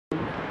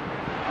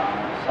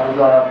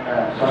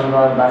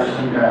सर्वदलीय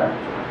बालसङ्घका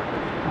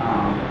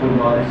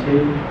पूर्व अध्यक्ष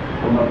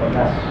कुमार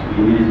प्रकाश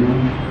घिमिरेज्यू,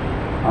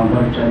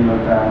 वरिष्ठ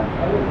अधिवक्ता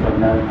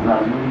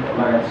रघुनाथज्यू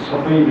लगायत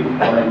सबै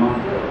व्यक्तिहरूलाई म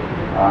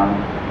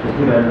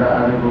त्यस्तै गरेर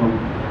आजको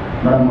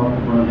बडा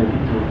महत्त्वपूर्ण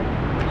व्यक्तित्व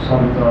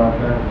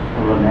सर्वोच्चका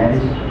पूर्व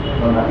न्यायाधीश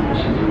बलराम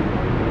केसीज्यू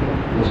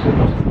जसको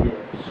उपस्थिति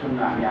सुन्न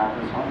हामी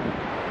आएको छौँ।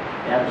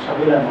 यहाँ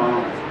सबैलाई म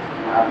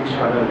हार्दिक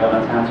स्वागत गर्न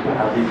चाहन्छु,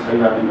 हार्दिक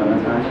अभिवादन गर्न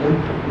चाहन्छु।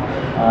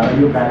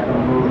 यो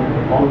कार्यक्रमको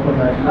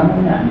औपचारिकतामा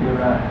पनि हामीले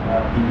एउटा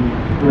विधि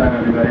पुरा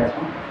गर्ने गरेका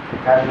छौँ।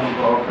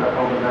 कार्यक्रमको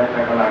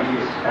औपचारिकताका लागि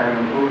यस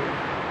कार्यक्रमको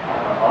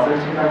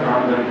अध्यक्षता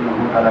ग्रहण गरेको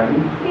हुनुका लागि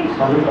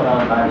सर्वोच्च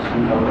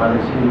बालसङ्घका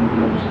उपाध्यक्ष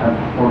प्रसाद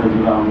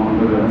पौडेलज्यूलाई म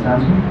अनुरोध गर्न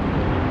चाहन्छु।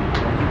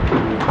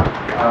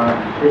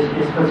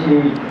 त्यसपछि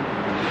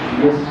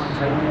यस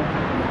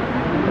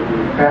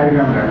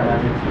कार्यक्रमका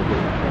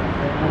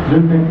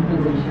जुन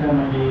व्यक्तित्वको विषयमा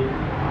मैले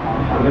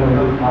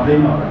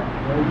मात्दैन होला,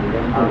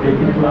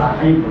 व्यक्तित्व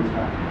आफै हुन्छ।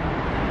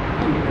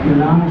 यो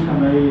लामो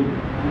समय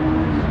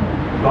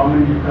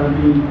गभर्मेन्ट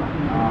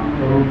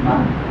एकाडेमीको रूपमा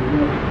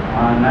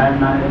नायब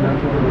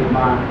म्यानेजरको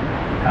रूपमा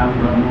काम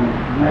गर्नु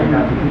भएका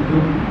व्यक्तित्व,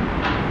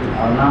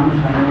 लामो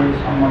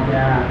समयसम्म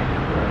त्यहाँ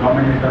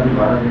गभर्मेन्ट एकाडेमी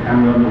भएर काम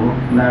गर्नु हो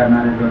नायब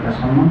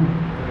म्यानेजरकासम्म,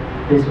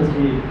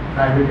 त्यसपछि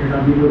प्राइभेट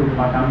एकाडेमीको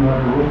रूपमा काम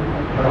गर्नु हो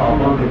र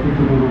अब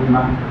व्यक्तित्वको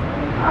रूपमा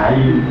हाई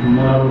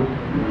मोरल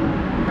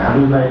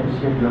भ्यालुलाई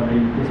एप्रिसिएट गर्दै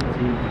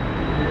त्यसपछि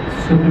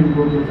सुप्रिम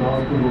कोर्टको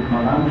जजको रूपमा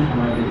लामो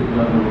समय व्यतीत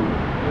गर्नुभयो।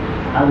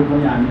 आज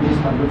पनि हामीले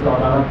सर्वोच्च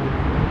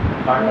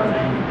अदालतबाट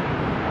चाहिँ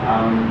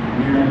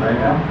निर्णय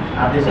भएका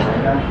आदेश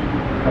भएका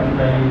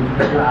कतिपय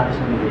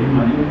आदेशहरू हेऱ्यौँ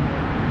भने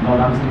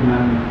बलराम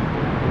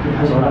श्रीमानको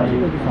फैसलाले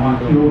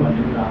समातियो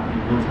भन्ने कुरा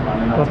बोल्छ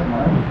भन्ने लाग्छ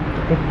मलाई।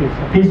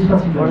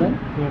 त्यसपछि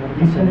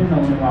विषयले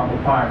नहुने उहाँको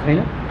पाठ छैन।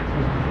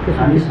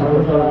 हामी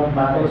सर्वोच्च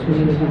बार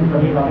एसोसिएसन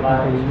नेपाल बार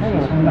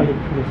एसोसिएसनले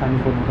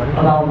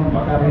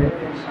अदालतमा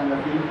भएका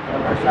सङ्गति र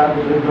भ्रष्टाचारको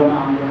विरुद्धमा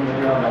आन्दोलन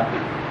गरिरहँदा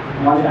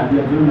उहाँले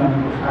हामीलाई जुन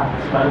गर्नुको साथ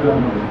सहयोग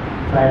गर्नुभयो,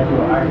 चाहे त्यो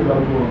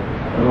आर्टिकलको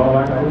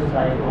रबाट होस्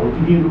चाहे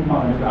भौतिक रूपमा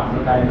भनेको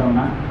हाम्रो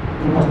कार्यक्रममा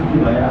उपस्थिति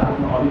भएर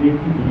आफ्नो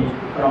अभिव्यक्ति दिने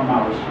क्रममा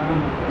होस्,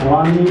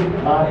 उहाँले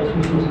बार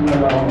एसोसिएसनलाई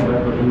लगाउनु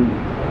भएको जुन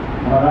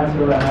मलाई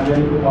एउटा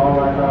नागरिकको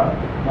तहबाट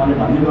उहाँले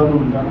भन्ने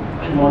गर्नुहुन्छ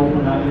म अहिलेको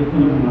नागरिक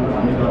पनि भनेर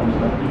भन्ने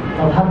गर्नुहुन्छ।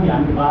 तथापि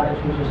हामी बार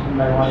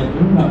एसोसिएसनलाई उहाँले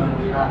जुन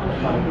गर्नुको साथ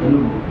सहयोग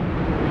दिनुभयो,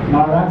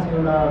 मलाई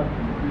एउटा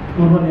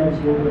पूर्व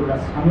न्यायाधीशको एउटा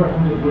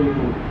सङ्गठनले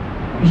बोलेको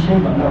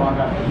विषयभन्दा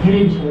उहाँका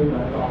धेरै विषयहरू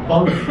भनेको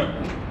अब्बल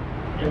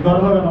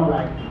गर्व गर्न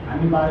लाग्यो।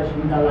 हामी बार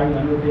एसोसिएसनका लागि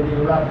भनेको त्यसले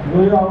एउटा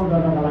गएर आउट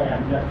गर्नका लागि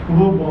हामीलाई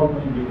ठुलो बल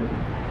पनि दिएको छ।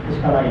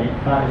 त्यसका लागि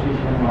बार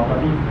एसोसिएसन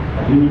उहाँप्रति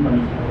ऋणी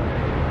पनि छ।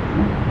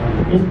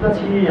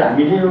 यसपछि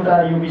हामीले एउटा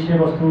यो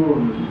विषयवस्तु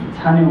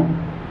छान्यौँ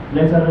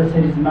लेक्चर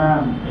सिरिजमा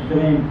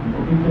एकदमै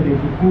उपयुक्त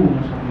व्यक्ति को हुन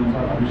सक्नुहुन्छ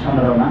भन्ने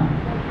सन्दर्भमा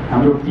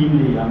हाम्रो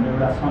टिमले हाम्रो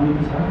एउटा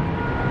समिति छ,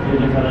 यो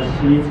लेक्चर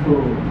सिरिजको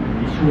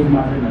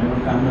इस्युजमा चाहिँ भनेको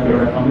काम गर्ने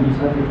एउटा कमिटी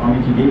छ। त्यो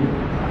कमिटीले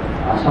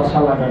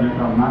सरसल्लाह गर्ने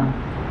क्रममा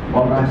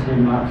बलराम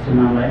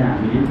श्रीमानलाई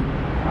हामीले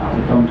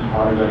उत्तम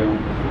ठहर गऱ्यौँ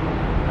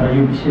र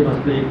यो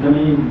विषयवस्तु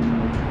एकदमै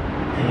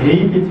धेरै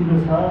पेचिलो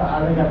छ।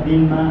 आजका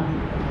दिनमा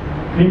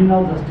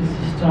क्रिमिनल जस्टिस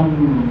सिस्टम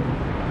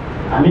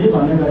हामीले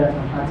भन्ने गरेका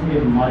छौँ साँच्चै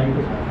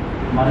मरेको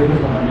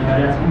छ भन्ने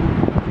गरेका छौँ।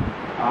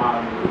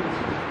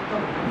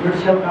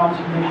 जुडिसियल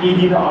काउन्सिलले केही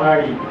दिन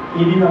अगाडि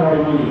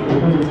मैले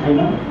हेरेको चाहिँ छैन,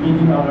 केही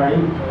दिन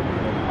अगाडि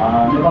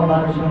नेपाल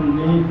बार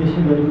एसोसिएसनले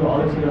देशैभरिको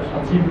अध्यक्ष र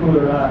सचिवको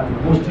एउटा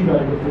गोष्ठी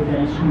गरेको थियो।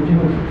 त्यहाँ इस्यु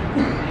उठेको थियो।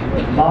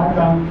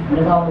 बारका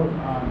नेपाल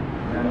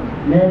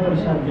न्याय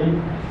परिषदले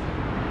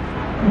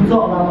उच्च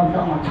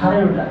अदालतका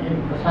 18वटा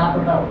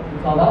 7वटा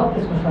उच्च अदालत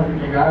त्यसको सर्किट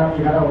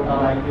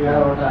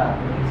 11वटा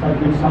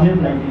सर्किट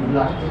समेतलाई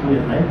लास्ट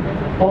समेतलाई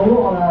तल्लो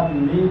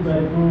अदालतले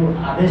गरेको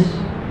आदेश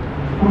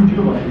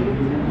उल्टियो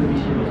भनेदेखि त्यो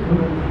विषयवस्तु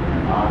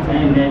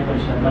चाहिँ न्याय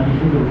परिषदमा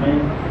लिखित रूपमै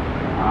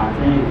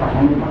चाहिँ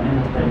पठाउनु भन्ने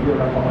जस्तै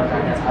एउटा पत्र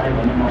कागज छाड्यो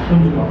भन्ने म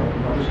सुन्छु।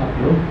 अब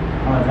सक्यो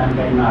मलाई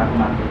जानकारीमा आएको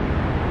मात्र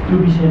त्यो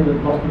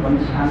विषयवस्तु पनि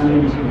सामान्य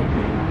विषयवस्तु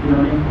होइन,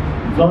 किनभने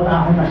जज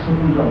आफैमा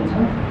स्वतन्त्र हुन्छ।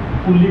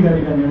 उनले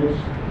गरेका निर्णय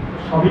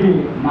सबैले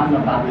मान्न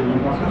बाध्य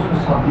हुनुपर्छ, उसको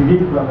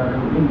सविवेक कुरा गरेर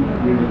उसले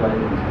निर्णय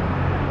गरेको हुन्छ।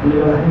 त्यसले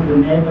गर्दाखेरि त्यो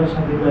न्याय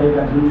परिषदले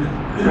गरेका जुन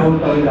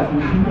तरिका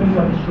छन् ती पनि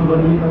कति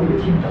शोभनीय कति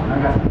ठिक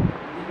ढङ्गका छन्।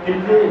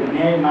 त्यसले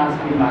न्याय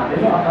मार्क्सले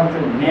मार्दैन अथवा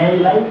चाहिँ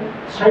न्यायलाई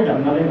सही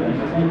ढङ्गले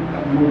भनेको चाहिँ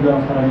मुद्दा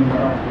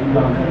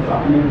सरणीबाट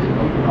आफ्नै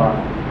विषयवस्तु रहन्छ।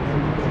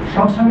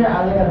 सँगसँगै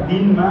आजका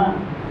दिनमा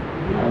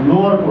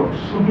लोवर कोर्ट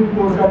सुप्रिम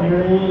कोर्टका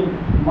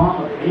निर्णयमा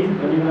धेरै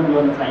परिवर्तन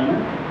गर्न चाहिन्न।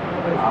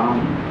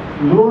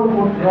 लोवर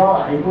कोर्ट र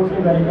हाइकोर्टले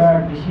गरेका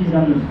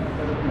डिसिजन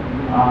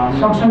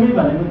सँगसँगै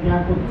भनेको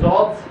त्यहाँको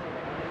जज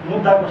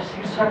मुद्दाको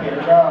शीर्षक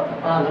हेरेर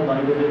आज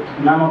भनेको त्यो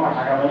थुनामा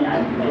पठाएका पनि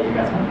हामीले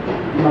देखेका छौँ।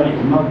 उनीहरूले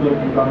हिम्मत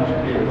गर्न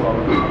सकिएको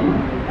अवस्था छैन,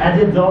 एज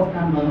ए जज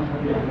काम गर्न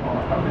सकिरहेको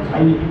अवस्था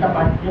छैन। एउटा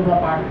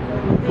पार्ट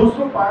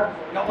दोस्रो पार्ट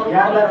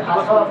यहाँलाई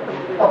थाहा छ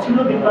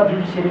पछिल्लो दिनमा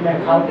जुडिसियरीलाई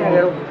खालको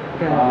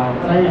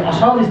चाहिँ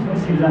असल स्थिति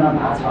सिर्जना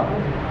भएको छ,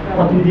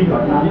 प्रतिनिधि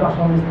घटनाले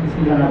असल स्थिति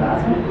सिर्जना भएको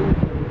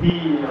छ। ती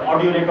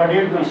अडियो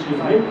रेकर्डेडको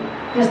इस्युजले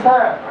त्यस्ता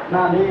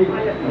घटनाले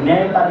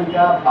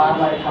न्यायपालिका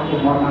बारलाई खालको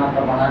मर्माहत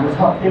बनाएको छ,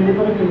 त्यसले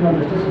पनि क्रिमिनल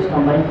जस्टिस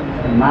सिस्टमलाई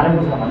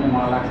मारेको छ भन्ने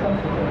मलाई लाग्छ।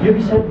 यो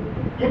विषय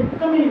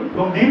एकदमै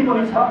गम्भीर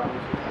पनि छ।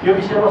 यो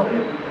विषयवस्तु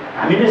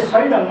हामीले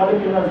सही ढङ्गले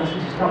क्रिमिनल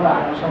जस्टिस सिस्टमलाई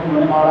हाल्न सक्यौँ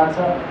भन्ने मलाई लाग्छ।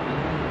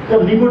 त्यो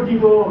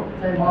लिबर्टीको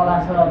चाहिँ मलाई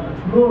लाग्छ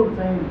ठुलो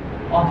चाहिँ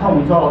अर्थ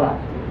हुन्छ होला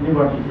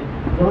लिबर्टी चाहिँ।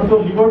 जब त्यो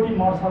लिबर्टी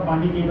मर्छ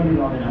बाँकी केही पनि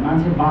रहँदैन,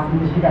 मान्छे बाँच्नु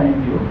त्यसैका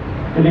निम्ति हो।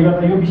 त्यसले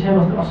गर्दा यो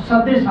विषयवस्तु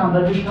असाध्यै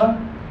सान्दर्भिक छ।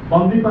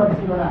 बन्दीपा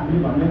विषयबाट हामीले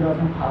भन्ने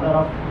गर्छौँ फादर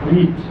अफ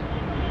रिट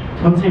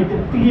जुन चाहिँ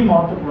त्यत्तिकै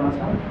महत्त्वपूर्ण छ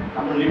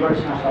हाम्रो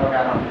लिबर्टीसँग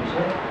सरकार हुने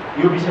विषय।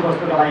 यो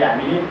विषयवस्तुका लागि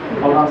हामीले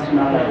बलराम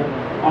श्रीमानलाई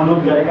अनुरोध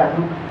गरेका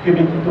थियौँ। त्यो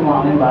व्यक्तित्वमा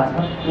आउनु भएको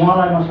छ।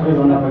 उहाँलाई म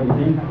सबैभन्दा पहिले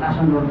चाहिँ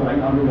भाषण गर्नको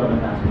लागि अनुरोध गर्न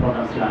चाहन्छु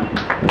बलराम श्रीमान।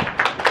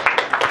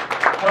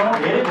 तर म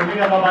धेरै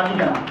भूमिका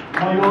नबाँधिकन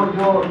म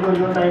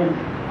यो चाहिँ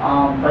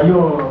यो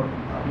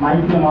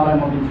माइकमा मलाई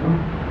म दिन्छु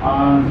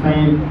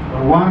चाहिँ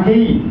उहाँकै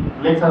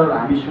लेक्चरहरू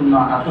हामी सुन्न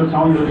आतुर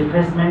छौँ। यो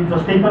रिफ्रेसमेन्ट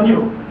जस्तै पनि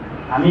हो।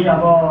 हामी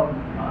अब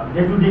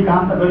डे टु डे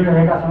काम त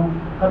गरिरहेका छौँ।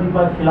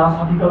 कतिपय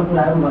फिलोसफिकल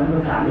कुराहरू भनेको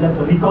चाहिँ हामीलाई त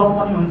रिकल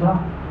पनि हुन्छ।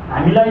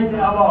 हामीलाई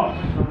चाहिँ अब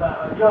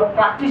यो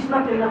प्र्याक्टिसमा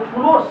त्यसले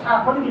ठुलो साथ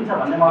पनि दिन्छ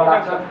भन्ने मलाई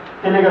लाग्छ।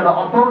 त्यसले गर्दा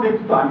अद्भुत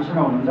व्यक्तित्व हामीसँग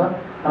हुनुहुन्छ।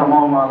 तर म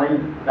उहाँलाई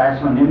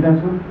डायसमा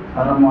निम्त्याउँछु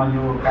र म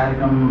यो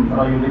कार्यक्रम र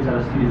यो लेक्चर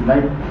सिरिजलाई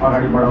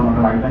अगाडि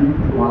बढाउनको लागि पनि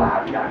उहाँलाई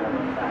हार्दिक आग्रह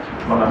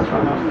गर्न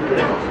चाहन्छु।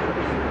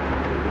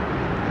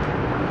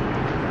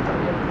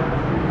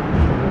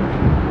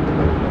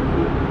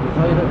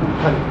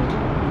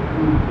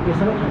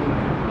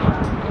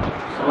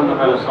 सबभन्दा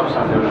पहिला सब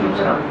साथीहरूलाई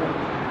नमस्कार।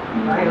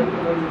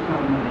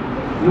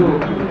 यो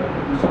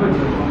सबै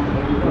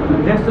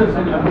लेक्चर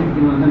चाहिँ अलिकति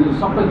किन भन्दा यो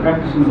सबै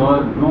प्र्याक्टिसिङ भयो,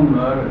 ग्रोङ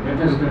भयो,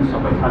 एटेस्टेन्ट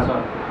सबै थाहा छ।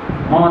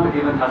 ममा त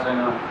केही पनि थाहा छैन।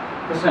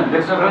 त्यसै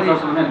लेक्चर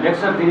गर्छ भने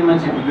लेक्चर दिने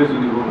मान्छे भिडियो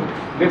सुन्ने हो,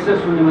 लेक्चर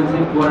सुन्ने मान्छे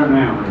पुरा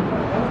नयाँ हुने।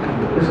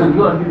 त्यसै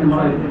यो अलिकति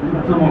मलाई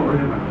त्यो म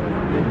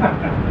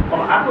अब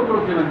अर्को कुरो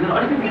के भन्छ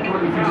अलिकति कुरो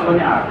इफेक्ट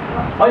पनि आयो।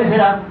 अहिले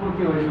फेरि अर्को कुरो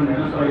के भएछ भने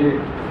हेर्नुहोस्, अहिले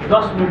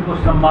 10 मिनटको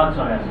संवाद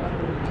चलाएको छ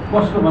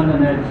कसको भन्दा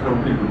न्यायाधीश र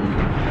वकिलको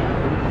बिचमा।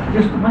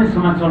 त्यस्तो पनि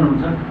समाज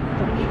चल्नुहुन्छ।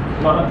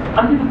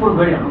 अलिकति कुरो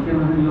गरिहाल्नु के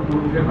भन्दा यो कुरो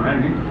उठ्यो भने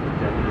नि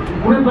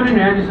कुनै पनि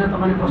न्यायाधीशले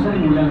तपाईँले कसरी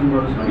मूल्याङ्कन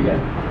गर्नुहोस् भने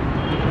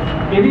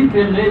यदि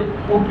त्यसले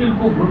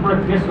वकिलको ग्रुपलाई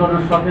फेस गर्न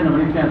सकेन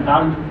भने त्यहाँ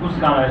धार्मिक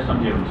पुरस्कारलाई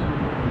सम्झिएको हुन्छ।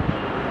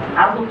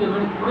 अर्को के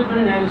भने कुनै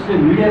पनि न्यायाधीशले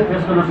मिडिया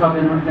फेस गर्न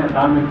सकेन भने त्यहाँ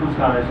धार्मिक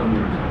पुरस्कारलाई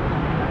सम्झिएको हुन्छ।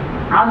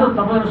 आज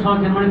तपाईँहरूसँग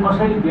के भने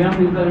कसैले बिहान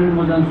निकाल्यो भने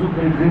म जान्छु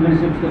फेरि ड्रिङ्क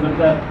रिसिप्टले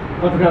गर्दा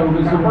पत्रकार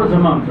उठेपछि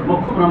जम्मा हुन्छ। म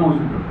खुब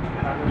रमाउँछु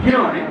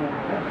किनभने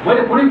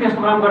मैले कुनै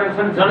त्यस्तो काम गरेको छ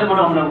भने जसले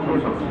मलाई हमला उठाउन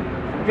सक्छु।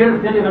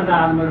 त्यसले गर्दा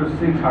आज मेरो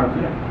श्री ठाडो छ।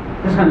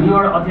 त्यस कारण यो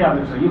एउटा अति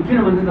आवश्यक छ। यो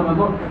किनभने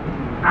तपाईँको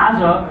आज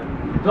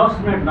 10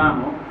 मिनट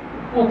लामो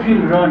वकिल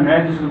र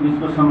न्यायाधीशको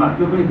बिचको संवाद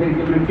त्यो पनि फेरि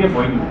के पनि टेप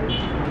होइन,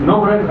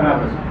 नौरा खराब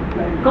रहेछ।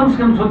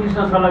 कमसेकम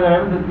ज्योतिषसँग सल्लाह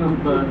गरेर पनि त्यो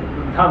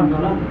थाहा हुन्थ्यो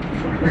होला।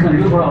 त्यस कारण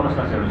यो एउटा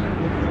अवस्था छ।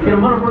 किन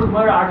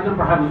मैले आर्टिकल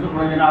पठाएको छु,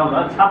 मैले आउला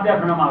छाप्दै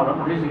आफ्नोमा आउला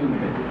पठाइसक्यो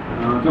मैले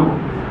त्यो हो।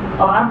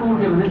 अब अर्को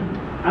उठ्यो भने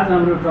आज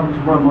हाम्रो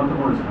टपिक बडो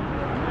महत्त्वपूर्ण छ।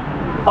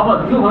 अब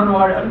त्यो गर्नु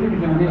अगाडि अलिकति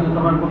के भने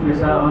तपाईँको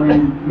पेसा अनि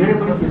मेरो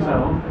पनि पेसा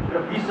हो र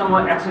बिचसम्म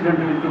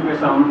एक्सिडेन्टली त्यो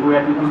पेसा हुनुको या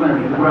त्यो कुरा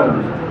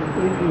गर्नु छ।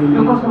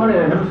 यो कस्तो भने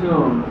हेर्नुहोस्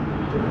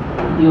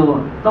यो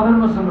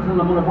तपाईँहरूको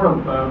सङ्गठनमा मलाई बडो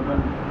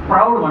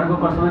प्राउड भनेको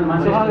कस्तो भने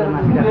मान्छे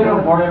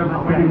बढेर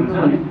खपेटी हुन्छ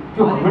नि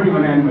त्यो खपेटी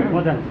भने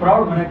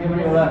प्राउड भनेको के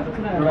भने एउटा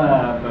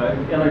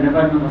यसलाई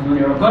नेपालीमा कस्तो भने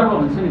एउटा गर्व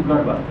भन्छ नि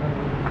गर्व।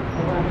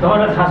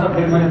 तपाईँलाई थाहा छ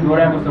फेरि मैले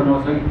दोहोऱ्याएको जस्तो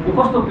नहोस् कि यो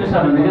कस्तो पेसा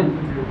भनेदेखि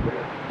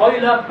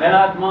पहिला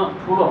बेलायतमा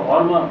ठुलो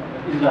हलमा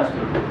इजलास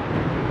थियो,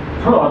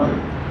 ठुलो हल थियो,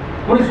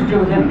 कुनै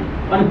छुट्टिएको थिएन।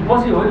 अनि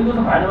पछि होलीको त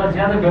भाइरलाई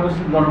ज्यादा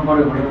व्यवस्थित गर्नु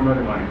पऱ्यो भने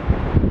उनीहरूले भने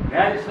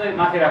न्यायाधीशलाई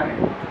माथि राख्ने,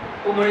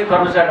 उमेरी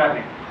कर्मचारी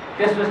राख्ने,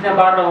 त्यसपछि त्यहाँ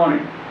बार लगाउने,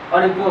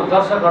 अनि त्यो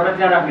दर्शकहरूलाई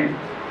त्यहाँ राख्ने,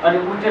 अनि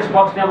विटनेस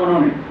बक्स त्यहाँ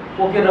बनाउने,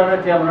 वकिलहरूलाई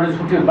त्यहाँ बनाउने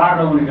छुट्टी बार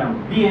लगाउने काम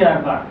बिआर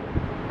बार।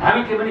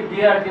 हामी के भने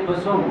बिआर के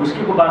बस्छौँ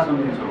हुस्कीको बार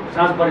सम्झिन्छौँ,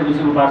 साँझ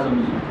परेपछिको बार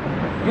सम्झिन्छौँ।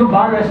 यो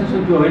बार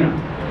एसोसिएसन त्यो होइन।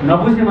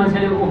 नबुझ्ने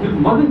मान्छेले वकिल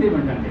म पनि त्यही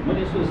भन्ने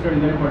मैले यसो स्टडी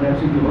गरेर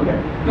पढाएको छु त्यो हो क्या।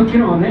 त्यो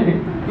किन भन्दै नि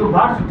त्यो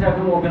बार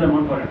छुट्याएको वकिललाई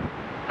मन परेन।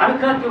 हामी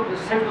कहाँ त्यो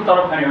सेटको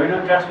तलब खाने होइन,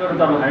 ट्याक्सपेयर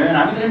तलब खाने होइन।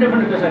 हामी त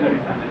इन्डिपेन्डेन्ट पेसा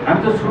गरेँ। हामी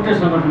त छुट्टै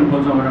सङ्गठन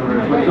बोल्छौँ भनेर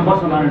त्यो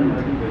बस्न माने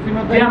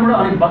त्यहाँबाट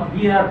अनि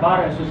बिआर बार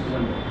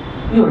एसोसिएसन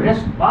यो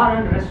बार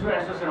एन्ड रेस्टुरेन्ट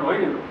एसोसिएसन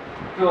होइन।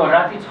 त्यो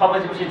राति 6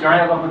 बजेपछि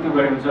जडाएको त्यो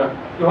गरेको छ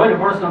त्यो होइन,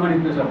 बडो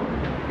सम्मानित पेसा हो।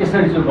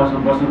 यसरी चाहिँ बस्नु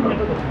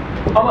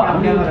अब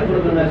हामीले कुरो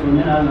गरिरहेको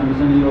हुँदैन। आज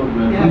हामीसँग यो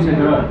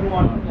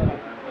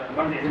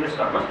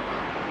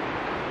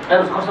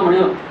कस्तो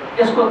भन्यो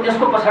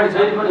यसको पछाडि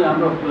जहिले पनि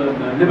हाम्रो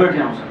लिबर्टी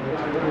आउँछ।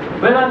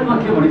 बेलायतमा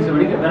के भनिन्छ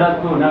भने कि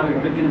बेलायतको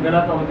नागरिकले किन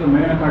बेलायत अब त्यो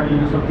मैना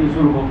कार्टले शक्ति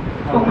सुरु हो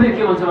उसले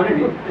के भन्छ भने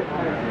नि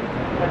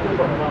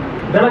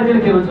बेलायतले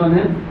के भन्छ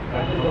भने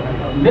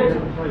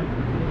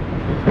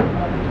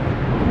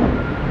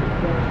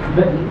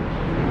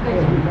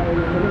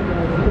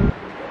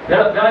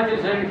बेलायतले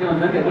चाहिँ के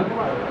भन्छ भने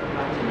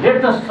let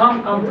the sun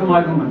come to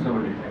my room भन्छ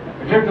भने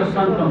let the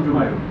sun come to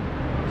my room.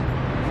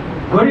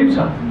 गरिब छ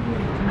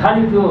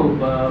खालि त्यो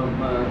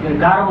के अरे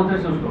गाह्रो मात्रै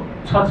छ उसको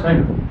छत छैन।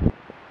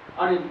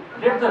 अनि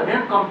let the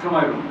rain come to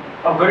my room,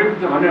 अब गरिब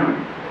के भन्यो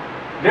भने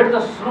let the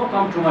snow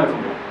come to my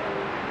room,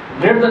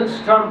 let the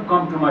Sturm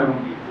come to my room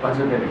भन्छ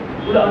त्यसले।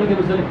 उसले अनि के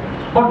भन्छ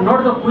but not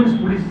the Queens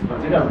police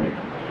भन्छ क्या उसले।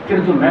 के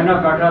अरे त्यो म्याग्ना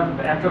कार्टा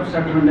एक्ट अफ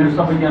सेटलमेन्टहरू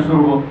सबै त्यहाँ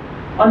सुरु हो।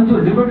 अनि त्यो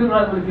लिबर्टीको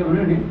लागि के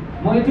भन्यो नि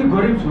म यति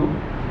गरिब छु,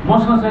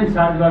 मसँग चाहिँ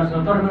 4 दिवार छ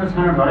तर मेरो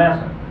छाना ढलाएको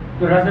छ,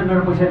 त्यो राज्यले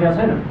मेरो पैसा दिएको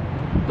छैन,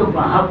 त्यो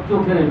त्यो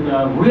के अरे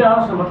हुरी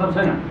आओस् मतलब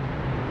छैन,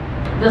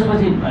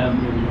 त्यसपछि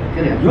के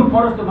अरे हिउँ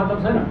परोस् त्यो मतलब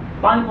छैन,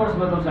 पानी परोस्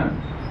मतलब छैन।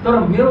 तर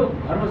मेरो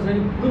घरमा चाहिँ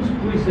क्विन्स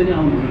पुलिस चाहिँ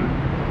आउनु हुँदैन।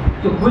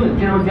 त्यो क्विन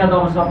किनभने त्यहाँ त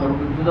अब सबहरू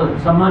त्यो त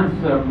सम्मानित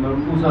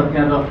ऊ छ,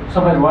 त्यहाँ त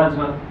सबै रोयल छ,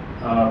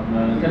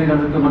 त्यसले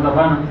गर्दा त्यो मतलब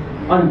भएन।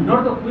 अनि नट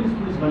द क्विन्स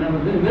पुलिस भनेर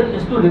मेरो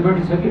यस्तो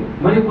लिबर्टी छ कि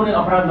मैले कुनै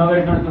अपराध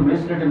नगरिकन त्यो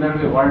मेजिस्ट्रेटले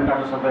मेरो वारेन्ट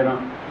काट्न सक्दैन,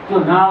 त्यो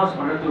नआओस्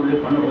भनेर त्यो उसले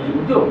भन्न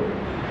खोजेको।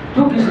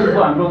 त्यो किसिमको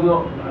हाम्रो यो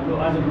हाम्रो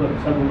आजको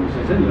हिसाबको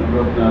विषय छ नि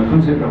हाम्रो जुन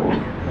क्षेत्रको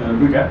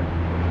दुईवटा।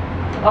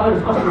 अब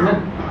कस्तो भने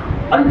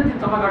अलिकति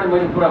तपाईँबाट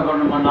मैले कुरा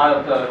गर्नु मन लाग्यो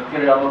त के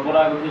अरे अब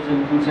बोलाएको त्यो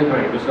चाहिँ जुन क्षेत्र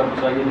हेर्नु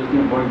सक्छ अहिले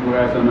किन बढी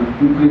कुरा छ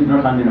प्लिज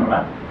नठान्दिनँ होला।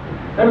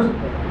 हेर्नुहोस्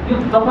यो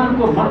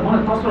तपाईँको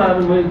मलाई कस्तो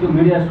लाग्यो मैले त्यो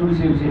मिडिया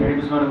सुनिसकेपछि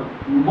हेरेपछि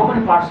म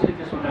पनि पार्टिसिपेट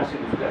त्यसमा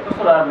राखेको छु क्या।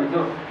 कस्तो लाग्यो भने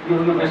त्यो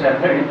यो पेसा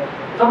हेर्दाखेरि नि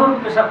तपाईँको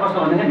पेसा कस्तो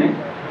भनेदेखि नि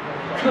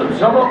त्यो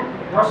जब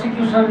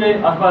प्रोसिक्युसनले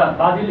अथवा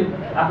वादीले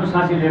आफ्नो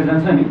साथी लिएर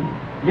जान्छ नि,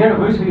 लिएर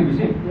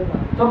गइसकेपछि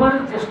तपाईँले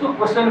त्यस्तो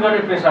क्वेसन गर्ने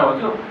पेसा हो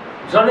त्यो,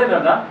 जसले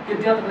गर्दा कि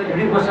त्यहाँ तपाईँले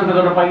रिडिङ क्वेसन त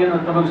गर्न पाइएन,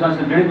 तपाईँको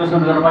साथीले रिडिङ क्वेसन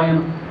त गर्न पाइएन।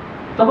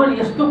 तपाईँले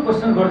यस्तो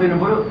क्वेसन गरिदिनु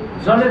पऱ्यो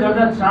जसले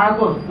गर्दा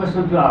चाडको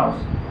क्वेसन त्यो आओस्।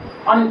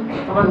 अनि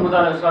तपाईँको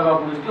मुद्दालाई सघाउ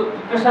पुग्छ, त्यो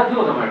पेसा त्यो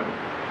हो तपाईँको।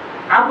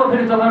 अर्को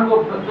फेरि तपाईँहरूको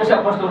पेसा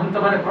कस्तो भने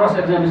तपाईँले क्रस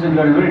एक्जामिनेसन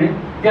गर्यो भने नि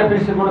त्यहाँ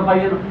फेरि सिकाउन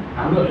पाइएन।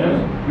 हाम्रो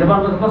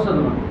नेपालमा त कस्तो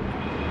तपाईँको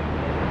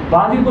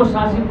वादीको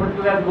साथी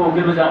प्रतिवादीको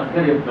वकिलमा के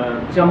अरे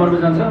च्याम्बरमा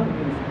जान्छ,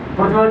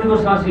 प्रतिवादीको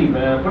साथी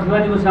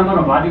प्रतिवादीको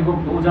च्याम्बरमा वादीको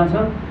ऊ जान्छ।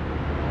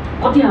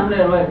 कति हामीले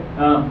यसलाई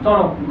तल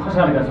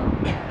खसालेका छौँ।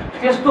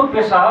 त्यस्तो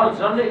पेसा हो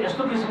जसले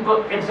यस्तो किसिमको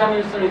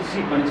एक्जामिनेसन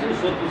सिक भनिन्छ नि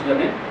सोधपुछ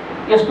गर्ने,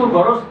 यस्तो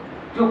गरोस्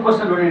त्यो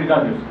क्वेसनबाट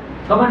निकालिदियोस्।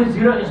 तपाईँले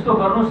 0 यस्तो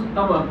गर्नुहोस्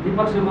तब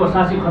विपक्षीको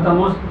साथी खतम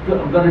होस्, त्यो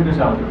गर्ने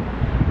पेसा हो त्यो।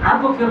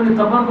 अर्को के भने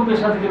तपाईँको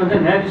पेसा त के भन्छ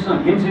न्यायाधीशसँग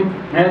हिमसिम,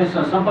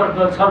 न्यायाधीशसँग सम्पर्क,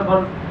 छलफल,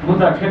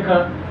 मुद्दा ठेक्का,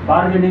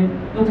 बार्गेनिङ,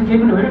 त्यो त केही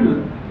पनि होइन नि।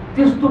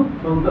 त्यस्तो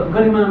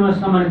गरिमामा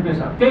सम्मानित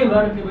पेसा। त्यही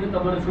भएर के भने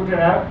तपाईँले छुटेर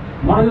आएर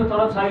मलाई यो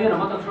तलब चाहिएन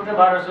म त छुट्टै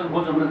 1200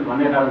 बोझौँ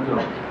भन्ने कारण थियो।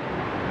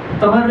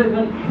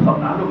 तपाईँहरूले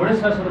हाम्रो बढी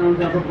शासक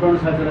हुनुहुन्थ्यो, हाम्रो पुरानो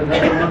साथीहरू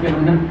के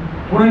भन्छन्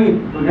कुनै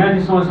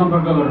न्यायाधीशसँग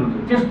सम्पर्क गर्नुहुन्थ्यो,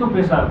 त्यस्तो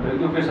पेसा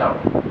यो पेसा हो।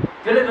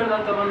 त्यसले गर्दा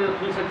तपाईँले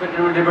जुन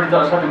सेक्रेटरीमा लिबर्टी त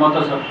असाध्यै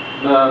महत्त्व छ।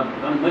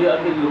 मैले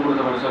अलिकति यो कुरो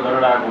तपाईँसँग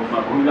गरेर आएको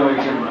भूमिका मैले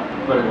के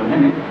गरेको भने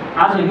नि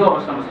आज यो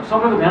अवस्थामा छ।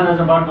 सबैको ध्यान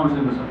आज बार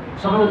काउन्सिलमा छ,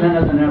 सबैको ध्यान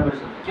आज न्याय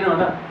परिषद। किन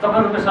भन्दा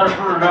तपाईँहरूको पेसा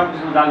ठुलो राम्रो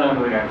किसिमको दाग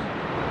लाग्नु गइरहेको छ।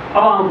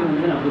 अब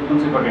आउँदैन हाम्रो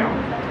थुन्सेकपट्टि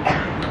आउँछ।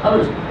 अब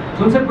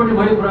थुन्सेकपट्टि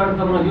मैले कुरा गरेर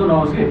तपाईँलाई यो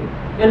नहोस् कि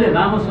यसले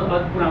लामो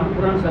हाम्रो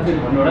पुरानो साथीले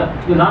भन्नु एउटा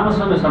यो लामो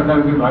समय सरकार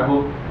भएको,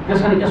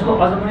 त्यस कारण यसको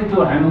अझ पनि त्यो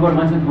ह्यान्डओभर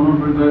मान्छे थुनु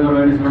प्रयोग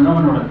गरेर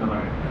नभन्नु होला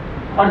तपाईँले।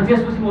 अनि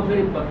त्यसपछि म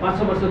फेरि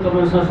 5-6 वर्ष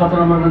तपाईँसँग 17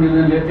 नम्बरको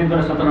निर्णय लिएँ, त्यति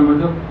बेला 17 नम्बर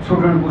थियो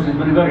छोड्ने कोसिस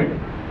पनि गरेँ।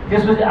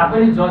 त्यसपछि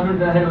आफैले जजमेन्ट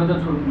राखेर त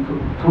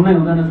थुन्नै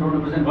हुँदैन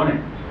छोड्नुपर्छ भने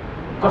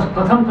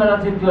कथम कला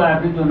चाहिँ त्यो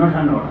आफै त्यो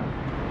नठान्नु होला।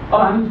 अब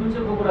हामी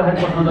थुन्सेकको कुरा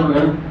प्रश्न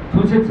तपाईँहरू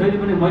थुन्सेक जहिले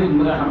पनि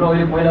मैले हाम्रो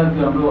अहिले पहिला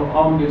त्यो हाम्रो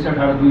अम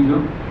 118(2) थियो,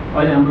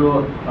 अहिले हाम्रो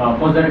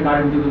फौजदारी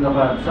कार्यविधिको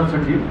दफा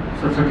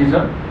 67 छ।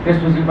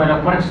 त्यसपछि पहिला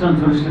करेक्सन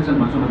जुरिस्डिक्सन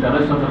भन्छौँ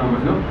त्यसलाई 17 नम्बर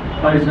थियो,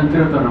 अहिले चाहिँ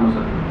 73 नम्बर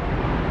छ।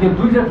 यो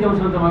दुईवटा के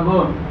आउँछ तपाईँको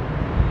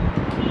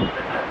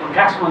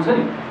ट्याक्स भन्छ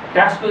नि,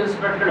 ट्याक्सको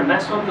इन्सपेक्टर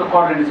म्याक्सिमम् त्यो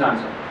कर लिन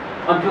चाहन्छ।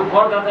 अनि त्यो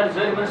करदाताले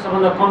जहिले पनि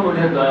सबभन्दा कम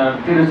मूल्य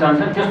तिर्न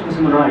चाहन्छ, त्यस्तो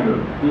किसिमको रह्यो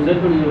यो जहिले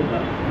पनि यो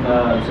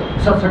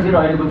 67 र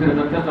अहिलेको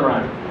 73 त्यस्तो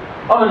रह्यो।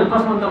 अब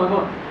कसमा तपाईँको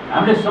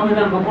हामीले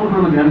संविधानको कुन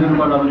कुरोमा ध्यान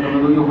दिनुपर्ला भने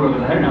तपाईँको यो कुरो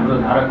गर्दाखेरि हाम्रो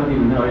धारा कति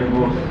हुन्छ अहिलेको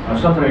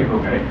 17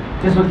 अरे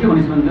त्यसमा के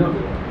भनिन्छ भने त्यो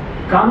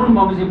कानुन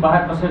बमोजिम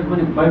बाहेक कसैले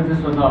पनि वैध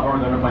स्वतन्त्र अपहरण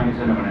गर्न पाइने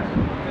छैन भनेको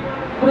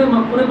छ।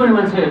 कुनै पनि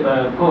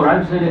मान्छेको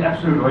राइट चाहिँ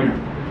एब्सोल्युट होइन।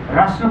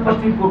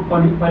 राष्ट्रपतिको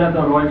पनि पहिला त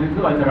रोयल्टी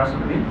थियो, अहिले त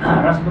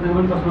राष्ट्रपतिको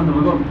पनि कसमा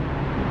तपाईँको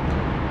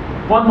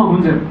पदमा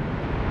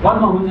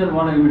हुन्जेल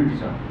उहाँलाई इम्युनिटी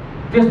छ।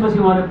 त्यसपछि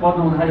उहाँले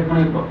पदमा हुँदाखेरि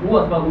कुनै ऊ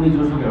अथवा उनी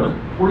जोसुकै होस्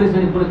उसले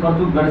चाहिँ कुनै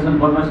कर्तुत गरेछन्,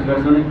 बदमासी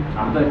गरेछन् भने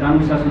हाम्रो त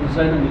कानुनी शासन त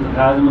छैन, यो त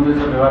कागज मात्रै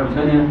छ, व्यवहार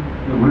छैन,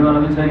 यो हुनेवाला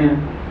पनि छैन।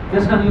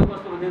 त्यस कारण यो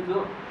कस्तो भने त्यो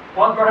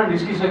पदबाट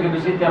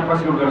निस्किसकेपछि त्यहाँ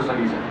प्रसिक्युट गर्न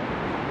सकिन्छ।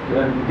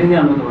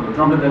 देखिहाल्नु तपाईँको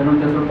ट्रम्पले देख्नु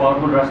त्यस्तो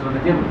पावरफुल राष्ट्रपति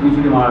के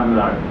दुईचोटि महाभियोग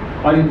लाग्यो।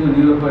 अहिले त्यो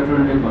न्युयोर्कको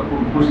एटर्नीले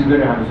कोसिस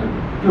गरिरहेको छ,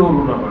 त्यो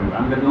रोल्न पऱ्यो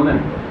हामीले त हुँदैन।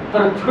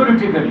 तर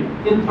थ्योरिटिकली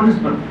इन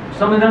प्रिन्सिपल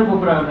संविधानको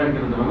कुरा गर्दाखेरि के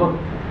तपाईँको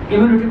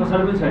इम्युनिटी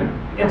कसैले पनि छैन,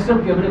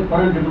 एक्सेप्ट के भने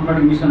फरेन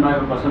डिप्लोमेटिक मिसन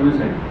बाहेक कसैले पनि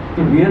छैन।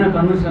 त्यो भिएना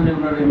कन्भेन्सनले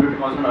उनीहरूले इम्युनिटी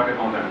पाउँछन्, अटे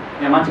पाउँदैन।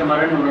 यहाँ मान्छे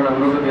मारे नि उनीहरूलाई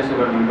उनीहरूको देशै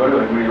गर्नु पऱ्यो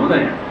इम्युनिटी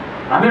हुँदैन।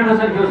 हामीहरूको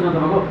चाहिँ के होस् न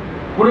तपाईँको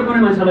कुनै पनि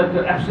मान्छेलाई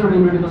त्यो एब्सोल्युट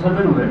इम्युनिटी कसैले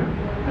पनि हुँदैन।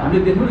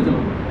 हामीले देख्यौँ नि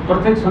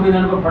प्रत्येक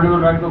संविधानको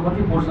फन्डामेन्टल राइटको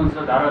कति पोर्सन छ,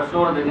 धारा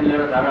 16 देखि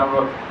लिएर धारा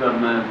हाम्रो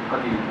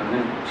कति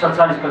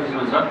 47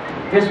 कतिसम्म छ,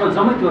 त्यसमा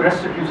जम्मै त्यो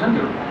रेस्ट्रिक्टिभ छ नि।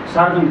 त्यो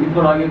सार्वजनिक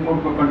हितको लागि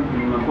कोर्टको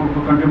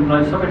कन्टेम्पको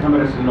लागि सबै ठाउँमा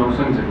रेस्ट्रिक्सन लगाउन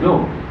सकिन्छ। त्यो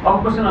अब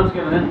क्वेसन आउँछ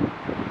के भने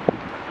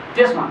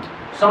त्यसमा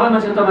सबै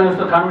मान्छे तपाईँ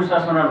जस्तो कानुनी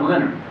शासनहरू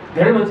हुँदैन।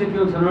 धेरै मान्छे के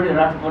हुन्छ भने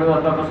रात पऱ्यो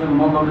अथवा कसैको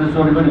मौका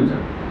चोरी पनि हुन्छ,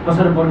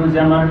 कसैले पऱ्यो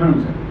ज्यान मार्ने पनि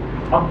हुन्छ।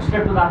 अब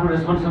स्टेटको त आफ्नो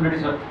रेस्पोन्सिबिलिटी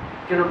छ,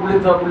 किनभने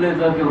उसले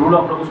त त्यो रुल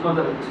अफ उसको त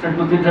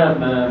स्टेटको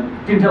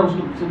तिनवटा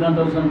उसको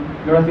सिद्धान्तहरू छन्।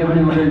 एउटा के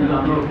भने उसले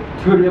हाम्रो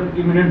थ्योरी अफ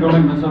इमिडिएट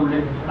डोमेन भन्छ, उसले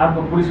अर्को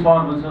पुलिस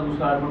पावर भन्छ,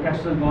 उसको अर्को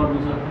ट्याक्सेसन पावर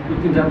भन्छ। यो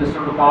तिनवटा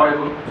स्टेटको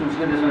पावरको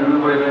जुनसुकै देशमा हेर्नु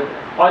पऱ्यो।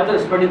 अहिले त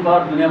स्पेन्डिङ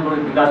पावर दुनियाँबाट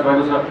विकास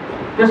भएको छ।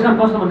 त्यस कारण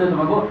कस्तो भन्दा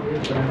तपाईँको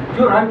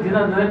त्यो राइट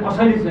दिँदा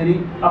कसैले चाहिँ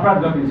अपराध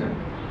गरिदिन्छ।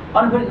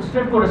 अनि फेरि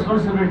स्टेटको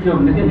रेस्पोन्सिबिलिटी के हो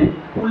भनेदेखि नि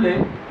उसले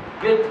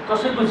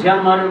कसैको ज्यान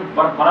मार्यो,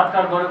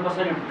 बलात्कार गर्यो,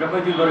 कसैले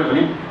डकैती गर्यो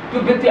भने त्यो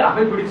व्यक्ति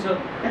आफै पीडित छ।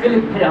 त्यसले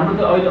फेरि हाम्रो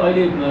त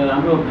अहिले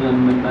हाम्रो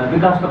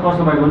विकास त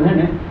कस्तो भएको भने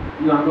नि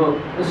यो हाम्रो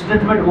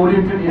स्टेटमेन्ट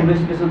ओरिएन्टेड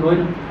इन्भेस्टिगेसन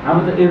होइन,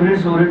 हाम्रो त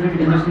एभिडेन्स ओरिएन्टेड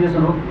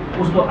इन्भेस्टिगेसन हो।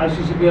 उसको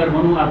आइसिसिपिआर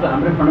भनौँ अथवा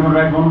हाम्रै फन्डामेन्टल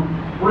राइट भनौँ,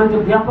 उसले त्यो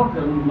व्यापक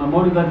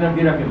मौलिक अधिकार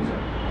दिइराखेको छ।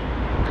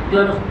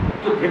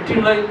 त्यो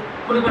भिक्टिमलाई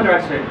कुनै पनि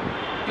राइट छैन।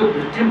 त्यो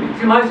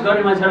भिक्टिमाइज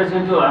गर्ने मान्छेलाई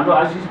चाहिँ त्यो हाम्रो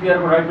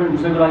आइसिसिपिआरको राइट पनि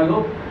उसैको लागि हो,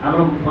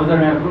 हाम्रो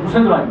फौजदारी न्यायको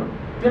उसैको लागि हो।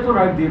 त्यत्रो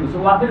राइट दिएको छ,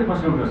 ऊ आफैले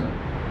प्रश्न गर्छ।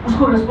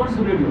 उसको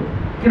रेस्पोन्सिबिलिटी हो,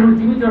 किनभने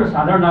तिमी त एउटा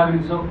साधारण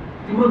नागरिक छौ,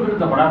 तिम्रो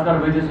विरुद्ध बलात्कार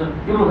भइदिएछ,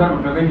 तिम्रो घरमा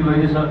डकैती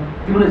भइदिएछ,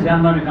 तिमीले ज्यान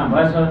मार्ने काम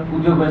भएछ,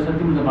 उद्योग भएछ,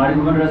 तिम्रो त भारी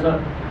भूगन रहेछ।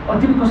 अब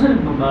तिमी कसरी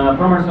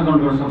प्रमाण सङ्कलन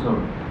गर्न सक्छौ?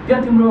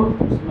 त्यहाँ तिम्रो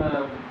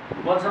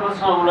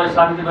बलसम्मसँग उसलाई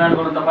साबिती बयान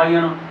गर्न त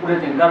पाइएन। उसले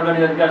त इन्कार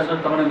गर्ने अधिकार छ।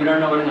 तपाईँले बिरान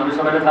नगर्ने हाम्रो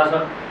सबैलाई थाहा छ।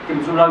 तिमी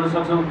चुप लाग्न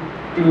सक्छौ,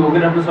 तिमी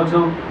वकिल राख्न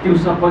सक्छौ,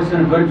 तिमीसँग पैसा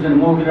गरिब छ भने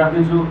म वकिल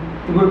राखिदिन्छु,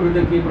 तिम्रो विरुद्ध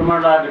केही प्रमाण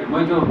लाग्यो भने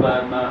मैले त्यो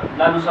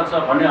लाग्न सक्छ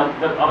भन्ने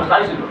अवस्था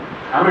आइसक्यो।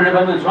 हाम्रो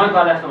नेपालमा ज्वाइँ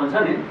पाले जस्तो भन्छ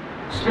नि,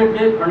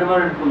 स्टेटले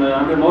फन्डामेन्टल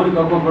हाम्रो मौलिक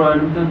हकको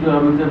कुराहरू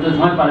त्यो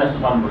ज्वाइँ पाले जस्तो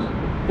पाल्नुपर्छ।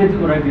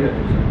 त्यतिको राइट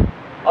दिइरहेको छ।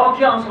 अब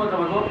के आउँछ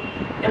तपाईँको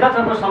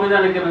यतातर्फ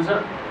संविधानले के भन्छ,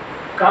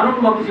 कानुन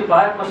बगैँची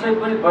बाहेक कसै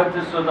पनि वैध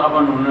स्रोत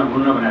अपहरण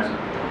हुन्न भनेको छ।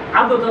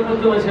 अर्कोतर्फ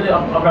त्यो मान्छेले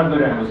अपराध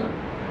गरिरहेको छ,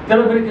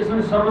 त्यसलाई फेरि के छ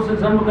भने सर्वोच्च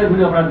जन्मकै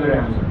पनि अपराध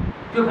गरिरहेको छ।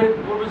 त्यो फेरि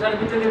कोर्टमा जाने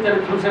बित्तिकै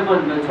त्यसले थुन्सेको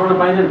छोड्न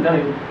पाइँदैन,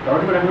 त्यसलाई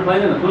घरमा राख्न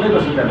पाइँदैन, कुनै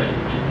गर्छ त्यसलाई।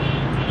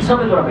 यी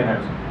सबै कुरा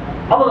भइरहेको छ।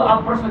 अब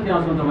प्रश्न के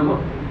आउँछ तपाईँको,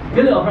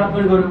 त्यसले अपराध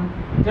पनि गर्यो,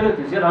 त्यसले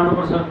जेल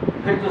हाल्नुपर्छ।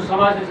 फेरि त्यो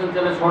समाजले चाहिँ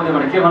त्यसलाई छोडिदियो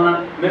भने के भन्ला,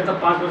 मेरो त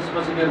 5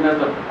 वर्षपछि मेरो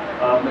त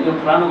यो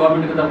पुरानो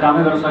गभर्मेन्टको त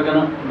कामै गर्न सकेन,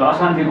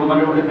 अशान्ति भयो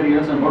भनेर उसले फेरि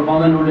इलेक्सन भोट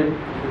पाउँदैन। उसले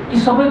यी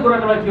सबै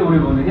कुराको लागि के हुने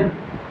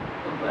भनेदेखि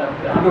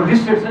हाम्रो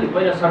लिस्टेड छ नि,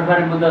 पहिला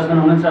सरकारी मुद्दा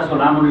 49को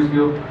लामो लिस्ट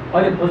थियो,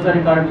 अहिले फौजदारी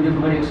कार्यविधिको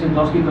पनि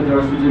 110 कि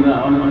कतिवटा सूचीमा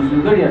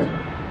अनुसूचित गरिएको छ।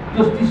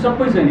 त्यो ती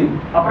सबै चाहिँ नि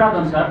अपराध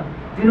अनुसार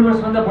 3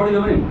 वर्षभन्दा बढी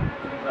हो भने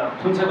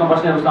थुन्सेकमा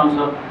बस्ने अवस्था आउँछ,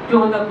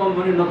 त्योभन्दा कम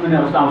पनि नकुने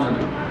अवस्था आउँछ।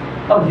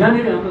 अब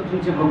यहाँनिर हाम्रो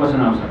थुन्सेकको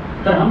क्वेसन आउँछ।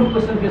 तर हाम्रो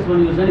क्वेसन के छ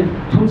भने यो चाहिँ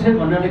थुन्सेक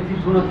भन्नाले कि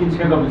थुन कि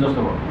छेक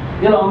जस्तो भयो।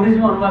 यसलाई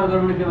अङ्ग्रेजीमा अनुवाद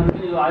गर्नु भने के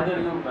भन्दाखेरि यो आइदर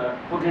यो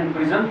put in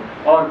prison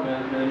or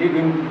live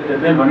in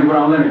बेल भन्ने कुरा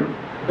आउँदैन। यो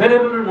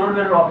बेलेबल र नन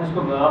बेलेबल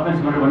अफेन्स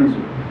भनेर भनिन्छु।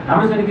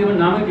 हाम्रो चाहिँ के भने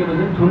नामै के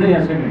भन्छ थुन्ने या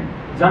सेक्ने,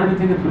 जाने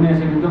बित्तिकै थुन्ने या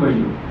सेक्ने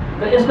भइयो।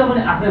 र यसका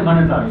पनि आफ्नै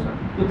मान्यताहरू छ,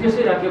 त्यो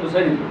त्यसै राखिएको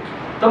छैन। त्यो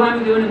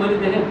तपाईँले के भने मैले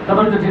देखेँ,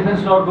 तपाईँले त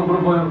डिफेन्स लको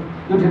ग्रुप भयो,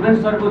 त्यो डिफेन्स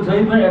लको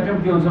जहिले पनि एटेम्प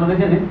के हुन्छ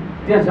भनेदेखि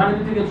त्यहाँ जाने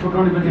बित्तिकै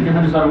छुट्याउने पनि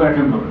डिफेन्स लको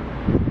एटेम्प हो।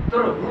 तर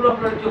रुल अफ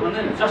लले त्यो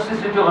भन्दैन,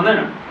 जस्टिसले त्यो भन्दैन,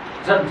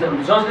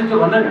 जजले त्यो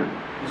भन्दैन।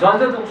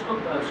 जजले त उसको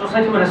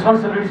सोसाइटीमा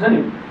रेस्पोन्सिबिलिटी छ नि,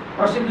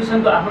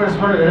 प्रोसिक्युसनको आफ्नो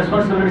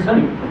रेस्पोन्सिबिलिटी छ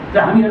नि।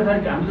 त्यहाँ हामी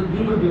हेर्दाखेरि हामी त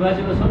दुई ग्रुप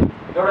विभाजित छौँ।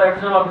 एउटा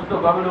एडिसनल अफिसको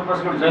गभर्मेन्ट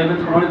प्रोसिक्युटर जहिले पनि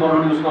थुनाउने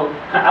बनाउने, उसको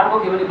अर्को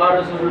के भने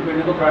 12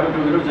 पेन्डिङको प्राइभेट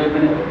उनीहरू जहिले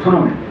पनि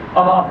थुनाउने।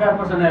 अब अप्ठ्यारो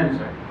पर्छ न्यायाधीश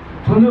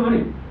थुन्यो भने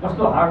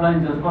कस्तो हार्ड लाइन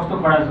छ, कस्तो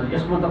कडा छ,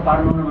 यसमा त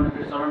पार्नु भने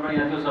फेरि चलन पनि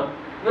यहाँ त्यो छ।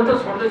 यो त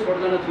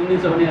छोड्दैन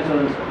थुनिन्छ भने यहाँ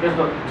चलन छ,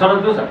 त्यस्तो चलन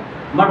त्यो छ।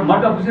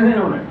 मट्टा बुझिँदैन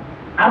उसलाई।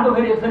 अर्को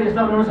फेरि यसरी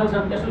यस्ता हुन सक्छ,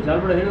 यसो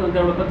झ्यालबाट हेऱ्यो भने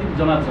त्यहाँबाट कति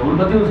जमात छ, हुन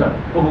कति छ,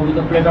 ओहो यो त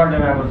प्लेकार्ड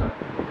लिएर आएको छ,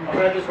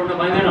 अपराधले छोड्न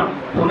पाइँदैन,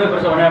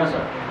 थुन्नैपर्छ भनेको छ।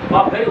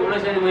 अब फेरि उसलाई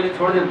चाहिँ मैले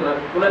छोडिदिएँ,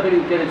 उसलाई फेरि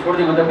के अरे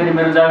छोडिदिएँ भन्दा फेरि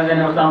मेरो जागिर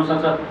जाने अवस्था आउन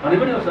सक्छ भन्ने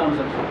पनि अवस्था आउन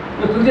सक्छ।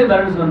 यो दुई चाहिँ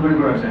ब्यालेन्स गर्नुपर्ने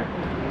कुरा छ।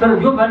 तर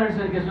यो ब्यालेन्स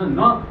चाहिँ के छ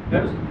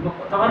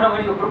तपाईँले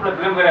अगाडि यो ग्रुपलाई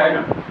ब्लेम गरे होइन,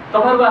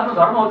 तपाईँहरूको आफ्नो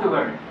धर्म हो त्यो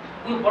गर्ने।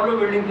 यो पल्लो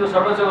बिल्डिङ त्यो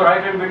सर्वोच्चको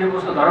राइट ह्यान्ड बिल्डिङ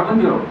उसको धर्म पनि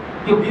थियो।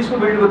 यो 20को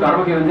बिल्डिङको धर्म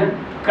के भन्छ,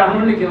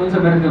 कानुनले के भन्छ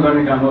मेरो त्यो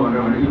गर्ने काम हो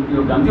भनेर भने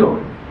यो काम थियो।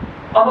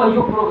 अब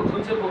यो कुरो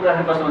थुन्सेको कुरा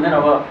कस्तो भन्दैन,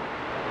 अब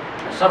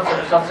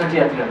 67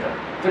 या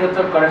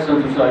 73 करेक्सन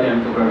जुन छ अहिले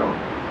हामी त्यो कुरा हो।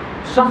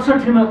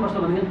 67मा कस्तो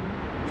भने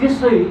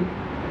त्यसै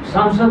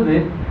सांसदले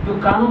त्यो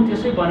कानुन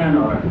त्यसै बनाएन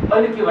होला।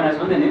 अहिले के भनेको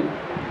छ भने नि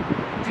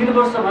 3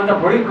 वर्षभन्दा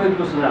बढी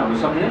कैदको सजाय हुन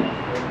सक्ने,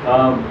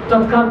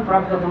 तत्काल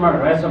प्राप्त प्रमाण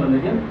रहेछ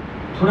भनेदेखि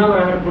थुनामा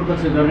राखेर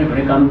पूर्वपक्ष गर्ने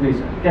भन्ने कानुन त्यही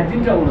छ। त्यहाँ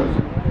 3टा उडहरू छ।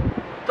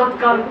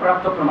 तत्काल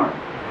प्राप्त प्रमाण,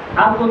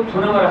 अर्को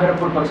थुनामा राखेर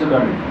पूर्वपक्ष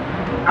गर्ने,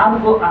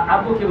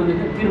 अर्को के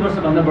भनेदेखि 3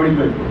 वर्षभन्दा बढी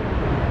कैदको।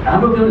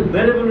 हाम्रो के भने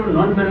भेलेबल र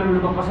नन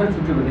भेलेबलमा कसरी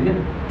छुट्यो भनेदेखि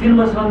 3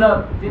 वर्ष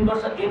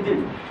 1 दिन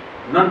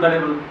नन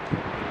भेलेबल,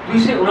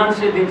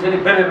 279 दिन चाहिँ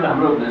भेलेबल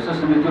हाम्रो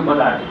सिस्टमले त्यो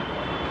बतायो।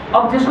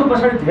 अब त्यसको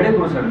पछाडि धेरै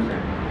कुरो छ।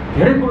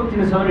 धेरै कुरो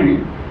किन छ भने नि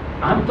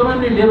हामी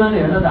तपाईँले लेबानले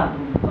हेर्दा त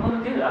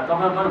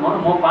तपाईँहरू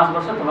भनौँ म 5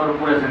 वर्ष तपाईँहरू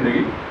पुरा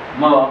जिन्दगी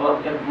म अब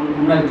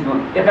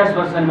 21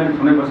 वर्ष चाहिँ मैले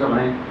छोड्नुपर्छ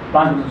भने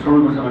 5 वर्ष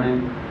छोड्नुपर्छ भने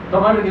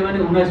तपाईँहरू के भने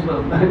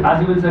 19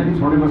 आजीवन चाहिँ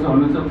छोड्नुपर्छ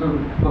भन्नुहुन्छ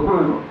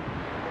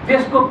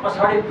त्यसको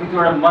पछाडि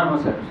दुईवटा मर्म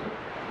छ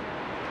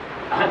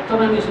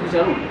तपाईँले यसो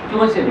विचारौँ त्यो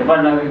मान्छे नेपाल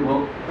नागरिक हो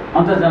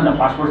अन्तर जानलाई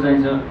पासपोर्ट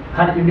चाहिन्छ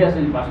खालि इन्डिया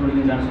चाहिँ पासपोर्ट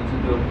लिन जान सक्छ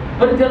त्यो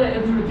अनि त्यसलाई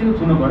एकचोटि किन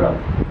थुनु पर्यो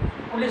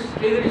उसले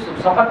केही गरी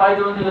सफा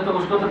पाइदियो भने त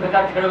उसको त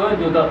बेकार खेर गयो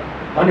त्यो त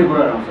भन्ने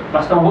कुरा आउँछ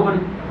वास्तवमा हो पनि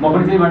म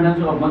पनि त्यही भन्न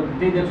चाहन्छु म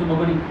त्यही देख्छु म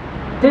पनि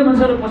त्यही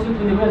मान्छेले पछि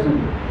थुने भएछ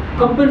नि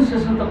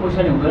कम्पेन्सेसन त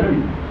पैसाले हुँदैन नि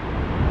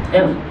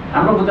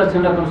हाम्रो मुद्दा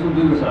छिन्दा कमसेकम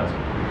 2 वर्ष लाग्छ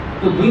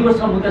त्यो 2 वर्ष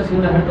मुद्दा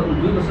छिन्दाखेरि त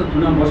 2 वर्ष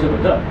थुनमा बस्यो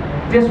भने त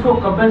त्यसको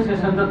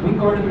कम्पेन्सेसन त 2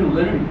 करोड पनि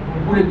हुँदैन नि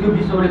उसले त्यो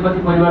बिचमा कति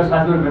परिवार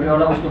साथीहरू भेट्यो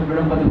होला उसको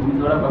फ्रिडम कति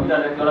हुन्थ्यो होला कविता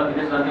लेख्थ्यो होला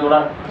विदेश जान्थ्यो होला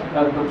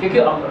के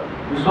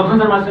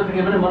स्वतन्त्र मान्छे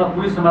के भने मलाई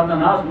पुलिस समाप्त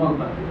नहोस् म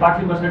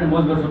पार्टी बसेर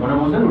मोज गर्छु भनेर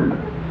आउँछ नि उल्टा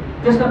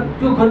त्यसका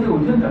त्यो गल्ती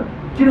हुन्थ्यो नि त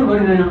किन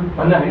गरिँदैन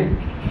भन्दाखेरि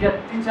त्यहाँ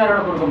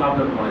 3-4वटा कुरोको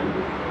मापदण्ड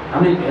बनाइयो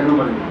हामीले हेर्नु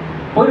पर्यो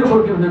पहिलो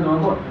कुरो के हुन्छ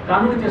तपाईँको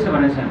कानुनले त्यसो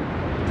भनेको छैन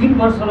 3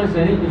 वर्षलाई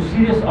चाहिँ यो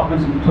सिरियस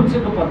अफेन्स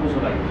थुन्सेको पर्पसको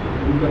लागि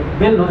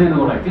बेल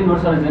नदिनुको लागि 3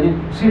 वर्षलाई चाहिँ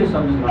सिरियस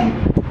अफेन्स भन्नु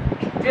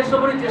त्यसो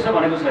पनि त्यसो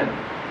भनेको छैन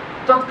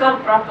तत्काल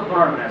प्राप्त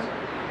प्रमाण भनेको छ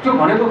त्यो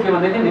भनेको के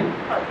भन्दैथ्यो नि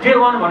डे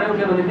 1 भनेको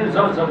के भन्दैथ्यो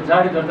जब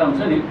जारी दर्ता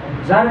हुन्छ नि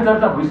जारी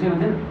दर्ता भइसक्यो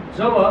भने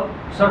जब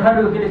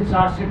सरकारले के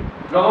चार्जसिट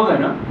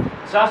लगाउँदैन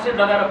चार्जसिट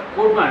लगाएर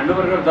कोर्टमा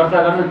ह्यान्डओभर गरेर दर्ता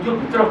गर्न त्यो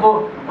भित्रको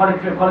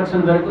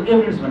कलेक्सन गरेको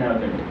एभिडेन्स भनेर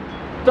त्यसले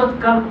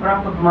तत्काल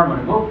प्राप्त प्रमाण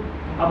भनेको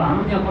अब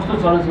हाम्रो त्यहाँ कस्तो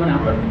चलन छ भने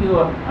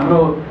हाम्रो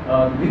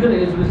लिगल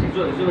एजुकेसन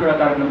हिजो एउटा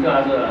कार्यक्रम थियो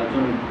आज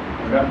जुन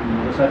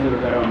साथीहरू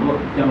गएर आउनुभयो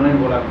त्यहाँ मलाई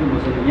बोलाएको थियो म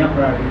चाहिँ यहाँ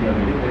प्रायोरिटी दिएर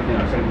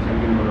त्यहाँ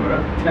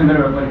त्यहाँ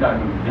मेरो एउटा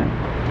कार्यक्रम थियो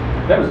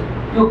त्यहाँ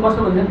त्यो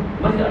कस्तो भन्दैन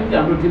मैले अलिकति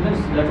हाम्रो डिफेन्स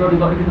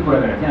एटर्नीको अलिकति कुरा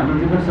गरेको थिएँ हाम्रो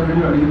डिफेन्स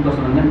एटर्नी अलिकति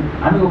कस्तो भन्दैन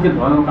हामी ओके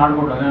भयौँ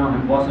कार्डबोर्ड लगायौँ हामी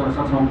बस गर्न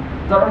सक्छौँ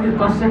तर अलिकति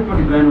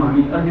कन्सेप्टपट्टि गएनौँ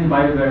हामी अलिकति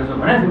बाहिर गएर छौँ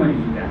भनेको थिएँ मैले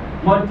हिजो त्यहाँ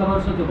म अलिक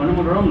तपाईँहरूसँग त्यो भन्नु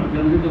म डराउँ न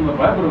किनभने त्यो म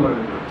भए कुरो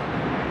गरेको थिएँ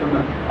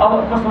अब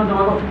कस्तो भने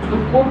तपाईँको त्यो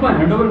कोर्टमा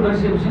ह्यान्डओभर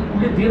गरिसकेपछि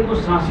उसले दिएको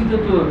साँसी त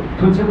त्यो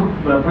थुन्सेको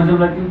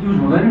प्रेजरलाई त्यो युज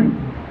हुँदैन नि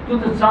त्यो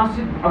त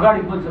चार्जसिट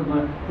अगाडि बन्छ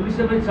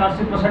पुलिसले पनि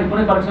चार्जसिट पछाडि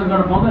कुनै कलेक्सन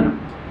गर्न पाउँदैन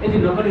यदि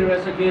नकली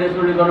रहेछ के रहेछ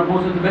उसले गर्न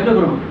पाउँछ त्यो बेग्लै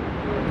कुरो हुन्छ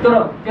तर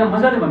त्यहाँ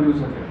मजाले भनिदिनु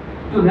सक्यो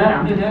त्यो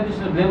हामीले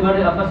न्यायाधीशले ब्लेम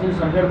गर्ने अथवा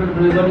सरकारले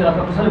ब्लेम गर्ने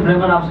अथवा कसैले ब्लेम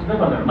गर्न आवश्यकता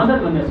पर्दैन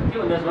मजाले भनिदिएको छ के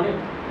भनिदिएको छ भने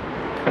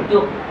त्यो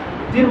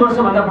 3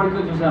 वर्षभन्दा बढीको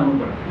जुन आउनु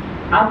पर्यो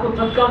आफूको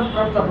तत्काल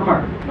प्राप्त प्रमाण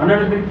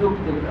भन्नाले फेरि त्यो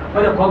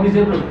पहिला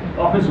कग्निजेबल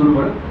अफेन्स हुनु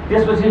पर्यो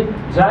त्यसपछि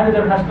जारी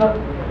दरखास्त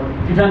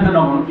किटानी त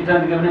नभनौँ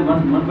किटानी के भने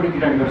मन पनि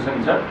किटानी गर्न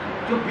सकिन्छ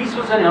त्यो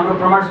बिचमा चाहिँ हाम्रो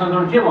प्रमाण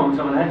सङ्कलन के हुन्छ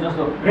भन्दाखेरि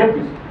जस्तो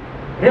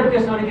रेप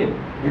केस भने के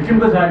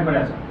भिक्टिमको जारी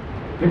परेको छ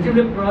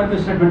भिक्टिमले प्रहरीको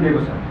स्टेटमेन्ट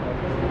दिएको छ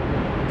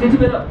त्यति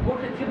बेला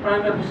कोर्टले के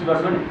प्राइमरी खुसी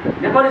गर्छ भने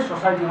नेपाली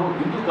सोसाइटी हो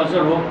हिन्दू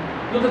कल्चर हो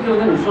त्यो त के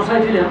हुँदैन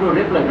सोसाइटीले हाम्रो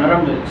रेपलाई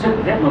नराम्रो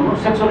रेप नभनौँ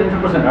सेक्सुअल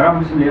इन्टरप्रेसन नराम्रो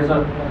किसिमले हेर्छ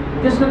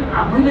त्यसकारण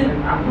आफैले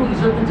आफ्नो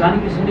इज्जत जाने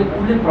किसिमले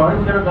उसले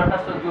प्रहरी गरेर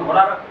दरखास्त त्यो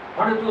होला र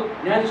भने त्यो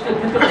न्यायाधीशले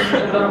त्यसको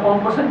गर्न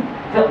पाउनुपर्छ नि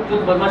त्यो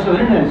त बदमासी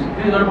होइन नि न्यायाधीश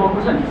त्यो गर्न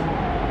पाउनुपर्छ नि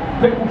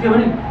फेरि के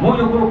भने म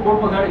यो कुरो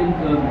कोर्टमा गएर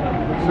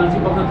साक्षी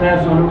पक्ष तयार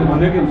छु भनेर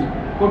भन्दै के हुन्छ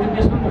कोर्टले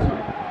पेस पनि गर्छ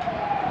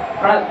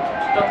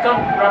तत्काल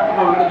प्राप्त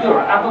भनेको त्यो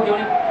अर्को के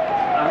भने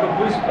हाम्रो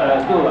पुलिस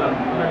त्यो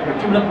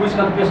भिक्टिमलाई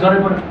पुलिसमा पेस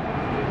गर्नै पर्यो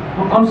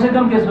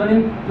कमसेकम केस भने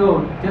त्यो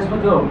त्यसमा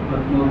त्यो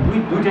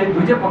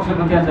दुईटै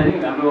पक्षको त्यहाँ चाहिँ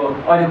हाम्रो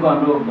अहिलेको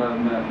हाम्रो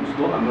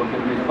उसको हाम्रो के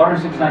भन्छ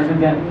फरेन्सिक साइन्स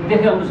त्यहाँ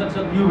देखेर हुनसक्छ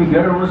युभी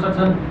घेर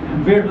हुनसक्छन्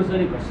बेडमा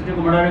चाहिँ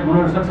घसिटेको मर्डर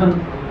हुन सक्छन्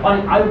अनि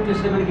आयु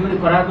टेस्टले पनि के भने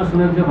कराएको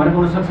सुनेको थियो भनेको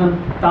हुनसक्छन्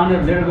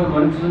तानेर लिएर गएको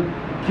भनेको सक्छन्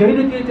केही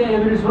न केही त्यहाँ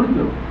एभिडेन्स हो नि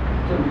त्यो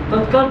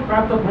तत्काल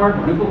प्राप्त प्रमाण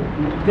भनेको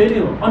त्यही नै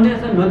हो अन्य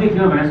चाहिँ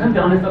नदेखियो भनेको छ नि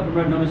त्यो अन्यथा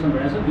प्रमाण नमिसन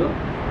भनेको छ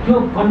त्यो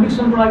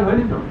कन्भिक्सनको लागि होइन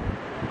नि त्यो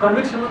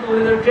कन्भिक्सनमा त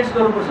उसले टेस्ट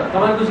गर्नुपर्छ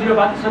तपाईँको जिरो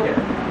बाँचिसक्यो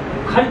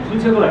खालि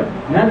थुन्सेको लागि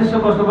न्यायाधीश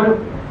कस्तो पऱ्यो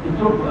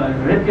यत्रो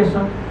रेप केस छ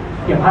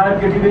एफआइआर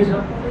केटिकै छ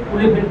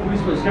उसले फेरि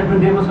पुलिसको स्टेटमेन्ट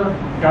दिएको छ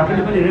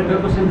डाक्टरले पनि रेप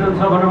गरेको सिम्टम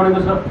छ भनेर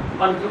भनेको छ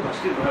अनि त्यो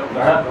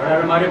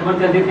घडाएर मारेको पनि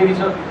त्यहाँ देखिएको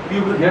छ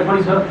पिउको धेर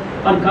पनि छ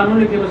अनि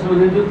कानुनले के गर्छ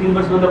भने त्यो 3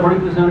 वर्षभन्दा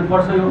बढीको समय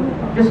पर्छ यो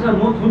त्यसमा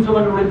म थुन्छु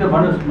भनेर उसले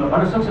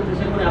भन्न सक्छ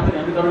त्यसै पनि आफैले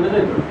हामी गर्न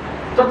मिल्दैन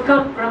तत्काल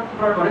प्राप्त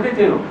प्रमाण भनेकै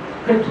त्यही हो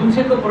फेरि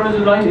थुन्सेको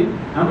प्रयोजनलाई नि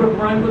हाम्रो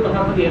प्रणालीको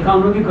तथापि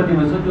 51 कि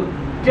कतिमा छ त्यो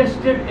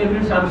टेस्टेड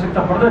एभिडेन्स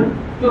आवश्यकता पर्दैन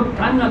त्यो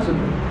टाइम लाग्छ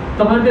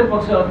तपाईँले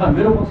पक्ष अथवा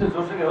मेरो पक्ष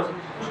जोसुकै होस्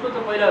उसको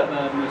त पहिला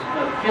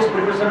केस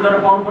प्रिपरेसन गरेर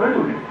पाउनु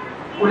पऱ्यो नि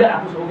उसले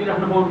आफ्नो वकिल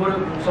राख्नु पाउनु पऱ्यो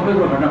सबै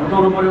कुरो घटना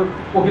बताउनु पऱ्यो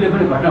वकिलले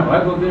पनि घटना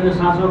भएको कि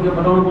साँचो के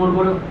बताउनु पाउनु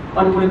पऱ्यो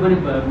अनि उसले पनि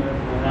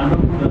हाम्रो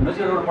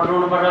नजिकहरू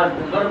पठाउनु पर्दा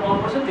गरेर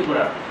पाउनुपर्छ त्यो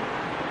कुरा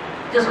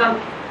त्यस कारण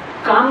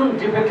कानुन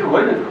डिफेक्टिभ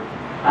होइन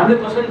हामीले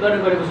कसरी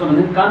गरेको छौँ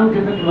भने कानुन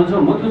डिफेक्टिभ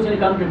भन्छौँ म त्यो चाहिँ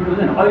कानुन डिफेक्टिभ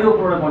हुँदैन अहिलेको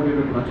कुरोलाई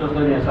डिफेक्टिभ भन्छ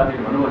जस्तो यहाँ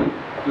साथीले भन्नुभयो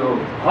भने त्यो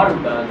हर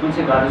जुन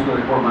चाहिँ गार्जेसको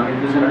रिपोर्ट मागे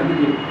त्यो चाहिँ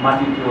अलिकति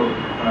माथि त्यो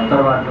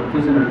तरबारको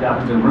त्यो चाहिँ अलिकति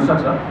आफ्नो चाहिँ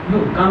हुनसक्छ यो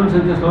कानुन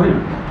चाहिँ त्यस्तो होइन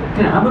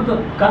किन हाम्रो त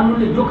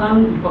कानुनले यो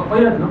कानुन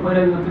पहिला थियो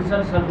पहिला यो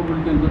 43 सालको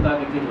मुल्किनको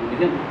ताकि के थियो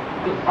भनेदेखि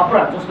त्यो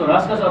अपराध जस्तो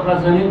राजकाज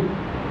अपराध चाहिँ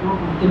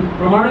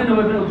प्रमाणै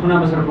नभए पनि थुना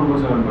बसेर कोर्टको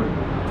सेवन गर्छ।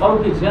 अरू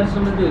केही ज्यान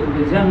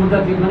सम्बन्धी ज्यान मुद्दा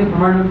केही पनि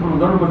प्रमाणित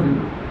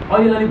गर्नुपर्थ्यो।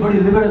 अहिले अलिक बढी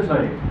लिबरल छ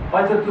अरे,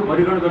 अहिले त्यो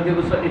वर्गीकरण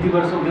गरिदिएको छ, यति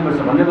वर्ष उति वर्ष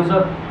भनिएको छ।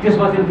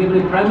 त्यसमा चाहिँ के भने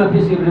प्राइम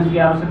फेसी एभिडेन्सको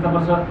आवश्यकता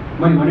पर्छ।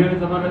 मैले भने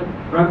तपाईँलाई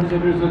प्राइम फेसी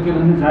एभिडेन्स के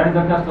भने जारी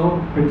दरखास्त हो,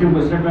 भिक्टिमको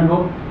स्टेटमेन्ट हो,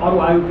 अरू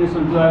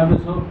आयुटेसन जो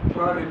आयुटेस हो,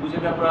 प्रहरीले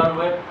बुझेका कुराहरू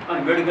भए, अनि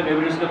मेडिकल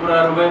एभिडेन्सका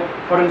कुराहरू भए,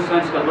 फोरेन्सिक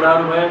साइन्सका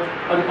कुराहरू भए,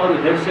 अनि अरू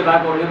हेरसेक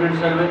आएको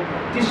एभिडेन्सहरू भए,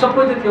 ती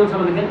सबै त के हुन्छ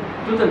भनेदेखि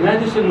त्यो त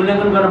न्यायाधीशले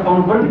मूल्याङ्कन गर्न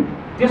पाउनु पऱ्यो नि।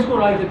 त्यसको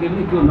लागि त के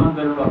भने त्यो नन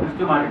भेरिएबल अफेन्स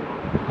त्यो मारेको।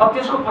 अब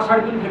त्यसको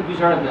पछाडि पनि फेरि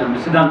दुईवटा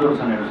सिद्धान्तहरू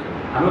छन् हेर्नुहोस्।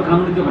 हाम्रो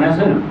कानुनले त्यो भनेको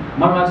छैन,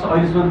 मलाई लाग्छ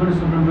अहिलेसम्म पनि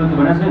सुप्रिम कोर्टले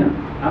भनेको छैन।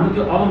 हाम्रो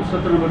त्यो अब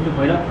 70 नम्बर थियो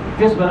पहिला,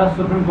 त्यस बेला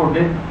सुप्रिम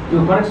कोर्टले त्यो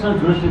करेक्सनल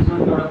जुरिस्डिक्सन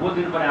एउटा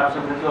बोलिदिनु पर्ने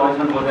आवश्यकता थियो।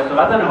 अहिलेसम्म बोल्दा जस्तो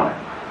लाग्दैन मलाई।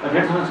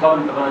 डेढसम्म छ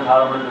भने तपाईँलाई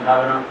थाहा भयो, थाहा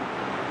भएन।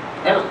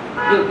 हेर्नुहोस्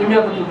त्यो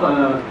इन्डियाको त्यो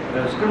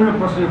क्रिमिनल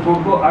प्रोसिजर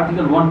कोडको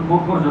आर्टिकल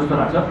 144 जस्तो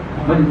लाग्छ।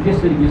 मैले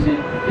त्यसरी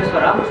त्यसमा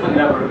राम्रोसँग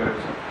इलाबोरेट गरेको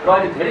छ र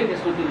अहिले धेरै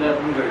केसमा त्यो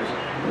इलाबोरेट गरेको छ।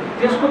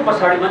 त्यसको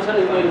पछाडि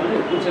मान्छेले मैले भने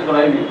पुछेको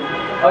लागि नि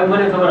अहिले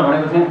मैले तपाईँलाई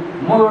भनेको थिएँ,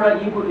 म एउटा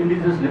यीको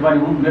इन्डिजिनियस नेपाली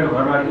हुँ, मेरो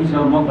घरबाट यी छ,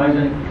 म बाहिर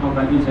जाने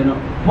ठाउँमा केही छैन,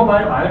 म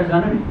बाहिर भागेर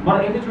जानु नि,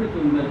 मलाई एकैचोटि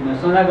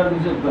सजाय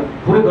गरिदिन्छ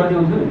पुरै गरिदिए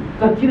हुन्थ्यो नि।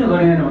 तर किन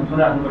गरिँदैन भने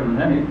राख्नु पर्ने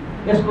हुन्छ नि।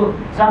 यसको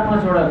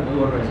 4-5वटा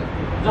रहेछ।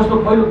 जस्तो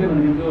पहिलो के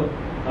भनेदेखि त्यो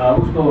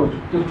उसको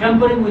त्यो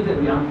टेम्परिङ विथ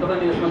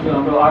तपाईँले यसमा त्यो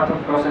हाम्रो art of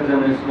cross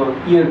एक्जामिनेसनको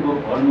इयरको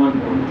volume 1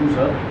 volume 2 छ,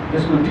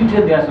 त्यसको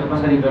डिटेल दिएको छ,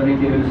 कसरी गर्ने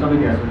के गर्ने सबै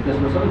दिएको छ,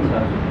 त्यसमा सबै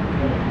कुरा छ।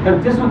 तर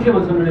त्यसमा के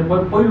भन्छ भने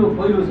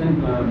पहिलो चाहिँ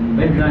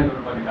भेरिफाई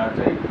गर्नुपर्ने कारण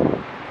चाहिँ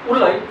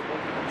उसलाई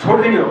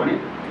छोडिदिने हो भने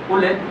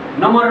उसले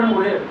नम्बर 1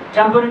 उसले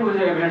ट्याम्परिङ विथ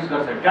एभिडेन्स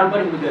गर्छ।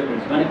 ट्याम्परिङ विथ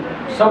एभिडेन्स भने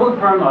सबुत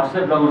प्रमाणमा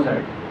हस्तक्षेप लगाउँछ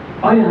अरे।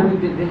 अहिले हामी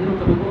देख्यौँ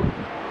तपाईँको,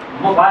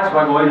 म बास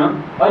भएको होइन,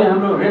 अहिले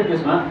हाम्रो रेप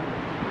केसमा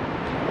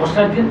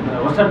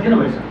हस्ताक्षर किन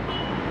भएछ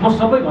म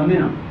सबै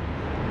भन्दिनँ।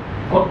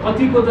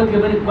 कतिको त के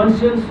भने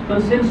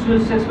कन्सेन्सुअल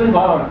सेक्स पनि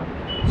भयो होला।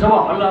 जब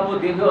हल्ला अब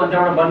देख्यो अनि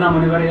त्यहाँबाट बदनाम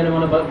हुने गरे यसले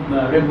मलाई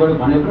रेप गर्यो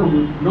भने पनि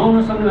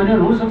नहुन सक्ने भने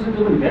हुनसक्छ।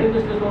 त्यो पनि धेरै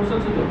केस त्यस्तो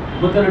हुनसक्छ। त्यो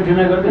म त्यसलाई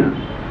डिनाइ गर्दिनँ।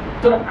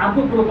 तर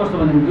अर्को कुरो कस्तो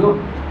भनेदेखि त्यो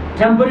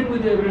ट्याम्परिङ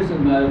विथ एभिडेन्स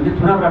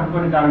थुनाव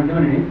राख्नुपर्ने कारण के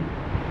भने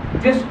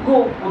त्यसको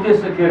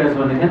उद्देश्य के रहेछ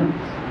भनेदेखि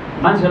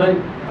मान्छेलाई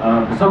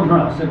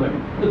सम्पूर्ण हस्तक्षेप गर्ने।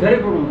 त्यो धेरै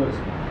प्रब्लम गर्छ।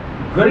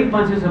 गरिब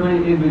मान्छे छ भने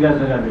 1 बिघा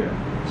जग्गा दिएर,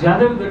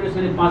 ज्यादै गरिब छ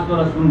भने 5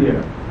 तोला सुन दिएर,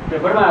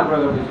 पेपरमा आएको कुरा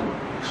गर्दैछु,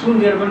 सुन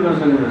दिएर पनि गर्न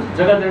सकिँदो रहेछ,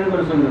 जग्गा दिएर पनि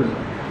गर्न सकिँदो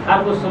रहेछ।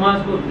 अर्को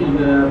समाजको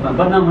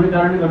बदनाम हुने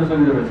कारणले गर्न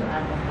सकिँदो रहेछ।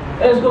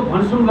 यसको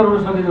भनसुन गराउन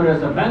सकिँदो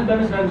रहेछ, ब्याङ्क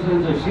ब्यालेन्स राख्न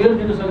सकिन्छ, सेयर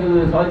दिन सकिँदो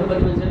रहेछ। अहिले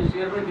कति मान्छेले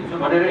सेयर पनि दिन्छु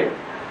भनेर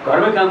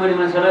घरमै काम गर्ने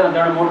मान्छेलाई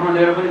त्यहाँबाट मोटरमा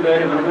लिएर पनि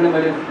गएर भने पनि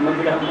मैले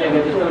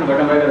त्यस्तो पनि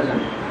घटना भएका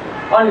छन्।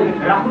 अनि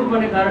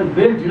राख्नुपर्ने कारण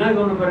बेल डिनाइ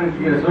गर्नुपर्ने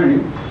के रहेछ भने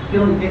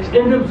किनभने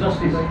extend of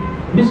justice,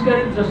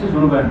 miscarriage justice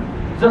हुनु भएन,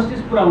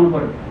 जस्टिस पुरा हुनु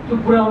पऱ्यो। त्यो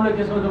पुरा हुनुलाई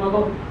त्यसमा तपाईँको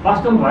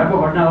वास्तवमा भएको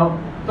घटना हो।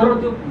 तर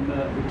त्यो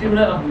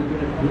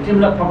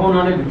भिक्टिमलाई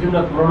फकाउनाले,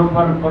 भिक्टिमलाई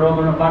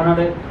प्रलोभन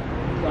पार्नाले,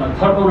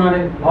 थर्काउनाले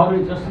भयो भने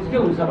जस्टिस के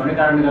हुन्छ भन्ने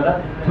कारणले गर्दा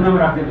थुनामा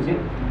राखेपछि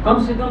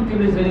कमसेकम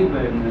तिमीले चाहिँ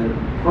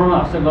पूर्ण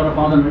हस्तक्षेप गर्न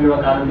पाउँदैन एउटा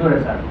कारण त्यो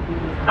रहेछ।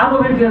 अर्को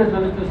फेरि के रहेछ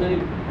भने त्यो चाहिँ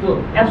त्यो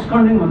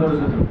एब्सकन्डिङ हुँदो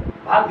रहेछ। त्यो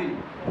भाग दिने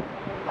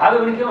भाग्यो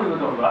भने के भनेको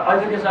त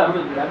अहिले त्यसमा हाम्रो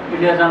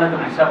इन्डिया जानलाई त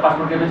भिसा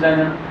पासपोर्ट केही पनि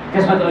चाहिँदैन।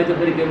 त्यसमा त अहिले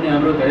फेरि के भने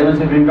हाम्रो धेरै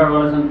मान्छे ग्रिन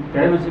कार्डवाला छन्,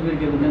 धेरै मान्छे फेरि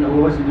के भन्छन्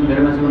ओभरसिज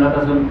धेरै मान्छे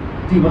उनीहरू छन्,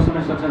 ती बस्न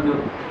सक्छन्। त्यो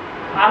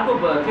अर्को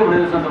के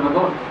भनेको छ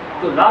तपाईँको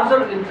त्यो larger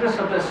interest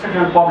of the estate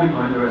and public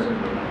भनेको रहेछ।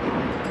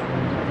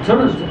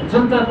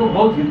 जनताको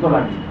बहुत हितको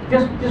लागि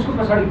त्यसको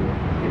पछाडि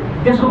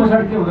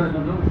के हुँदो रहेछ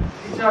भन्दा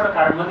 3-4वटा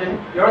कारणमध्ये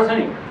एउटा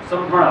चाहिँ नि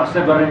सम्पूर्ण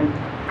हस्तक्षेप गर्ने,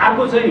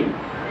 अर्को चाहिँ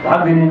भाग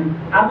दिने,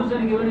 अर्को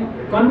चाहिँ के भने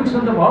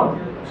कन्भिक्सन त भयो,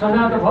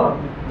 सजाय त भयो,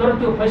 तर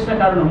त्यो पैसा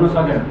कारण हुन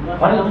सकेन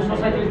भने हाम्रो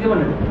सोसाइटीले के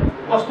भने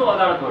कस्तो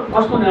अदालत हो,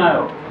 कस्तो न्याय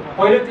हो।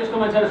 पहिले त्यस्तो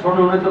मान्छेलाई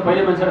छोड्नु हुने थियो,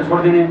 पहिले मान्छेलाई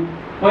छोडिदिने,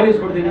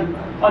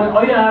 अनि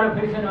अहिले आएर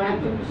फेरि चाहिँ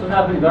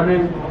सजाय पनि गर्ने,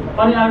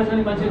 अनि आएर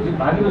चाहिँ मान्छे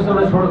भागी बस्दा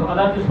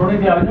अदालतले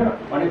छोडिदिए होइन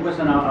भन्ने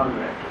क्वेसन आउनु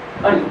भयो।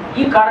 अनि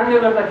यी कारणले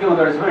गर्दा के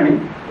हुँदो रहेछ भने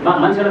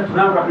मान्छेलाई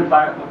थुनाव राख्नु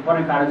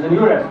पर्ने कारण चाहिँ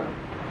यो रहेछ।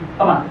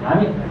 अब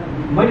हामी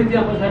मैले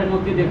त्यहाँ पछाडि म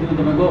के देख्छु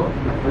तपाईँको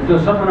त्यो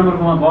 17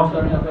 नम्बरकोमा बहस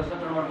गर्ने अथवा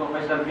 17 नम्बरको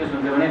पैसा केस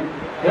हुन्थ्यो भने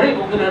धेरै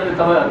वकिलहरूले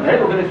धेरै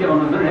वकिलले के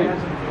भन्नुहुन्छ भने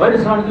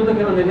अहिलेसम्म त्यो त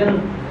के भन्दैछन्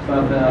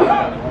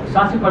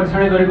साँच्ची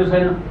परीक्षणै गरेको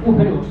छैन, ऊ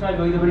फेरि होस्टाइल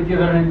गइदियो भने के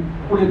गर्ने,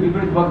 उसले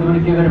विपरीत बग्यो भने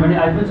के गर्ने भन्ने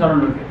अहिले पनि चलन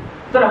हुन्थ्यो।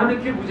 तर हामीले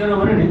के बुझेनौँ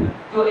भने नि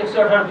त्यो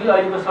 118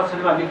 अहिलेको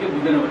सक्सेसमा हामीले के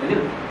बुझेनौँ भनेदेखि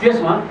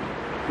त्यसमा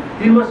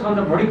 3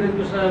 वर्षभन्दा बढीको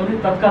त्यो सजाय पनि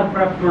तत्काल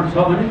प्राप्त छ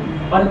भने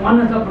अनि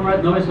अन्यथा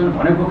प्रमाणित नभएसम्म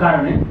भनेको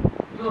कारणले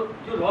त्यो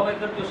ल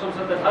मेकर त्यो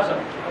संसदलाई थाहा छ,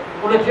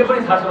 उसले के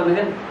पनि थाहा छ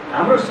भनेदेखि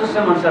हाम्रो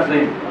सिस्टम अनुसार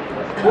चाहिँ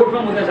कोर्टमा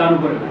मुद्दा जानु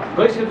पऱ्यो,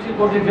 गइसकेपछि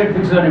कोर्टले डेट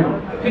फिक्स गर्ने भयो,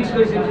 फिक्स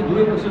गरिसकेपछि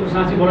दुवै पक्षको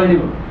साक्षी बोलाइने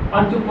भयो,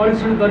 अनि त्यो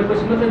परीक्षण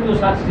गरेपछि मात्रै त्यो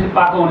साक्षी चाहिँ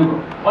पाएको हुने भयो।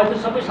 अहिले त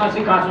सबै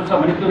साक्षी काँचो छ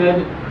भने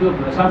त्यो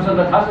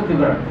सांसदलाई थाहा छ त्यो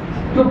कुरा,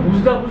 त्यो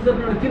बुझ्दा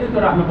पनि किन त्यो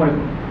राख्नु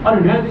परेको अनि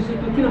न्यायाधीशले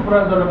त्यो किन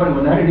प्रयोग गर्नु पऱ्यो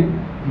भन्दाखेरि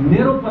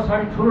मेरो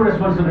पछाडि ठुलो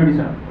रेस्पोन्सिबिलिटी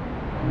छ।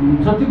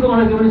 जतिको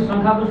मलाई के भने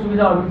सङ्ख्याको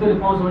सुविधा अभियुक्तले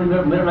पाउँछ भने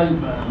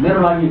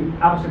मेरो लागि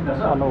आवश्यकता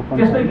छ।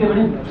 त्यस्तै के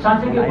भने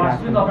साँच्चै के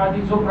वास्तविक अपराधी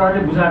जो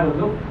प्रहरीले बुझाएको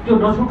थियो त्यो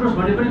नछुटोस्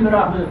भन्ने पनि मेरो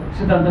आफ्नो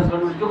सिद्धान्त छ,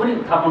 त्यो पनि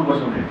थाहा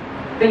पाउनुपर्छ भने।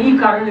 त्यही यी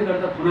कारणले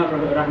गर्दा थुना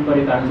राख्नु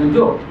परेको कारण चाहिँ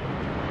जो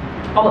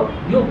अब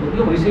यो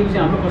भइसकेपछि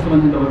हाम्रो कस्तो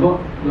भन्छ तपाईँको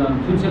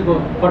जुन चाहिँको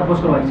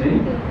पर्पजको लागि चाहिँ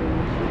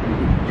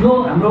त्यो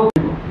हाम्रो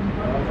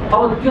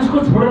अब त्यसको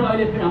छोडेर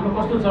अहिले फेरि हाम्रो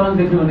कस्तो चलन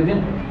देख्यो भनेदेखि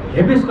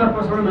हेबियस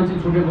कर्पसबाट मान्छे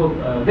छुटेको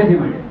देखेँ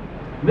मैले।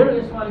 मेरो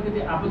यसमा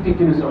अलिकति आपत्ति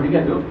किन छ भने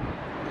क्या थियो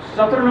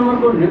 17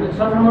 नम्बरको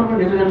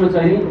निवेदनमा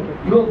चाहिँ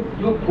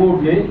यो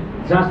कोर्टले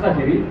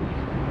जाँच्दाखेरि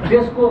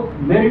त्यसको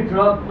मेरिट र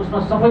उसमा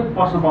सबै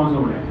प्रश्न पाउँछ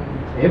भने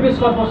हेबियस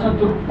कर्पसमा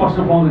त्यो प्रश्न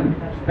पाउँदैन।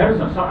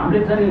 हेर्नुहोस्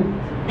हामीले चाहिँ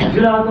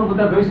जिल्ला अदालतको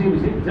मुद्दा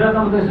गइसकेपछि जिल्ला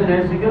अदालतको मुद्दा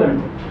ल्याइसक्यो के भने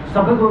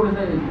सबै कुरो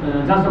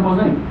जाँच्न पाउँछ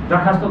नि।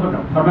 दरखास्तको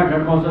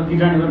फर्मेटहरू पाउँछ,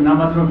 किटाणीको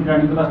नामात्र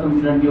किटाणीको वास्तव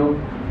किटाणी हो,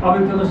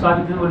 अभियुक्तको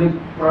साबित उसले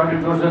प्रहरीले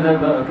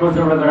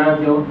टोर्चरबाट गराएको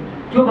थियो,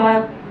 त्यो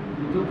बाहेक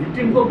त्यो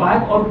भिक्टिमको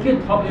बाहेक अरू के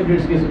थप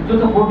एभिडेन्स के छ त्यो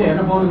त कोर्टले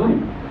हेर्न पाउने हो नि।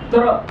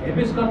 तर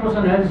हेबियस कर्पस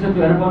न्यायाधीशले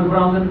त्यो हेर्न पाउने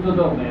कुरा आउँदैन, त्यो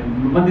त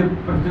मन्दिर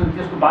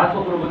त्यसको बाहेकको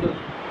कुरो भयो।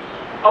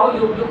 अब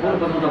यो कुरो बताउँ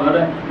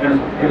तपाईँहरूलाई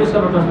हेर्नुहोस्, हेबियस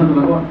कर्पसमा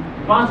तपाईँको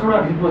 5 वटा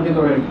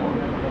रिटमध्येको एउटा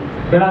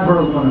बेलायतबाट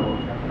उत्पन्न भयो,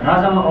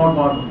 राजामा अवर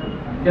पावर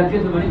त्यहाँ के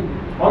थियो भने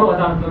अरू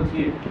अदालतहरू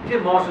थिए के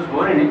महसुस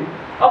भयो नि।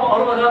 अब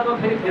अरू अदालतमा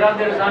फेरि फिराल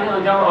दिएर जाने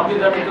अनि त्यहाँबाट अपिल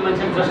गर्ने त्यो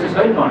मान्छे जस्टिस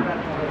छैन भने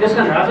त्यस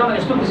कारण राजामा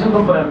यस्तो किसिमको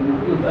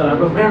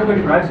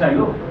प्रेरोगेटिभ राइट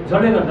चाहियो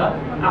जसले गर्दा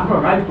आफ्नो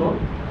राइटको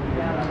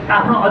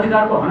आफ्नो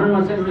अधिकारको हननमा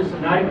चाहिँ उसले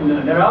नागरिक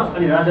लिएर आओस्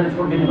अनि राजाले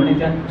छोडिदिने भने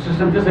त्यहाँ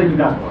सिस्टम त्यसरी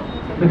विकास भयो।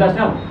 विकास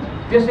त्यहाँ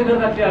त्यसले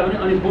गर्दा के आयो भने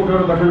अनि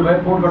कोर्टहरू गठन भयो,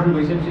 कोर्ट गठन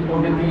भइसकेपछि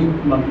कोर्टले ती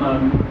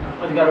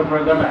अधिकारहरू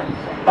प्रयोग गर्न आयो।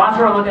 5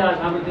 वटा मात्रै आज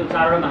हाम्रो त्यो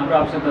 4 वटामा हाम्रो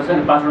आवश्यकता छैन,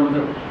 5 वटा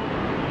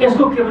मात्रै।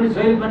 यसको के भने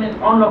जहिले पनि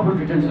अनलफुल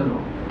डिटेन्सन हो,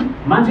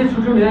 मान्छे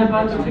छुट्यो न्याय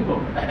पाएको त ठिक हो,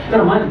 तर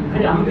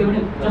फेरि हाम्रो के भने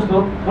जस्तो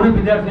कुनै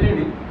विद्यार्थीले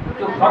नि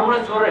त्यो फर्मुला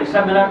चोरेर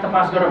हिसाब मिलाएर त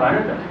पास गरेर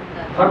भएन त,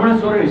 फर्मुला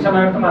चोरेर हिसाब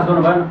मिलाएर त पास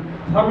गर्नु भएन।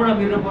 फर्मुला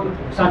मिल्नु पर्यो,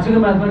 साँच्चैको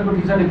म्याथमेटिक्सको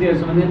टिचरले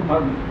दिएछ भने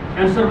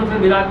एन्सर मात्रै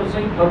मिलाएको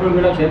चाहिँ फर्मुला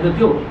मिलाएको छैन।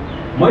 त्यो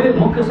मैले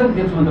मुख्य सही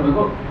देख्छु भने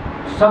तपाईँको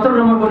 17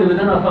 नम्बरको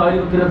निवेदन अथवा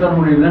अहिलेको 73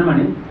 नम्बरको निवेदनमा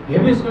नि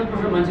हेबियस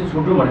कर्पसबाट मान्छे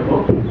छुट्नु भनेको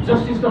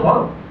जस्टिस त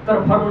भयो तर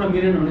फर्मुला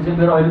मिलेन भने चाहिँ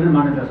मेरो अहिले पनि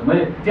मान्यता छ।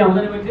 मैले त्यहाँ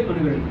हुँदैन मैले त्यही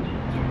भन्ने गरेँ,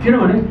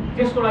 किनभने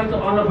त्यसको लागि त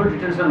अनलफुल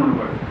डिटेन्सन हुनु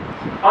पऱ्यो।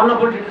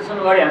 अनलफुल डिटेन्सन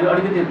अगाडि हामी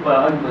अलिकति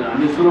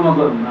हामीले सुरुमा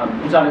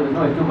उचालेको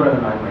थियौँ, त्यो कुरा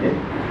गर्न आयो मैले।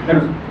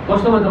 हेर्नुहोस्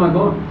कस्तो भयो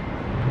तपाईँको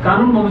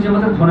कानुन बमोजिम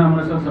मात्रै थुना हुन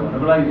सक्छ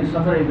भन्नको लागि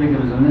 17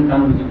 लेखेको छ भने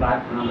कानुन बमोजिम बाहेक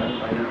थुना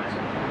भएन रहेछ।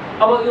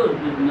 अब यो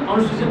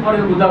अनुसूचित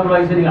परेको मुद्दाको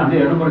लागि चाहिँ हामीले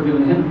हेर्नु पर्थ्यो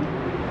भनेदेखि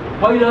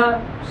पहिला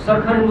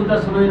सरकारी मुद्दा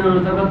समाधान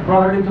अन्तर्गत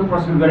प्रहरीले त्यो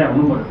प्रसिद्ध गरे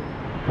हुनु पर्यो।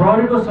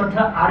 प्रहरीको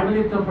सट्टा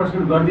आर्मीले त्यो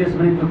प्रसिद्ध गरिदिएछ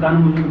भने त्यो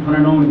कानुन बमोजिम थुना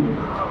नहुने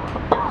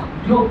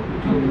त्यो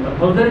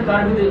फौजदारी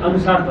कारबिधी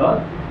अनुसार त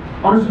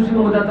अनुसूचित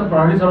मुद्दा त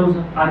प्रहरीले चलाउँछ,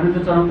 आर्मी त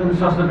चलाउँदैन,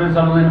 सशस्त्रले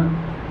चलाउँदैन।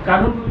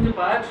 कानुन बमोजिम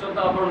बाहेक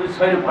स्वतः अपराधी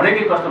छैन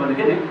भनेकै कस्तो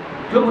भनेदेखि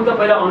त्यो मुद्दा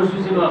पहिला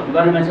अनुसूचितमा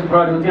गर्ने मान्छे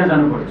प्रहरीको त्यहाँ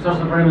जानु पऱ्यो,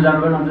 सशस्त्र प्रहरीमा जानु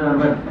भएन, अन्त जानु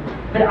भएन।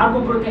 फेरि अर्को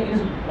कुरो त्यहाँ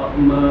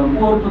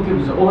ओहोर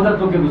तोकेको छ, ओहदा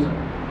तोकेको छ।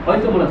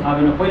 अहिले त मलाई थाहा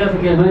भएन, पहिला त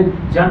के भने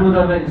ज्यान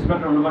मुद्दालाई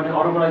इन्सपेक्टर हुनुपर्ने,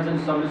 अरूको लागि चाहिँ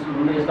सब इन्सपेक्टर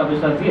हुने यस्ता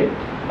व्यवस्था थिए।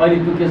 अहिले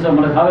त्यो के छ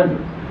मलाई थाहा भएन।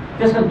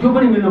 त्यस कारण त्यो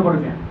पनि मिल्नु पऱ्यो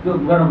त्यहाँ त्यो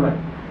गर्नको लागि।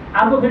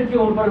 अर्को फेरि के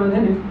हुनु पऱ्यो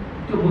भनेदेखि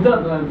त्यो मुद्दा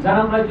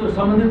जानको लागि त्यो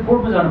सम्बन्धित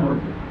कोर्टमा जानु पऱ्यो।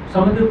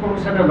 सम्बन्धित कोर्टको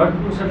सेन्टर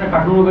भट्टपुर सेन्टर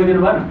काठमाडौँ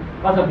गइदिनु भएन,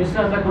 अथवा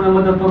विश्वासलाई कुनै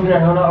मुद्दा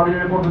तोकिरहेको एउटा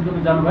अर्डिनेरी कोर्टमा त्यो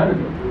जानु भएन।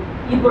 त्यो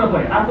यी कुरा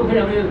पऱ्यो। अर्को फेरि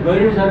हामीले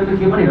गैर जानेको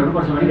के पनि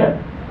हेर्नुपर्छ भने क्या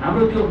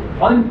हाम्रो त्यो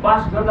ऐन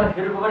पास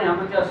गर्दाखेरिको पनि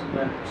हाम्रो त्यहाँ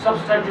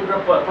सब्सटेन्टिभ र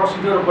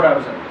प्रोसिड्युरल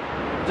कुराहरू छ।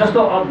 जस्तो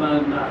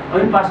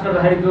ऐन पास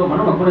गर्दाखेरि त्यो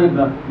भनौँ न कुनै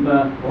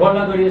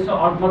हल्ला गरिएछ,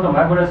 अल्पमत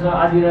भएको रहेछ,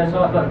 आदि रहेछ,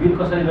 अथवा बिल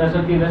कसरी रहेछ,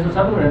 के रहेछ,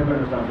 सबै कुरा हेर्नुपर्ने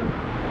जस्तो हुन्छ।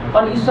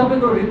 अनि यी सबै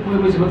कुरो रिट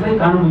पुगेपछि मात्रै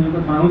कानुन बमोजिमको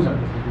थुना हुन्छ।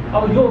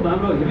 अब यो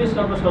हाम्रो हेबियस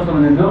कर्पस कस्तो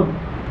भने थियो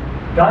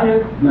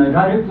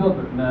डाइरेक्ट त्यो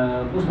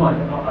उसमा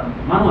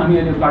मानौँ हामी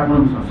अहिले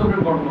काठमाडौँमा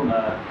सुप्रिम कोर्टको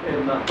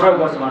प्रयोग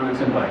गर्छ मान्नु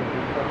भयो,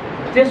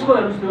 त्यसको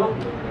हेर्नुहोस् त्यो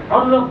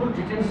अनलफुल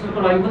डिटेन्सनको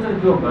लागि मात्रै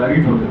त्यो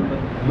रिट हो,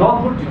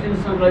 लफुल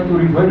डिटेन्सनको लागि त्यो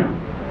रिट होइन।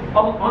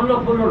 अब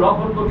अनलफुल र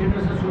लफुलको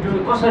डिटेन्सन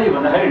छुट्याउने कसरी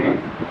भन्दाखेरि नि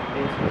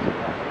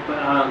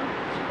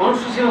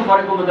अनुसूचीमा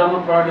परेको मुद्दामा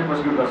प्रहरीले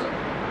प्रसिद्ध गर्छ,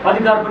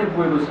 अधिकार पनि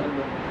पुगेको छ,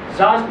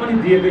 चार्ज पनि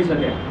दिएकै छ,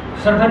 त्यहाँ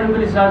सरकारी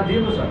रूपले चार्ज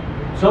दिएको छ,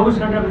 24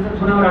 घण्टाभित्र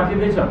थुनामा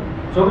राखिँदैछ,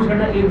 24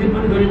 घण्टा एक दिन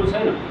पनि गरिएको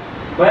छैन,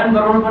 बयान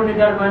गराउनु पर्ने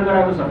निकाय बयान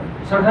गराएको छ,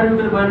 सरकारी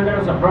रूपले बयान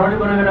गराएको छ, प्रहरीले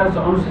बयान गराएको छ,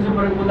 अनुसूचीमा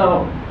परेको मुद्दा हो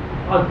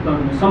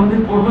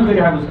सम्बन्धित कोर्टमा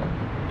गइरहेको छ।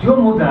 त्यो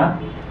मुद्दा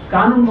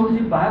कानुन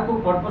बमोजिम बाहेकको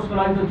पर्पजको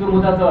लागि त त्यो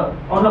मुद्दा त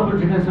अनलफुल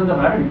डिटेन्सन त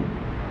भएन नि।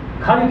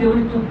 खालि त्यो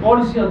पनि त्यो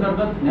पोलिसी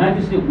अन्तर्गत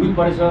न्यायाधीशले विक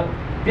परेछ,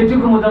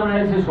 त्यतिको मुद्दामा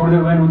न्यायाधीशले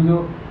छोडिदियो भएन हुन्थ्यो,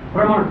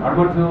 प्रमाण धर्म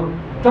थियो।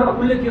 तर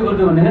उसले के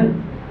गरिदियो भनेदेखि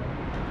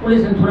उसले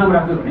चाहिँ थुनामा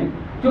राख्यो भने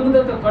त्यो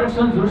मुद्दा त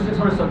करेक्सन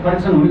जुरिस्डिक्सनबाट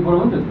करेक्सन हुने कुरो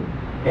हो नि त।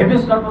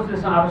 हेबियस कर्पस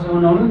त्यसमा आवश्यक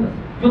नहुनु नि त।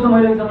 त्यो त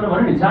मैले तपाईँलाई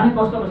भने नि जाने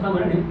कस्तो अवस्था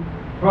भने नि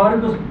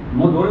प्रहरीको म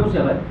दोहोऱ्याउँछु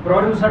यसलाई,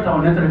 प्रहरीको सट्टा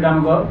अन्यत्र काम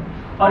गयो,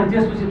 अनि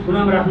त्यसपछि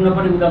थुनामा राख्नु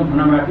नपर्ने मुद्दामा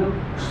थुनामा राख्यो।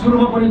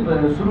 सुरुमा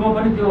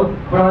पनि त्यो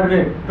प्रहरीले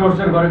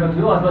टर्चर गरेको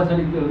थियो अथवा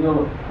चाहिँ यो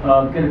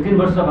के अरे 3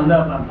 वर्षभन्दा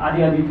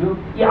आदि थियो।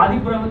 यी आदि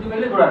कुरामा त्यो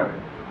बेग्लै कुरा गर्यो।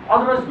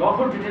 अदरवाइज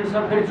लफुल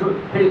डिटेन्सन फेरि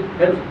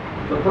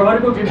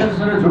प्रहरीको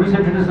डिटेन्सन र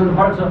जुडिसियल डिटेन्सन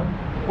फरक छ।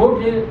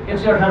 कोर्टले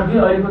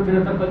 198 अहिलेको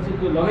 73 पछि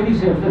त्यो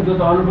लगाइदिइसकेपछि त्यो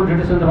त अनलफुल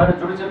डिटेन्सन त भएर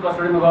जुडिसियल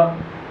कस्टडीमा गयो।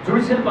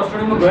 जुडिसियल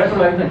कस्टडीमा गएको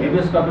लागि त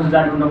हेबियस कर्पस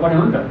जारी हुनुपर्ने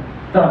हो नि त।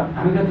 तर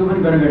हामीले त्यो पनि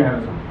गरिरहेका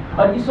छौँ।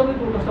 अनि यी सबै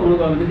कुरो कस्तो हुनु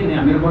गयो भनेदेखि नि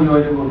हामीहरूको यो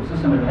अहिलेको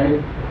सिस्टम हेर्दाखेरि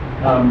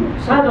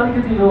सायद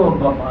अलिकति यो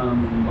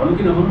भनौँ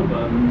कि नभनौँ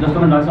जस्तो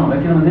पनि लाग्छ मलाई।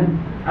 किनभने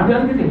हामीले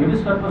अलिकति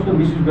हेबियस कर्पसको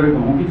मिसयुज गरेको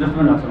हौँ कि जस्तो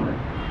पनि लाग्छ मलाई।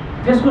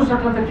 त्यसको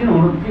सट्टा त के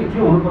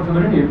हुनुपर्छ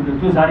भने नि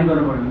त्यो जारी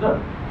गर्नुपर्ने हुन्छ।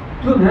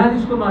 त्यो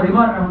न्यायाधीशकोमा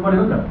रिमान्ड राख्नुपर्ने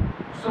हो नि त।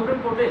 सुप्रिम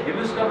कोर्टले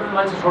हेबियस कर्पस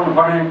मान्छे छोड्नु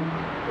पर्ने,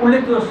 उसले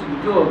त्यो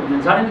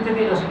जाने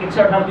बित्तिकै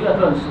 198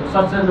 अथवा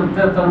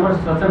 77 त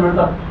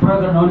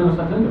प्रयोग गर्न नहुने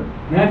अवस्था थियो नि त।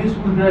 न्यायाधीश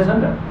उल्टिरहेछ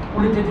नि त।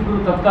 उसले त्यति कुरो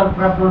तत्काल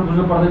प्राप्त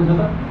बुझ्नु पर्दैन थियो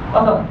त।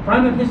 अथवा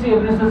प्राइम फेसी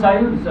एभिडेन्स त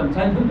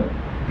चाहिन्थ्यो नि त।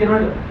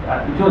 किनभने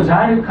त्यो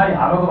जाहेर खालि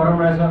हावाको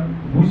भरमा रहेछ,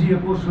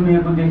 बुझिएको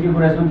सुनिएको देखिएको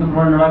रहेछ भने त्यो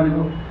प्रहरी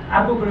नलाग्नेको।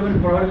 अर्को कुरो पनि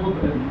प्रहरीको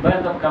बयान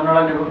त काम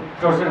नलाग्नेको,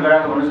 टर्चर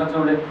गराएको भन्न सक्छ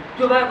उसले।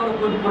 त्यो बाहेक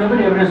कुनै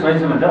पनि एभिडेन्स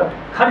रहेछ भने त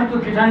खालि त्यो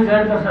किटाणी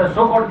जाहेर गर्छ,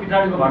 सोकट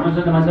किटाणीको भर्नु छ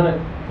त मान्छेलाई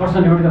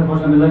पर्सनल लिबर्टी त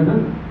खोज्न मिल्दैन थियो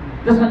नि।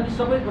 त्यसमा यी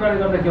सबै कुराले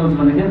गर्दा के हुन्छ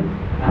भनेदेखि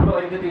हाम्रो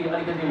अलिकति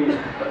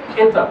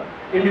एक त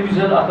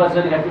इन्डिभिजुअल अथवा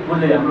चाहिँ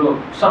उसले हाम्रो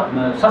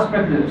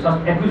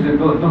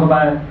एक्युजहरूको दुःख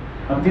पाए।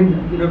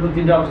 यिनीहरूको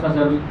 3टा अवस्था छ।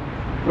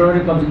 प्रहरी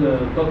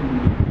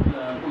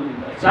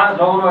चार्ज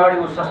लगाउनु अगाडि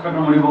ऊ सस्पेक्ट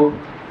हुने भयो,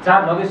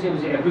 चार्ज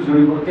लगाइसकेपछि एक्युज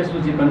हुने भयो,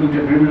 त्यसपछि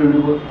कन्भिक्टेड क्रिमिनल हुने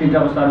भयो। 3टा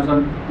अवस्थाहरू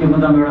छन्। यो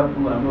मुद्दामा एउटा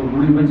हाम्रो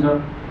रुलिङ पनि छ।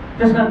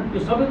 त्यस कारण यो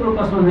सबै कुरो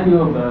कस्तो हुन्छ नि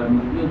यो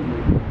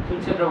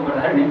थुनक्षेत्रमा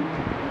गर्दाखेरि नि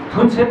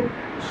थुनक्षेप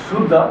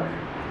शुद्ध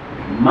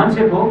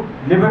मान्छेको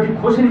लिबर्टी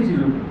खोसिने चिज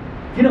हो।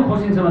 किन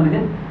खोसिन्छ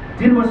भनेदेखि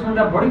 3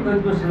 वर्षभन्दा बढी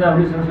कैदको सजाय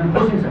हुने सिचुएसन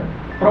खोसिन्छ।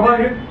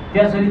 प्रभावित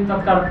त्यहाँ चाहिँ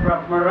तत्काल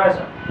प्राप्तमा रहेछ।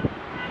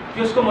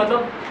 त्यसको मतलब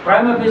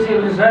प्राइमा फेसी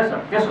एभिडेन्स रहेछ।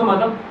 त्यसको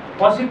मतलब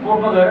पछि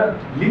कोर्टमा गएर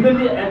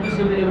लिगली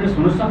एडमिसिबल एभिडेन्स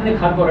हुन सक्ने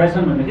खालको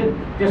रहेछन् भनेदेखि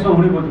त्यसमा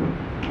हुने भयो।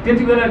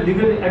 त्यति बेला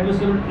लिगली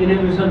एडमिसिबल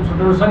इनएभिडेन्स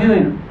छुट्याउन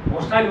सकिँदैन।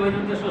 होस्टाइल भयो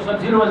भने त्यसको सब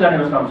 0मा जाने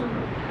अवस्था हुन्छ।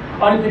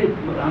 अनि फेरि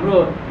हाम्रो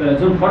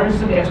जुन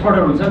फरेन्सिक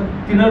एक्सपर्टहरू हुन्छन्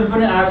तिनीहरू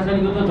पनि आएर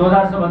चाहिँ यो त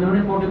जोधार छ भन्यो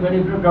भने कोर्टले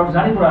बेनिफिट डाउट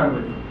जाने कुराहरू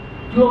भयो।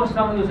 त्यो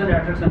अवस्थामा यो चाहिँ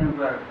एट्र्याक्सनको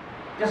कुराहरू।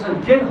 त्यसमा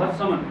केही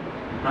हदसम्म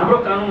हाम्रो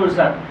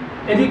कानुनअनुसार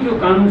यदि त्यो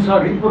कानुन छ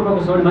रिटपूर्वक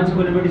छ भने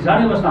मान्छेको लिबर्टी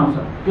जाने अवस्था आउँछ।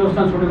 त्यो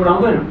अवस्था छुट्ने कुरा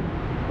आउँदैन।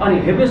 अनि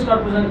हेबियस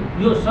कर्पस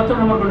यो 17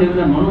 नम्बरको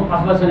निवेदन भनौँ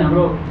अथवा चाहिँ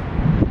हाम्रो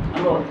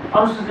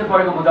अनुसूचित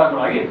परेको मुद्दाको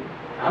लागि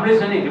हामीले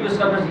चाहिँ हेबियस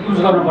कर्पस युज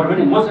गर्नु पर्यो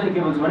भने म चाहिँ के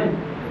भन्छु भने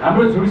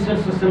हाम्रो जुडिसियल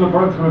सिस्टममा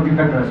बडो ठुलो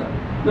डिफेक्ट रहेछ।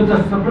 यो त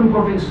सुप्रिम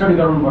कोर्टले स्टडी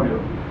गर्नु पर्यो।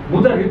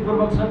 मुद्दा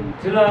रिटपूर्वक छ।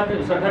 जिल्ला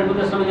सरकारी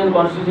मुद्दा संविधानको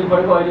अनुसूचित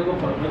परेको अहिलेको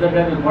मुद्दा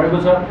परेको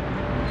छ।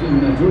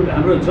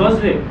 हाम्रो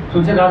जजले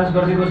थुनक्षेप आदेश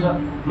गरिदिएको छ।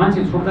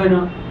 मान्छे छुट्दैन।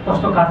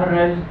 कस्तो काठर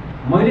न्यायाधीश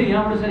मैले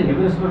यहाँबाट चाहिँ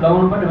हेबियसको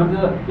लगाउनु पर्ने भने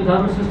त्यो त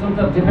हाम्रो सिस्टम त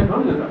डिफेक्ट हो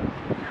नि।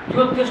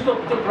 त्यो त्यस्तो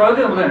त्यो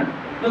प्रयोगै हुँदैन।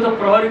 त्यो त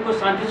प्रहरीको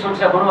शान्ति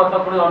सुरक्षा भनौँ अथवा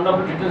कुनै अन्डर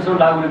डिटेन्सन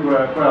लागु हुने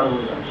कुराहरू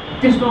हुन्छ।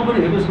 त्यसमा पनि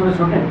हेबियसबाट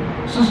छुट्ने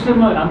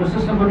सिस्टममा हाम्रो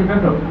सिस्टमको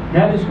डिफेक्ट हो।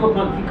 न्यायाधीशको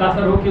कि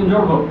काठर हो कि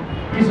जोड हो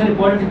कि चाहिँ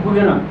क्वालिटी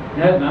पुगेन।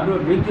 हाम्रो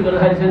नियुक्ति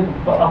गर्दाखेरि चाहिँ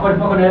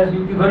अपरिपक्व न्यायाधीश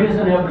नियुक्ति गरिरहेछ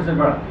नयाँ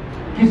परिषदबाट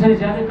कि चाहिँ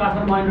ज्यादै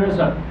काठर माइन्ड रहेछ।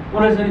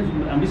 उसलाई चाहिँ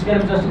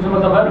मिसक्यारेज जस्टिसमा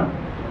त भएन।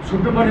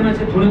 छुट्नुपर्ने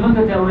मान्छे थुने पनि त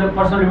त्यहाँ उसले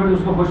पर्सनल लिबर्टी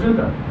उसको खोज्यो नि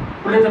त।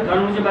 उसले त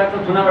कानुन चाहिँ बाहेक त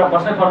थुनाबाट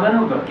बस्नै पर्दैन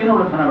नि त। किन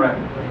उसले थुनाबाट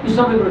राख्यो? यी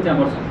सबै कुरो त्यहाँ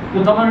पर्छ। यो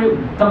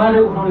तपाईँले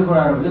उठाउने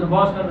कुराहरू हो। यो त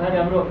बहस गर्दाखेरि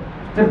हाम्रो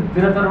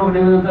 73 नम्बरको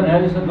निवेदन त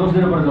न्यायाधीशलाई दोष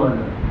दिनुपर्छ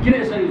भनेर किन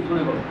यसरी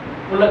थुनेको?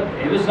 उसलाई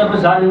हेबियस कर्पस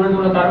जारी भने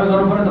उसलाई कारवाही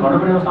गर्नु पर्ने त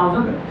भन्नुपर्ने अवस्था आउँछ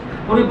नि त।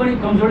 कुनै पनि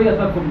कमजोरी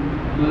अथवा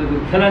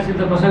खेलासित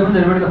त कसैको पनि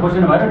लिबर्टी त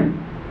खोज्नु भएन नि।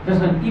 त्यस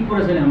कारण यी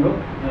कुरा चाहिँ हाम्रो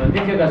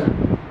देखेका छन्।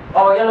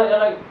 अब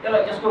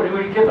यसको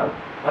रेमेडी के त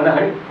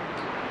भन्दाखेरि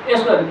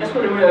यसको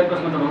रेमेडी अहिले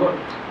कसमा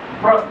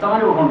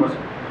तपाईँले उठाउनुपर्छ।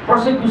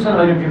 प्रोसिक्युसन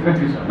अहिले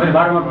डिफेक्टिभ छ। मैले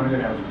बारम्बार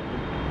भनिरहेको छु।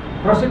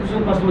 प्रोसिक्युसन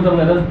कस्तो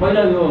तपाईँलाई हेर्दा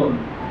पहिला यो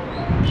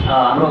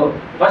हाम्रो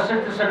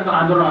 62-63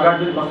 आन्दोलन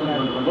अगाडि पनि कस्तो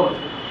भन्नुभयो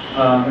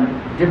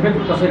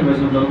डिफेक्टिभ कसरी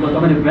भइसक्यो तपाईँको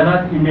तपाईँले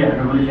बेलायत इन्डिया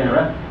हेर्नु भने त्यहाँ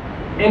एउटा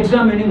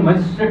एक्जामिनिङ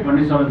मेजिस्ट्रेट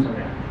भन्ने चलन छ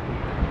त्यहाँ।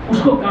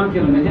 उसको काम के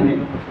भनेदेखि नि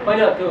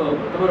पहिला त्यो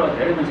तपाईँहरू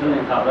धेरै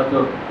मान्छेलाई थाहा होला त्यो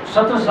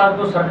 17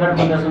 सालको सरकार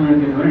मुद्दासँग के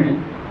थियो भने नि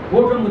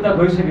कोर्टमा मुद्दा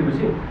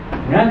गइसकेपछि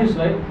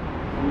न्यायाधीशलाई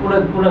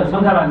उसलाई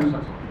शङ्का लाग्न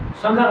सक्छ।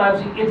 शङ्का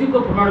लागेपछि यतिको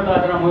प्रमाणको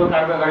आधारमा म यो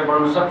कारवाही अगाडि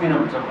बढाउन सक्दिनँ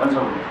भन्छ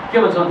भने के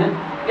भन्छ भने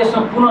यसमा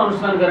पुनः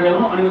अनुसन्धान गरेर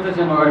ल्याउनु अनि मात्रै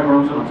चाहिँ म अगाडि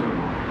बढाउँछु भन्छ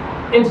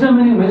भने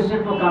एक्जामिनिङ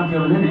मेजिस्ट्रेटको काम के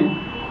हो भने नि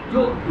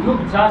यो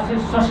चार्ज चाहिँ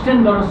सस्टेन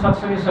गर्न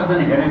सक्छ कि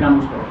सक्दैन हेर्ने काम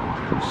उसको।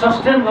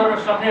 सस्टेन गर्न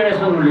सक्ने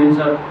रहेछन् उसले लिन्छ,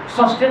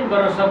 सस्टेन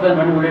गर्न सक्दैन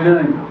भने उसले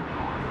लिँदैन।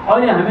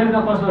 अहिले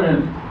हामीहरूमा कस्तो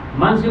रहेछ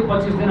मान्छे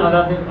 25 दिन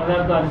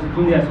अदालतको आदेश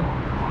थुनिदिएको छ।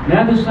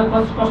 न्यायाधीशलाई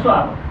कस्तो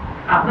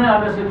आफ्नै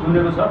आदेश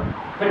थुनिदिएको छ।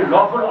 फेरि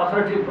लफुल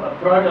अथोरिटी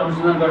प्रहरी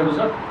अनुसन्धान गरेको छ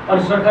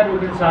अनि सरकारी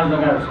वकिल चार्ज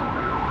लगाएको छ।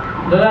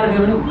 लगाएर के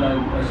भने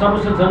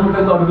सर्वोच्च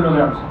जनमुखीको अभियोग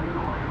लगाएको छ।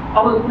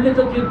 अब उसले त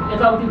त्यो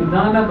यताउति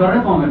दाना गर्नै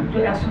पाउँदैन। त्यो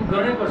एक्सन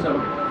गर्नै पर्छ।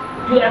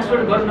 त्यो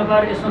एक्सपेक्ट गर्न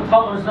नपाएर यसमा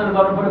थप अनुसन्धान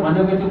गर्नु पऱ्यो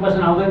भनेको त्यो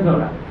क्वेसन आउँदैन थियो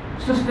होला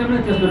सिस्टम नै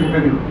त्यस्तो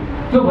डिफेक्टिभ हो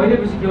त्यो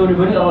भइदिएपछि के हुने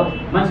भने अब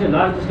मान्छे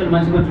लार्ज स्केल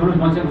मान्छेको जुलुस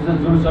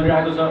जुलुस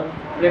चलिरहेको छ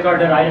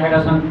रेकर्डर आइरहेका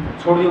छन्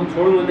छोड्नु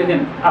भनेदेखि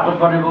आपत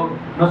पर्ने भयो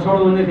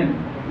नछोड्नु भनेदेखि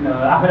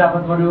आफैले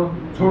आपत पर्यो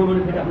छोड्नु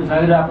भने फेरि आफ्नो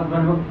जागिरले आपत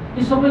पर्ने भयो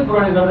यी सबै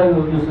कुराले गर्दा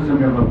यो सिस्टम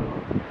डेभलप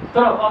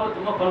तर अब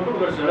म कन्क्लुड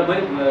गर्छु होला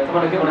मैले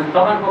तपाईँलाई के भने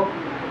तपाईँको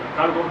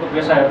कानुनको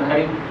पेसा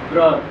हेर्दाखेरि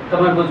र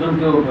तपाईँको जुन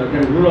त्यो के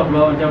अरे रुल अफ ल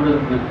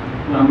त्यहाँबाट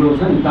हाम्रो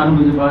छ नि कानुन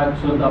बुझे भएको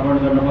शोध अपहरण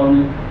गर्न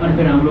पाउने अनि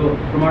फेरि हाम्रो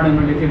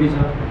प्रमाणमा लेखेकै छ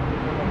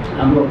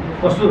हाम्रो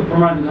कस्तो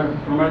प्रमाणित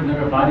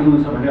गरेर बारी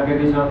हुन्छ भनेर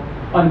राखेकै छ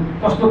अनि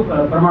कस्तो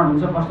प्रमाण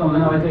हुन्छ कस्तो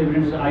हुँदैन अब त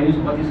एभिडेन्स आइदिन्छ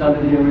 25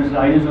 सालदेखि एभिडेन्स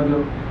आइदिसक्यो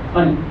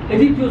अनि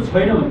यदि त्यो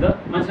छैन भने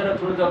त मान्छेलाई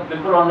ठुलो त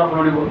बिल्कुल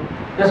अनलाउने भयो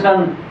त्यस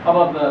कारण अब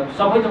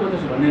सबै त म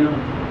त्यसो भन्दैन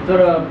तर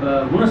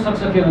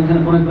हुनसक्छ के भन्छ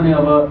कुनै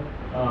अब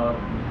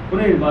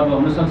कुनै अब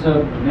हुनसक्छ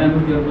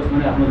न्यायमूर्तिहरूको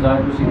पनि आफ्नो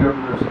जागिरको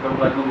सिक्योरिटीको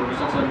लागि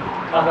हुनसक्छ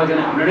अथवा किन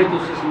हाम्रै त्यो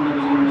सिस्टमले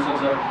बिजुली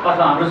हुनसक्छ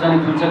अथवा हाम्रो चाहिँ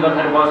जुन चाहिँ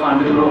गर्दाखेरि बसमा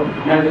हामीले त्यो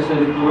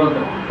न्यायाधीशले तुरन्त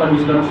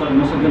कन्भिन्स गर्न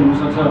नसकिने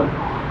हुनसक्छ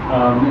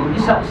यी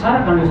सारा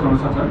कन्डिसन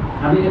हुनसक्छ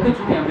हामी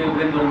एकैचोटि हामीले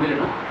ब्लेम गर्नु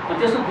मिलेन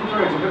त्यस्तो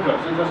दुईवटा डिफेक्टहरू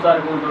छन् जस्तो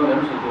अर्को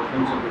हेर्नुहोस्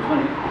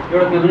पनि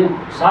एउटा के भने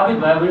साबित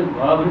भयो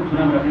भने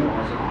चुनाव राख्ने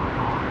भन्छ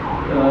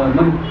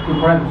मैले त्यो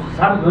पढाएको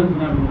साबित भयो भने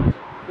चुनाव राख्नु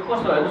त्यो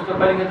कस्तो भयो जस्तो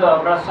कहिले त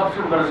अपराध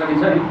सब्स्टिट्युट गर्न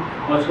सकिन्छ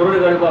नि छोरोले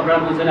गरेको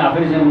अपराधमा चाहिँ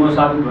आफैले चाहिँ म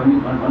साबित भयो नि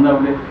भन्दा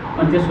उसले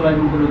अनि त्यसको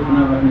लागि कुरो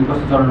चुनाव राख्ने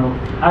कस्तो चरण हो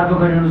अर्को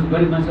कहिले हेर्नुहोस्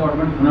गरिब मान्छे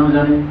अटोमेटिक चुनावमा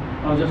जाने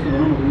अब जस्तो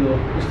भनौँ यो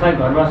स्थायी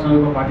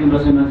घरबारसँगको पार्टी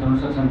बस्ने मान्छे हुन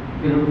सक्छन्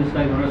तिनीहरूको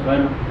स्थायी घरबास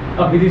भएन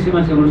अब विदेशी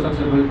मान्छे हुनसक्छ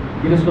कोही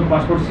विदेशको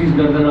पासपोर्ट सिज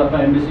गरेर अथवा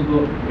एम्बेसीको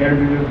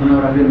ग्यारेन्टी चुनाव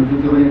राख्दै हुन्थ्यो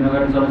त्यो पनि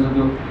नगर्ने चलन छ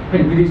त्यो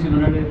फेरि विदेशी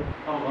हुनाले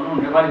अब भनौँ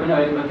नेपाली पनि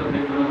अहिले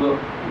तपाईँको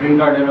ग्रिन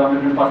कार्ड लिएर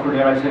अमेरिकन पासपोर्ट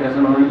लिएर आइसकेका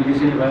छन् उनीहरू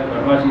विदेशी भए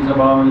घरवासी छ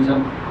बाबामानी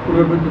छन्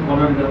उनीहरू पनि त्यो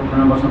कलर गरेर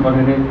चुनाव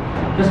बस्नुपर्ने रे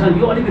त्यस कारण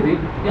यो अलिकति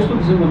यस्तो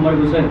किसिमको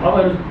मरेको छ अब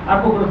हेर्नुहोस्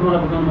अर्को कुरो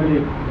तपाईँलाई बताउनु मैले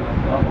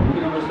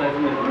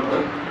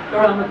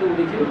एउटा हाम्रो त्यो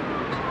देखियो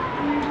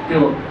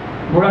त्यो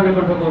बुढा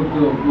नेकण्ठको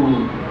त्यो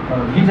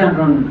गिजान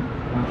रन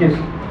केस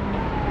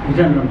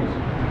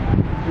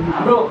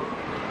हाम्रो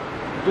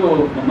त्यो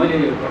मैले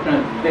घटना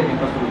देखेँ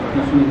कस्तो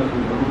घटना सुने कस्तो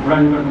बुढा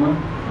नेकण्ठमा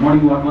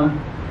मर्निङ वाकमा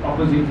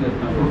अपोजिट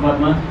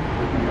फुटपाथमा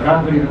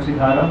रातभरि रक्सी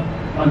खाएर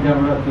अनि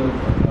त्यहाँबाट त्यो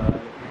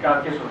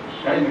केस हो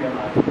गाडी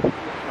मिडियामा आयो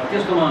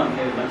त्यस्तोमा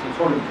मान्छे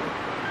छोडिन्छ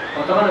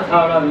तपाईँलाई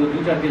थाहा होला यो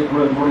 2-4 केस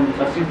मोडिङ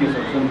चर्चित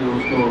केसहरू छन् त्यो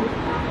उसको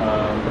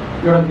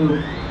एउटा त्यो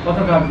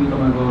पत्रकार थियो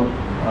तपाईँको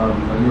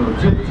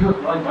यो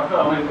भर्खर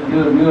अमेरिका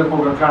न्युयोर्कको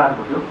एउटा ट्रायल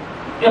भयो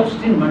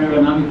एप्स्टिन भन्ने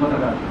एउटा नामी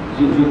पत्रकार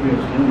थियो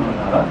एप्स्टिन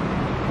होला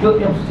त्यो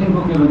एप्स्टिनको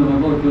के भन्नु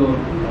तपाईँको त्यो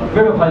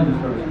पेडोफाइल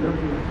जस्तो थियो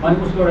अनि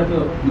उसको एउटा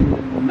त्यो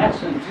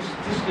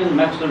क्रिस्टियन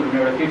म्याक्सवेल भन्ने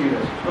एउटा केटी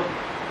रहेछ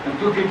अनि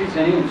त्यो केटी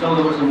चाहिँ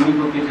 14 वर्ष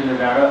मुनिको केटीले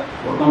ल्याएर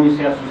हुर्काउने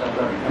स्याहार सुसार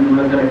गर्ने अनि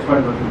उसलाई त्यसलाई एक्सपर्ट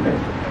गर्थ्यो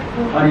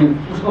अनि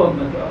उसको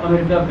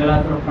अमेरिका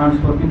बेलायत र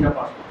फ्रान्सको 3टा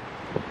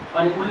पासपोर्ट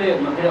अनि उसले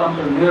फेरि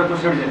न्युयोर्कको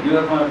सिटिजन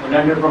न्युयोर्कमा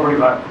ल्यान्डेड प्रपर्टी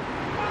भयो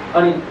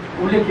अनि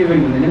उसले के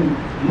गर्यो भन्दाखेरि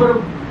मेरो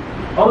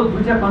अरू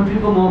 2-4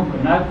 कन्ट्रीको म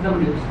नागरिकता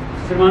पनि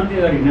श्रीमानले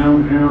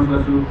रिनाउन्स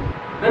गर्छु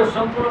मेरो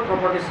सम्पूर्ण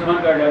प्रपर्टी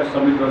श्रीमानको ल्याएर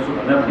सब्मिट गर्छु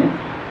भन्दा पनि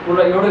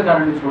उसलाई एउटै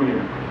कारणले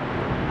छोडिएन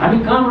हामी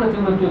कहाँबाट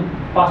तिम्रो त्यो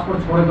पासपोर्ट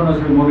छोडेको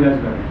नसकेर मोबिलाइज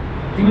गर्ने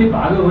तिमीले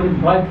भाग्यो भने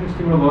फ्लाइट फिक्स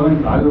तिम्रो भयो भने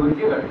भाग्यो भने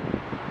के गर्ने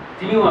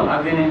तिमी उहाँ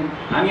भाग्दिने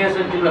हामी यहाँ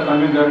चाहिँ तिमीलाई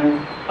कन्भेन्ट गर्ने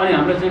अनि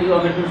हामीलाई चाहिँ यो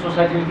अमेरिकन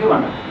सोसाइटीले के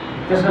भन्न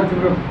त्यस कारण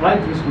तिम्रो फ्लाइट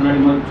फिक्स हुनाले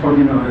म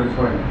छोड्दिनँ भनेर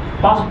छोडेन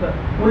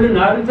पासपोर्ट उसले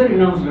नागरिकता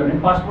रिनाउन्स गर्ने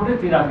पासपोर्टै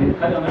ती राखिदिने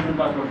खालि अमेरिकन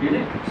पासपोर्ट दिने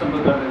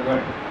सम्पर्क गरेर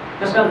गरेँ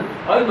त्यस कारण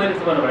अहिले मैले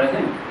तपाईँलाई भनेको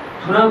थिएँ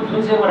चुनाव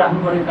जुन चाहिँ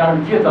राख्नुपर्ने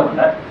कारण के त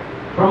भन्दा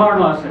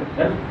प्रमाणमा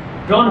आश्रय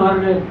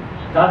डनहरूले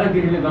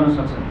दादागिरीले गर्न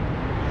सक्छन्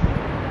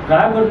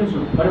गायब गरिदिन्छु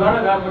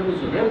परिवारलाई गायब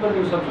गरिदिन्छु रेप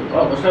गरिदिनु सक्छु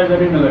भ्रष्टाचार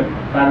गर्ने नगर्ने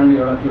कारणले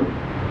एउटा त्यो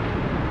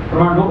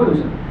प्रमाण नोकै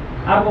हुन्छ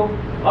अर्को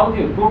अब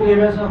त्यो कोर्ट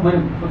एरिया छ मैले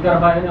फुटकार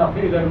पाएन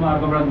फेरि गएर म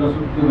अर्को अपराध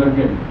गर्छु त्यो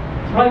गरेँ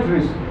फ्लाइट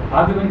रिस्क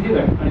भाग्यो पनि के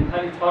गरेँ अनि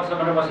खालि छर्छ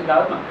भनेर बसेको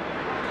हालतमा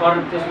छर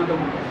त्यसमा त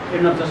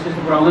एन्ड अफ जस्टिस त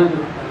पुऱ्याउँदैन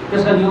थियो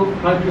त्यस कारण यो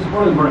फ्लाइट रिस्क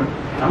बडो इम्पोर्टेन्ट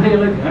हामीले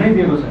यसलाई ध्यानै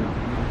दिएको छैन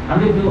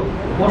हामीले त्यो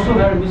वर्षौँ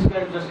गएर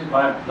मिसक्यारेज जस्टिस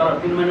भयो तर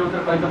 3 महिना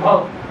मात्र कहिले त भयो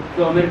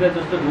त्यो अमेरिका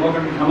जस्तो ढुवा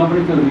कन्ट्री ठाउँमा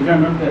पनि त्यो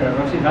रिटर्न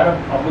रक्सी खाएर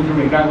अपोजिट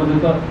हिँडाएको थियो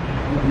त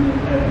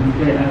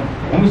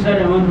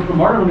होमिसाइड एमाउन्टको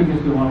मर्डर हुने केस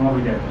थियो उहाँमा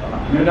भइरहेको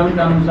अमेरिका पनि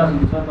कानुन शासन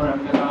छ तर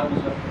हामीले चाहेको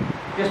छ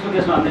त्यस्तो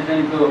केसमा हामीले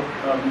चाहिँ त्यो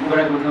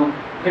गरेको थियौँ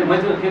फेरि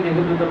मैले के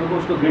देखेको थिएँ तपाईँको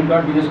उसको ग्रिन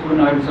कार्ड विदेशको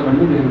पनि आएको छ भन्ने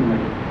पनि देखेको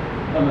मैले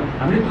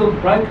हामीले त्यो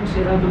प्राइभेट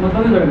सेवाको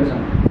मतलबै गरेका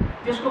छौँ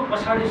त्यसको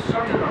पछाडि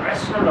सर्टेन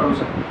रेसनलहरू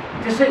छ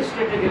त्यसै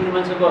स्टेटले खेल्ने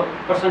मान्छेको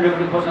पर्सनल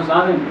डेभलपमेन्ट खोज्न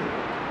चाहँदैन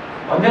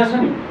भनिदिएको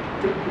छ नि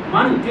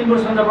मान्यो 3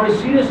 वर्षभन्दा बढी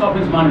सिरियस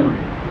अफेन्स मान्यो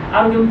भने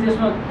अर्को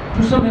त्यसमा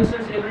टु सम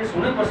एक्सटेन्ट एभिडेन्स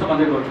हुनैपर्छ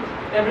भन्दै गर्छु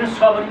एभिडेन्स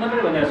छ भने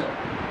मात्रै भनिरहेको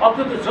छ अब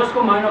त्यो जसको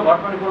माइन्डमा भर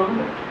पर्ने कुरो हो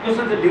नि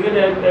त्यसमा चाहिँ लिगल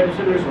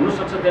एभिडेन्स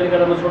हुनसक्छ त्यसले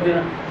गर्दा म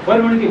छोड्दिनँ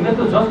पहिलो भने कि मेरो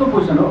त जसको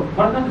पोजिसन हो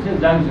फर्क चाहिँ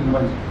जागिर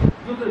हुनुपर्छ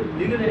त्यो त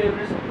लिगल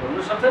एभिडेन्स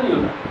हुनसक्छ नि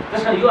एउटा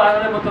त्यस कारण यो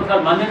आधारलाई म तत्काल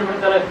मान्दैन भने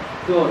त्यसलाई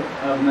त्यो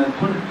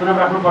चुनाव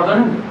राख्नु पर्दैन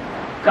नि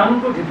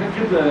कानुनको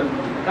डिफेक्टिभ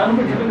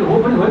हो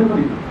पनि होइन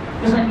पनि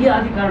त्यसमा यी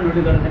आदि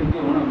कारणहरूले गर्दाखेरि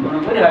त्यो हुन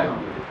गइरहेको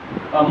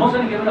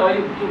मसँग के भने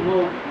अहिले त्यो म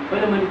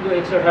पहिला मैले त्यो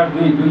 168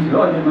 दुई थियो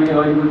अहिले मैले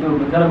अहिलेको त्यो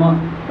तर म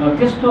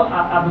त्यस्तो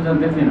आफूसँग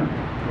देख्दिनँ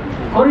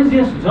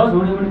करेजियस जज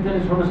हुने भने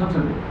त्यसले छोड्न सक्छ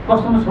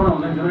कस्तोमा छोड्न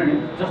हुँदैन थियो भने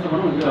जस्तो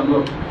भनौँ त्यो हाम्रो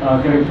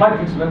के अरे फ्लाइट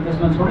फिक्स भयो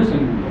त्यसमा छोड्नै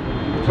सकिँदैन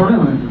छोड्नै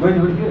हुँदैन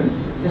गइदियो भने के गर्ने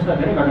त्यस्ता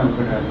धेरै घटनाहरू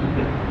घटिरहेको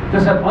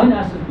त्यसलाई ऐन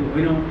आश्रित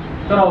होइनौँ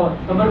तर अब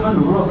तपाईँहरू पनि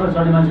रोडमा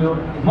चढ्ने मान्छे हो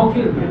म के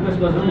रिक्वेस्ट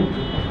गर्छु भने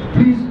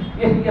प्लिज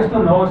यस्तो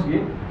नहोस् कि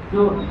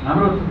त्यो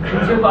हाम्रो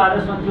छुट्टिएको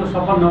आदेशमा त्यो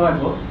सफल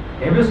नभएको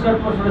हेभियस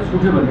कर्पसबाट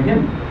छुट्यो भनेदेखि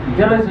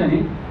त्यसलाई चाहिँ नि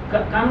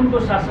कानुनको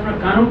शासन र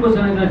कानुनको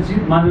चाहिँ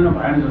जित मान्दैन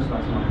भएन जस्तो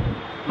लाग्छ मलाई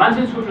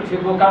मान्छे छुट्यो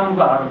ठिक हो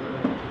कानुनको हार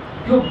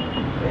त्यो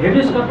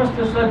हेभियस कर्पस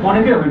त्यसलाई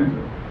बनेकै होइन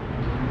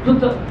त्यो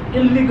त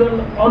इलिगल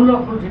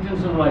अनलफुल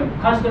डिटेन्सनको लागि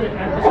खास गरी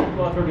एडमिनिस्ट्रेटिभ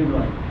अथोरिटीको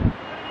लागि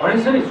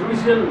भनिन्छ नि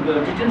जुडिसियल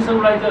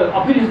डिटेन्सनको लागि त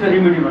अपिल इज द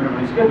रेमेडी भनेर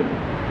भनिन्छ क्या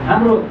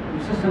हाम्रो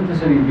सिस्टम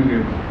त्यसरी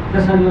बिग्रियो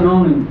त्यसरी यो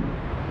नहुने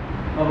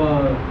अब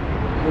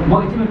म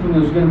यतिमै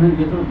टुङ्ग्याउँछु किनभने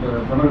यत्रो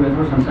तपाईँको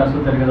यत्रो संसार छ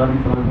त्यसले गर्दा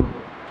तपाईँको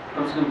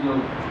कमसेकम त्यो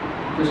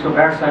त्यसको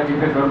ब्याड साइड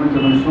इफेक्टहरू पनि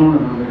तपाईँले सुन्नु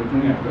नभएर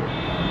टुङ्ग्याएको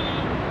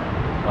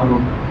अरू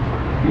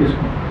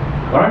यसको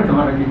भन नि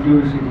तपाईँलाई के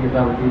क्युरियोसिटी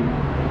यताउति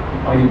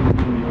अहिले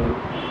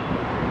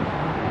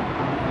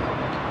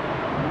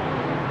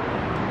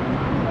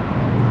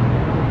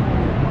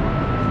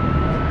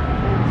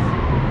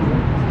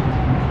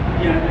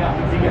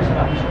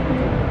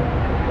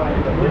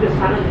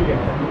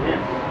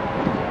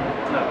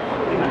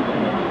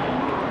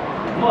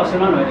म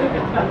श्रीमान होइन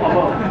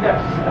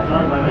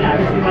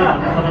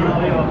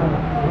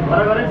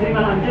बराबरै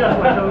श्रीमान अन्त्य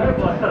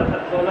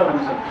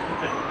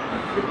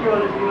के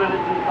भने श्रीमानले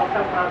जुन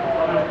सत्ता प्राप्त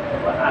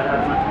गर्नको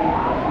आधारमा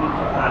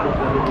आदेश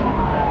गर्दै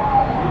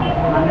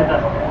मान्यता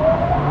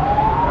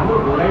हाम्रो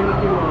घोराइमा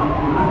के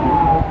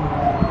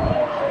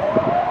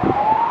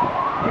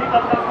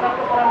सत्ता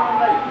प्राप्त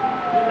गराउनलाई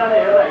जिल्लाले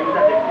हेर्दा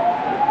हिंसा देख्छ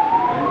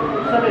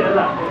उसले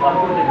हेर्दा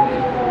अर्को देख्छ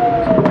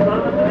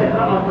सर्वोच्चले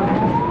हेर्दा अर्को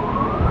देख्छ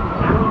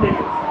कानुन देख्छ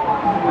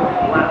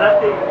मादा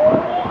त्यही हो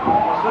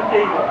असुर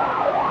त्यही हो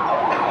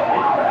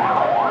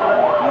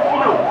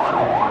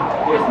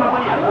यसमा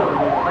पनि हाम्रो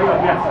सही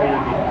अभ्यास छैन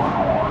कि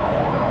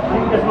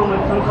अनि त्यसमा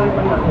मैले सँगसँगै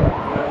पनि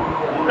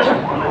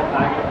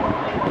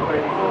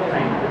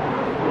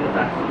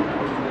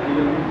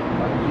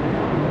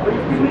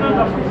क्रिमिनल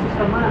जस्टिस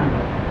सिस्टममा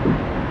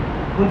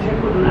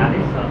खुन्सेको जुन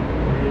आदेश छ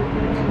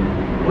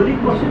भोलि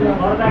कसैले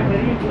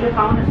गर्दाखेरि उसले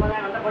पाउने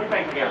सजायभन्दा बढी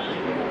पाइसकेको छ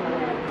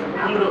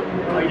हाम्रो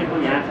अहिलेको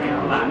यहाँ चाहिँ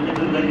अब हामीले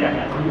जुन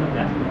गरिरहेका छौँ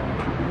अभ्यास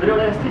मेरो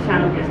एउटा यस्तै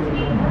सानो केस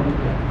थियो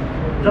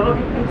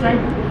जबकि त्यो चाहिँ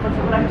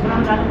पछिको लागि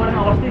चुनाव जानुपर्ने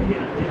अवस्थै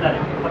थिएन जिल्लाले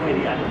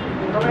पठाइदिइहाल्यो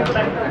तपाईँको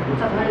लागि त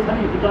खुच्चा थाहा छ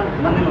नि बुझ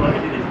भनिदिनु भयो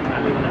क्या दिदी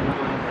उहाँले मलाई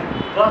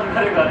बस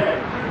गरे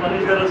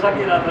कलेज गरेर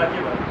सकिएन अथवा के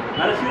भयो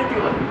मलाई सिधै त्यो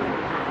भन्नु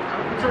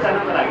खुच्चा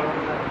जानको लागि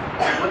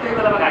म त्यही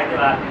बेलामा घाइते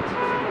भएको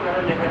थिएँ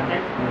गरेर लेखेर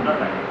चाहिँ डर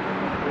लाग्यो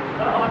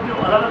तर अब त्यो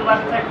अदालतबाट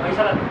चाहिँ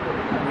फैसला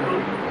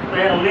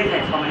तयार हुनै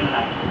चाहिँ समय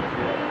लाग्यो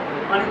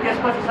अनि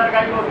त्यसपछि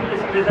सरकारी वकिलले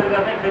सिग्नेचर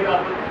गर्दै फेरि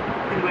अर्को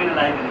 3 महिना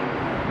लगाइदिने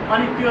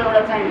अनि त्यो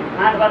एउटा चाहिँ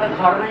माथबाट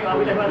झर्नै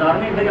अभिलेखमा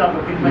झर्नै फेरि अर्को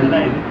 3 महिना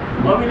लगाइदिने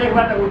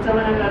अभिलेखबाट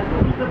उच्चमा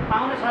जाने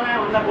पाउने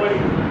समयभन्दा बढी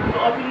त्यो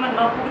अपिलमा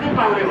नपुग्दै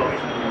पाउने भयो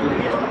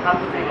यस्तो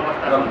खालको चाहिँ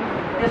अवस्था छ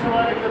त्यसो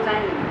भएर यो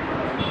चाहिँ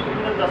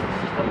क्रिमिनल जस्टिस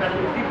सिस्टमका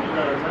जुन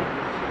पिलरहरू छ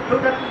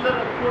एउटा पिलर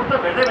कोर्ट त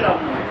भेट्दै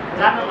भेटाउनु भयो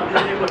जान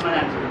भन्दै कोर्टमा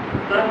जान्छु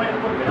तर मैले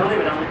कोर्ट भेटाउँदै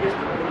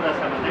त्यस्तो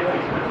कुरासम्म चाहिँ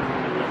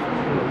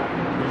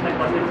यसलाई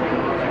कसरी चाहिँ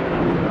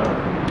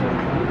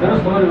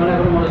हेर्नुहोस् तपाईँले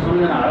भनेको मलाई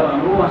सम्झना आयो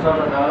हाम्रो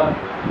उहाँसँग त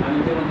हामी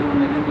के भन्छौँ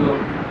भनेदेखि त्यो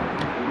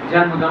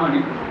ज्यान मुद्दामा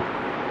नि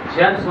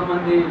ज्यान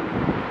सम्बन्धी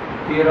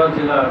 13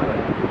 जिल्लाहरू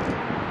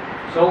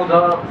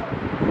 14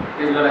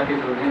 त्यति बेला के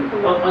छ भने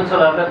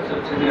अञ्चल अदालत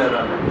क्षेत्रीय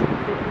अदालत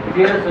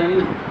 13 चाहिँ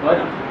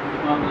भएन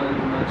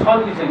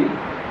 6 दुई चाहिँ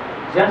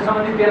ज्यान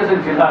सम्बन्धी 13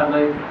 चाहिँ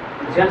जिल्लाहरूलाई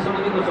ज्यान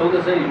सम्बन्धीको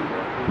 14 चाहिँ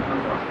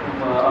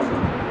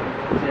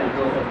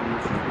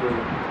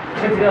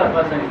क्षेत्रीय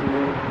अथवा चाहिँ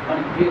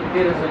अनि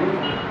 13 चाहिँ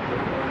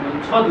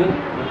 6 दुई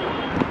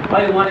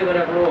अहिले उहाँले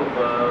गरेको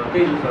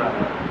त्यही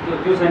जस्तो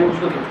त्यो चाहिँ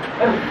उसको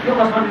त्यो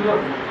कसमा यो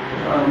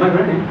मैले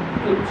भने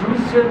त्यो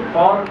जुडिसियल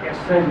पावर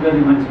एक्सर्साइज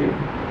गर्ने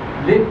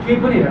मान्छेले केही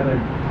पनि हेर्दैन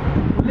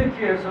उसले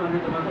के हेर्छ भने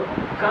तपाईँको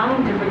कानुन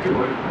डिफेक्टिभ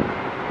भयो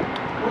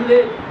उसले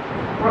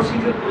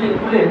प्रोसिड्युर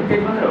उसले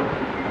त्यति मात्रै हो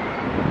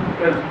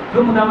त्यो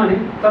मुद्दामा नि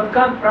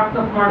तत्काल प्राप्त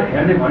प्रमाण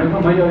हेर्ने भनेको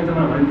मैले अहिले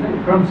तपाईँलाई भनेको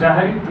थिएँ फ्रम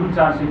जाहेरी टु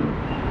चार्जसिट हो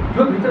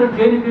त्यो भित्र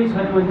केही न केही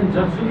छैन भने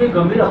जसुकै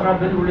गम्भीर अपराध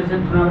पनि उसले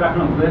चाहिँ चुनाव राख्न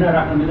हुँदैन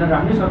राख्न मिल्दैन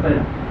राख्नै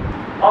सक्दैन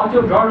अब त्यो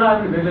डर लाग्यो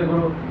भने बेग्लै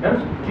कुरो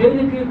हेर्नुहोस् केही न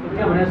केही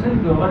के भनेको छ नि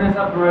त्यो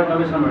अन्यथा प्रमाण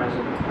गवेषण भनेको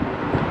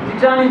छ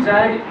Italy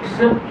जाहेरी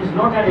itself is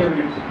not an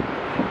evidence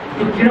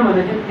त्यो किन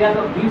भनेदेखि त्यहाँ त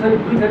दुई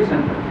थरी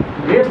छन्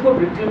रेपको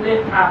भिक्टिमले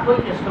आफै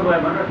यस्तो भयो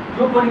भनेर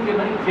त्यो पनि के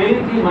भने केही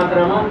न केही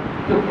मात्रामा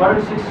त्यो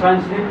फोरेन्सिक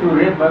साइन्सले त्यो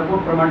रेप भएको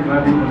प्रमाणित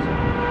भएको हुनुपर्छ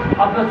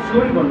अथवा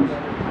चोरी गर्नुहोस्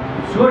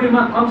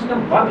चोरीमा कमसेकम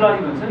बदलारी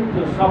भन्छ नि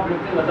त्यो सब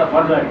रेपले गर्दा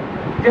बदलारी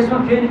त्यसमा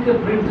केही न केही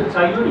प्रिन्ट त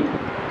चाहियो नि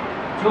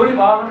चोरी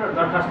भयो भनेर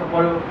दरखास्त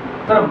पऱ्यो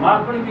तर माल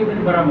पनि केही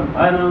पनि बराबर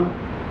भएन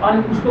अनि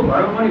उसको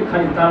घरमा पनि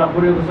खालि ताला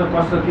पुरेको छ,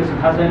 कस्तो के छ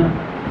थाहा छैन।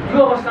 त्यो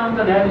अवस्थामा त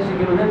न्यायाधीश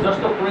के भने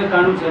जस्तो कुनै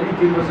कानुन छ नि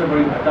 3 वर्ष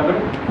बढी भए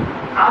तापनि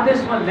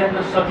आदेशमा लेख्न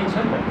सकिन्छ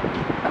नि त।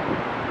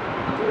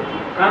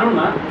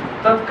 कानुनमा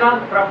तत्काल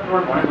प्राप्त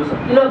प्रमाण भनेको छ,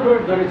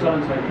 इलाबोरेट गर्ने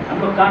चलन छैन।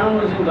 हाम्रो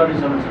कानुनमा चाहिँ गर्ने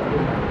चलन छ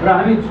र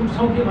हामी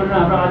चुक्छौँ कि भनेर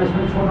हाम्रो आदेश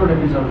पनि छोटो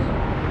लेख्ने चलन छ।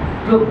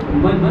 त्यो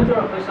मैले त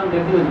एउटा पैसा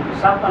लेख्दिनँ,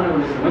 7 पानाको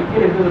लेखेको मैले के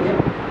लेखेको थिएँ,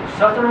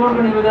 17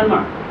 नम्बरको निवेदनमा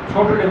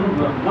छोटो लेख्नु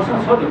मसँग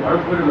छ त्यो घर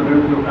पुगेर लगेर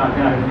त्यो कहाँ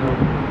त्यहाँ हेर्थ्यो।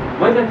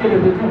 मैले त के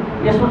लेखेको थिएँ,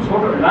 यसमा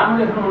छोटो लामो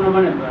लेख्नु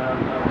भने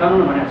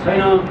कानुन भनेको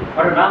छैन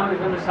भनेर लामो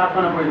लेख्नु 7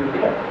 पाना पढिदिएको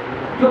थिएँ।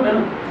 त्यो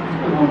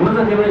हुन त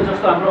के भने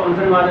जस्तो हाम्रो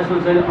अन्तरिम आदेशमा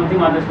चाहिँ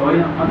अन्तिम आदेश त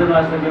होइन, अन्तरिम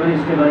आदेश त के भने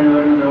स्टे गरेन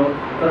गरेन हो,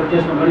 तर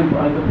त्यसमा पनि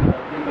भएको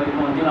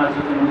अन्तिम आदेश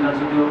चाहिँ हुन जान्छ,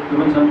 त्यो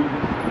पनि छन्।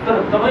 तर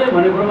तपाईँले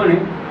भनेको भने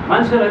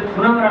मान्छेलाई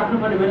थुनामा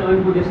राख्नुपर्ने भने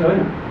ऐनको उद्देश्य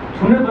होइन,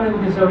 छुनै पर्ने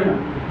उद्देश्य होइन।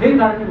 त्यही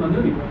कारणले भन्छु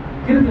नि,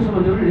 किन त्यसो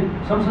भन्यो भने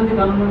संसदीय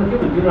कानुनमा त के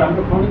भन्थ्यो,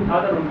 हाम्रो फाउन्डिङ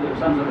फादर हुनुहुन्थ्यो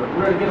सांसदहरू,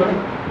 उनीहरूले के भने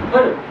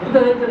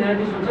बुद्धले त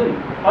न्यायाधीश हुन्छ नि।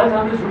 अहिले त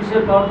हामीले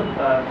जुडिसियल पावर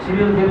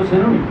सिरियल दिएको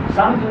छैनौँ नि,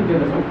 सानो किन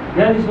दिएको छौँ,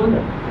 न्यायाधीश हो नि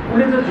त।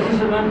 उसले त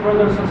जुडिसियल म्यान प्रयोग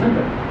गर्न सक्छ नि त।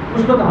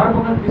 उसको त हर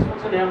वखत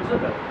निष्पक्ष न्याय हुन्छ नि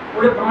त।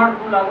 उसले प्रमाण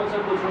कुन लागु छ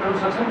को छुटाउन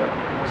सक्छ नि त।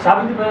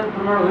 साबिती बयान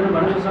प्रमाण होइन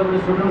भनेको छ उसले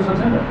छुटाउन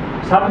सक्छ नि त।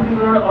 साबिती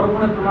प्रमाण अरू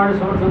कुनै प्रमाणले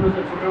समर्थन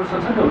छुटाउन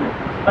सक्छ नि त उसले।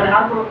 अनि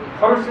अर्को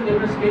फरेन्सिक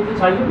एभिडेन्स केही त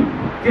चाहियो नि,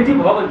 त्यति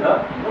भयो भने त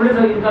उसले त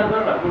इन्कार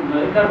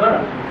गर।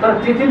 तर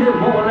त्यतिले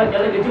म उसलाई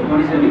यसलाई यति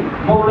भनिसकेँ नि,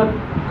 म उसलाई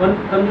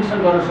कन्भिक्सन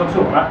गर्न सक्छु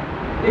होला,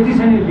 यति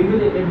चाहिँ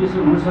लिगली एडमिसन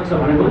हुनसक्छ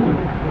भनेको नि।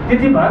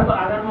 त्यति भएको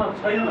आधारमा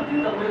छैन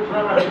भने त उसले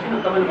चुनाव राखेको किन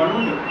तपाईँले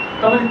भन्नुहुन्थ्यो,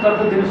 तपाईँले तर्क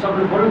दिन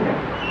सक्नु पऱ्यो नि।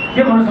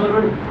 के भन्नु सक्नु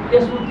भने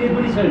यसमा केही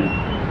पनि छैन,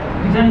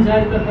 किटानी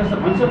जारी त कस्तो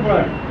भन्छ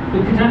प्रहरी, त्यो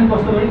किटानी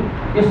कस्तो भने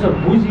यस्तो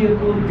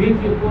बुझिएको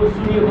देखिएको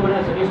सुनिएको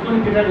भनेको छ, यस्तो पनि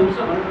किटानी हुन्छ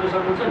भनेर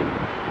सक्नुहुन्छ नि।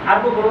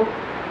 अर्को कुरो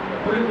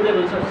उसले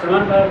भन्छ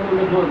श्रमण पाएको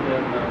उसले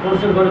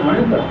प्रोसेस गर्यो भने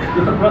नि त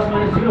यो त प्लस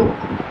माइनस 0 हो।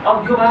 अब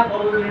यो बाहेक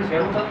अरू एभिडेन्स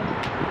हेर्नु त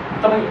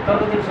तपाईँ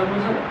तर्क दिन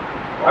सक्नुहुन्छ नि।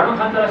 घरमा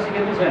खानतला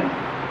सिकेको छैन,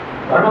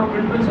 घरमा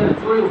प्रिन्ट पनि छैन,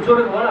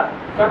 चोरेको होला,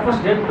 कर्पस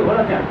डेटको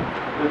होला, त्यहाँ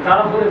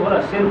ताला फोरेको होला,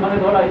 सेल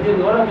खनेको होला,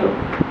 इत्यादि होला। त्यो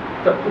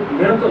त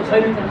मेरो त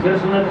छैन, त्यहाँ जेरो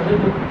सुन्न त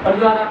छैन। अनि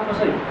यो आधारमा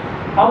कसरी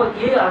अब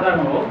यही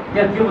आधारमा हो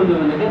त्यहाँ के भन्यो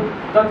भनेदेखि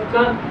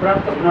तत्काल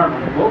प्राप्त प्रमाण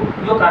भनेको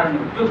यो कारण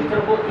हो, त्यो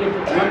भित्रको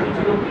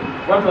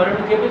 1 गरेर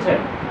केही पनि छैन।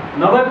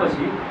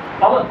 नभएपछि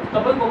अब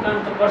तपाईँको काम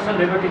त पर्सनल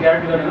लिबर्टी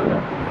ग्यारेन्टी गर्ने हो नि त।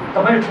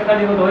 तपाईँले ठेक्का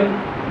लिएको त होइन,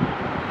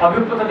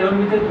 अभियुक्त त ल्याउनु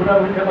बित्तिकै थुना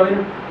पनि ठेक्का होइन,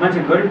 मान्छे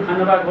गरिब खान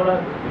पाएको होला,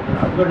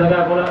 हातगोड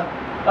लगाएको होला,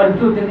 अनि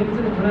त्यो त्यहाँदेखि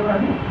बित्तिकै थुनामा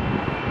राख्ने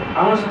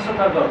आउन सक्छ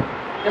तर्क।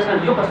 त्यस कारण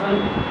यो कसमा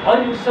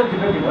अलिक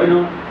डिफेक्टिभ होइन,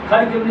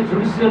 खालि के भने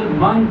जुडिसियल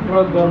माइन्ड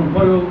प्रयोग गर्नु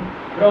पऱ्यो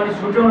र अनि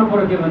छुट्याउनु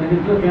पऱ्यो। के भनेदेखि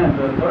त्यो त्यहाँ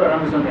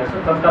राम्रोसँग त्यहाँ छ,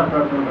 तत्काल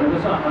प्रयोग गर्नु भनेको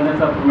छ,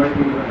 अन्यथा प्रमाणित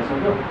भनेको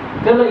छ।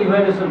 त्यसलाई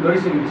इभ्यालुएसन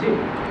गरिसकेपछि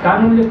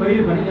कानुनले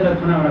कहिले पनि यसलाई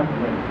थुनामा राख्नु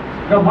पर्दैन।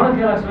 र मलाई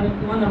के लाग्छ भने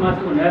इभन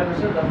माथिको न्याय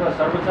परिषद अथवा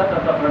सर्वोच्च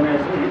अथवा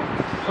प्रन्यायले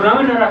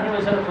थुनामै नराख्ने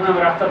मान्छेलाई थुनामा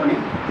राख्दा पनि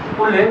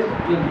उसले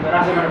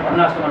राखेर भन्न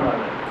जस्तो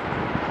गर्नुभयो,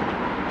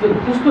 त्यो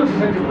त्यस्तो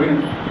डिफेक्टिभ होइन।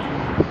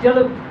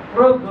 त्यसलाई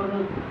प्रयोग गर्नु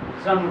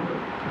जान्नु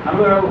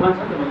हाम्रो एउटा उखान छ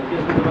नि त,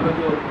 त्यसमा तपाईँको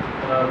त्यो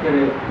के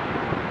अरे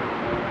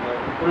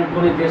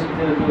कुनै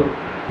देशभित्र त्यो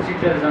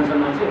सिक्टेर जान्छ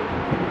मान्छे,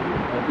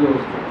 त्यो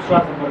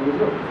स्वार्थ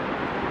परेको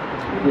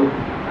त्यो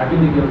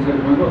हाकिमले के भन्छ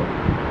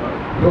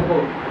तपाईँको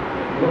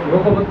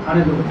रोको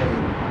खाने दुःख छ,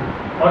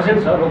 अर्जेन्ट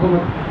छ, रोकोमा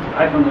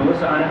आइफोन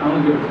नगर्छ आउनु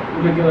के भन्छ,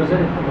 उसले के गर्छ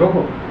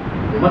रोको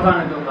म त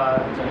आने त्यो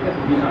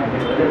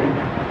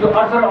त्यो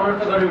अर्थ र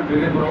अनर्थ गर्ने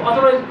ढुङ्गे कुरो।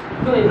 अदरवाइज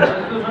त्यो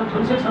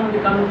जुन सम्बन्धी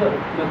कानुन त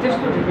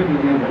त्यस्तो डिफेक्ट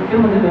हुँदैन,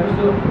 किनभने हेर्नुहोस्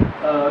त्यो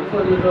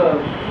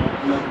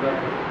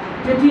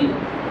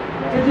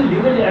त्यति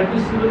लिगली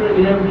एडमिसिबल र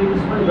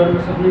इनएबिलिटिज पनि गर्न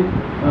सक्ने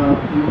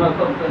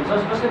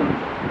जज कसै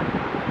हुन्छ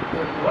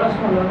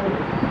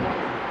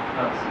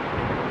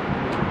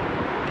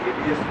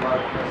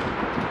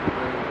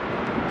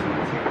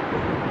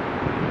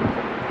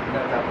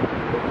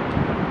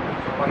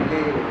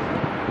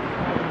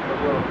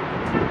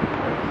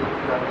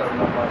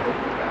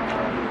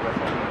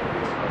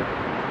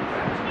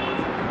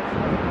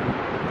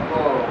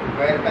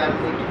गैर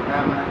कानुनी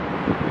ढुङ्गामा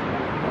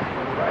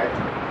भएछ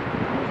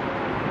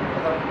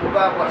पूर्व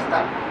अवस्था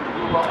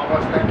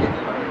के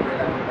थियो भन्ने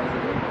बेलामा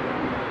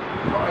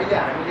अहिले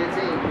हामीले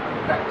चाहिँ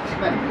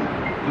प्र्याक्टिसमा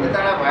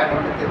यताडा भएन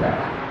भने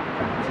त्यताडा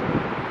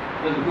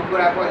यो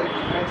कुराको अलिक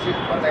डिफ्रेन्सिएट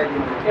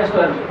बताइदिनु। यस्तो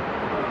हेर्नु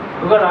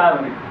रुगा लगायो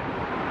भने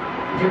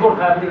रिपोर्ट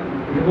खायो भने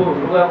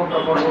रुगाको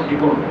प्रकारको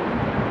रिपोर्ट हो,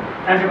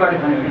 एन्टिबायोटिक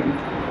खाने हो नि,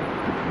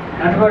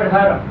 एन्टिबायोटिक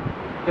खाएर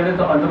त्यसले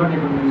त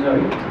अल्टरनेटिभ हुन्छ है।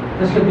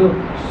 त्यसले त्यो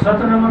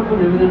 17 नम्बरको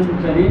निवेदन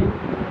चाहिँ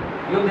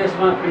यो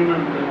देशमा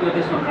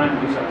क्राइम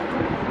हुन्छ।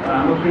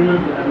 हाम्रो क्रिमिनल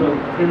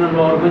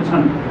लहरू पनि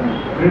छन्।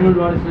 क्रिमिनल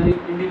लले चाहिँ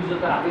इन्डिभिजुअल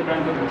त आफै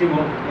क्राइमको भिक्टिम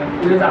हो,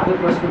 उसले त आफै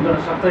प्रोसिक्युट गर्न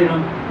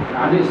सक्दैन।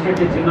 हामीले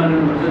स्टेटले जिम्मा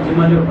लिनुपर्छ,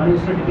 जिम्मा लियो भने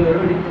स्टेटले के गर्यो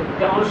भने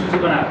त्यहाँ अनुसूची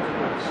बनायो,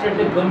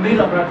 स्टेटले गम्भीर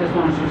अपराध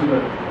त्यसमा अनुसूची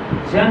गर्यो,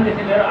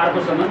 ज्यानदेखि लिएर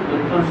अर्कोसम्म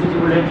अनुसूची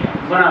उसले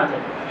बनाएको छ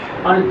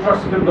अनि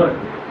प्रोसिक्युट गर्यो।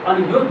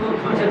 अनि यो जुन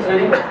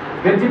चाहिँ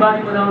व्यक्तिवादी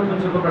मुद्दामा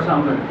तुलसीको प्रश्न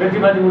आउँदैन,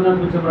 व्यक्तिवादी मुद्दामा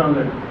तुलसी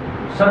आउँदैन,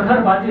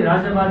 सरकारवादी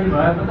राज्यवादी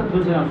भएको त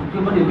ठुल्छे आउँछ,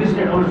 त्यो पनि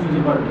लिस्टेड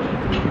अनुसूची परेको,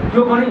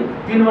 त्यो पनि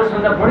 3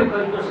 वर्षभन्दा बढी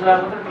कैदको सजाय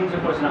मात्र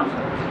 300% आउँछ।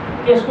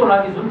 यसको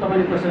लागि जुन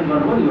तपाईँले क्वेसन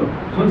गर्नुभयो यो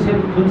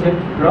थुन्सेक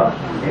र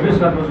हेबियस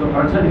कर्पसको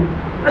फरक छ नि।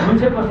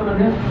 थुन्सेक कस्तो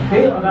भने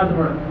त्यही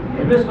अदालतबाट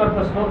हेबियस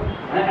कर्पसको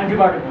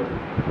एन्टिबायोटिक हो,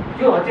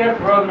 त्यो हतियार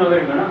प्रयोग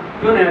नगरिकन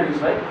त्यो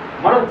न्यायाधीशलाई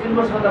मलाई 3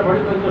 वर्षभन्दा बढी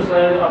कैदको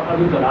सजाय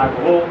अभियुक्त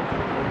लागेको हो,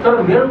 तर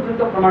मेरो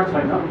विरुद्ध प्रमाण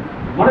छैन,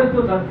 मलाई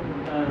त्यो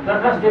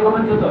दरखास्त दिएको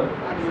पनि त्यो त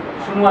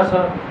सुनुवा छ,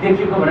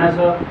 देखिएको भनेको छ,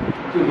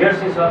 त्यो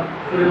हेर्से छ,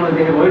 त्यसले मलाई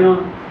देखेको होइन,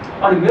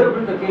 अनि मेरो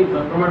विरुद्ध केही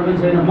प्रमाण पनि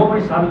छैन, म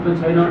पनि साबित पनि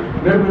छैन,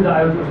 मेरो विरुद्ध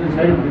आयोग पनि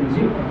छैन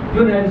भनेपछि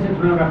त्यो न्यायाधीशले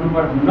चुनाव राख्नु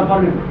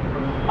नपर्ने हो।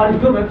 अनि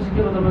त्यो भएपछि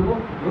के हो तपाईँको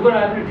रुगर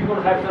आयो भने टिकट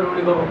खाएको छ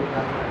उसले गएको,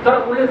 तर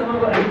उसले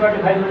तपाईँको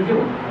एन्टिबायोटिक खायो भने के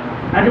हो,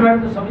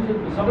 एन्टिबायोटिक त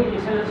सबै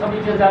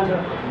एकछिन जान्छ,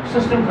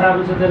 सिस्टम खराब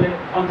हुन्छ, त्यसले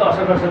अन्त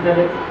असर गर्छ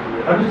त्यसले।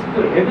 भनेपछि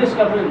त्यो हेबियस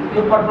कर्पस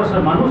त्यो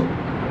पर्पसलाई मान्नुहोस्,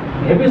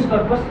 हेबियस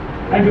कर्पस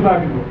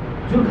एन्टिबायोटिक हो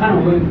जुन खानु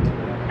हुँदैन,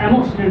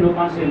 एमोक्सिलिन हो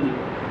 500 mg,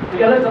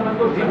 यसलाई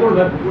तपाईँको डिकोड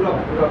गरेर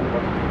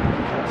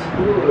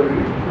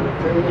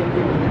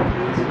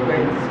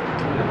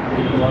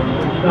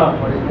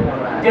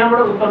त्यहाँबाट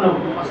उत्पन्न हो।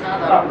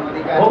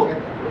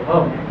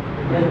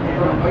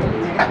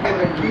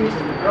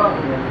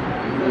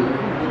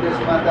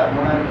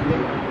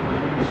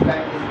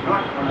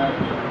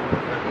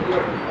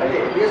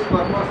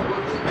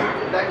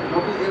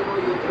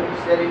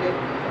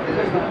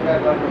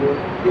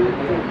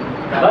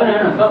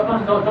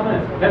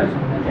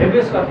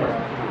 Habeas corpus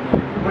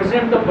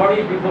present the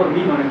body before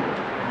me भनेको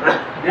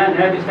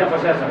न्यायाधीश त्यहाँ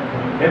बसेको छ।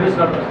 हेबियस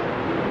कर्पस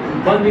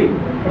बन्दी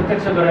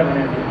प्रत्यक्ष गरे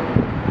भने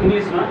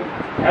इङ्ग्लिसमा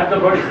have the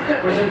body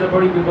present the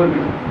body before me,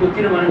 त्यो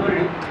किन भनेको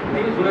नि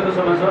तिमी सुनेको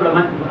सामान छ र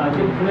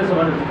त्यो सुनेको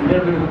भने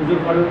मेरो पनि बुझ्नु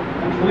पऱ्यो।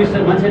 पुलिसले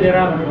मान्छे लिएर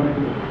भनेको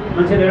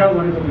मान्छे लिएर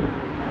भनेको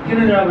किन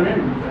लिएर भने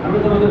हाम्रो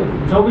तपाईँको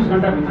 24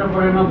 घन्टाभित्र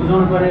परेमा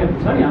बुझाउनु परे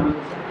छ नि। हाम्रो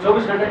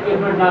 24 घन्टा 1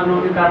 मिनट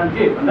लाग्नुहुने कारण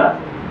के भन्दा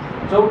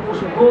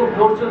उसको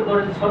टोर्चर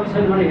गरेको छ कि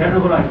छैन भने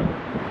हेर्नको लागि,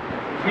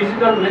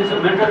 फिजिकल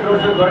मेन्टल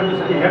टोर्चर गरेको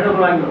छ भने हेर्नको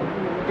लागि हो।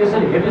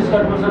 त्यसरी हेबियस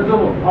कर्पस त्यो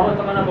हो। अब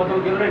तपाईँलाई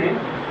बताउँथ्यो भने नि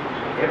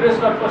हेबियस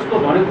कर्पसको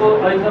भनेको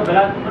अहिले त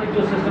बेलायतमा पनि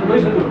त्यो सिस्टम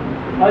गइसक्यो,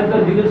 अहिले त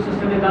लिगल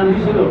सिस्टमले काम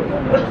लिइसक्यो।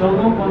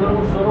 14औं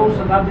 15औं 16औं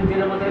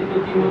शताब्दीतिर मात्रै त्यो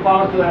टिमको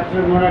पावर त्यो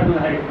एक्सिडेन्ट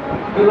नराख्दाखेरि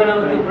त्यो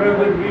बेलामा त्यो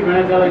प्रेरोगेटिभ रिट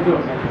भनेर चलाइथ्यो।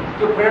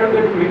 त्यो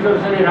प्रेरोगेटिभ रिटहरू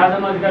चाहिँ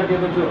राजामा अधिकार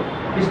दिएको थियो।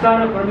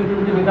 बिस्तारै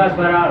प्रविधिको विकास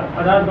भएर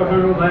अदालत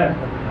गठन भए,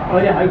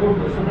 अहिले हाइकोर्ट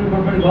सुप्रिम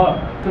कोर्ट पनि भयो,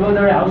 त्यो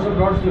भन्दा हाउस अफ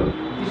लर्ड्स थियो,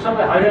 ती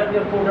सबै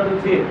हायरार्किकल कोर्टहरू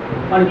थिए।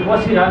 अनि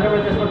पछि राजामा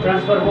त्यसको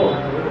ट्रान्सफर भयो।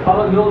 अब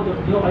यो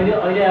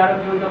अहिले आएर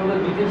के हुन्छ भने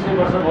 200-300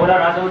 वर्ष होला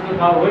राजामा त्यो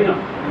पावर होइन,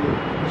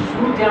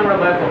 सुरु त्यहाँबाट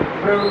भएको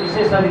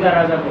विशेषाधिकार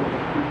राजाको।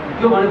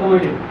 त्यो भनेको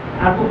मैले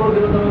अर्को कुरो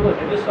दिनु तपाईँको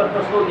हेबियस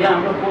कर्पसको यहाँ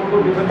हाम्रो कोर्टको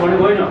डिफेक्ट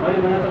भनेको होइन। मैले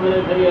भने तपाईँले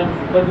फेरि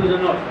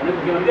कन्फ्युजन भनेको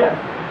के भने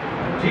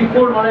जी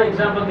कोड मलाई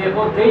इक्जाम्पल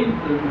दिएको त्यही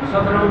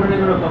 17औं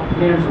मिनेजर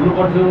क्लियरेन्स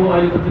हुनुपर्थ्यो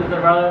अहिलेको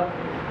 73बाट।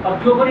 अब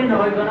त्यो पनि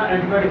नभइकन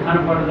एन्टिबायोटिक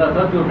खानु पर्दा त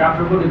त्यो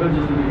डाक्टरको डिफेक्ट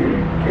जस्तो देखियो।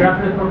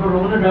 डाक्टरले प्रपर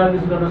रोग नै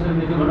डायग्नोसिस गर्न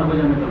सक्ने त्यो भन्न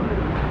खोजेँ मैले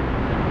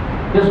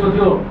त्यसको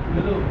त्यो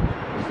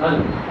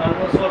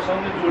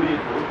सरसँगै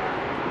जोडिएको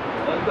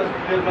अलिकति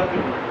क्लियर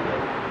मात्रै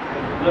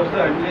जस्तो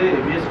हामीले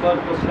हेबियस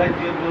कर्पसलाई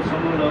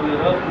जेलसम्म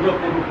लगेर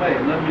पूरकको रूपमा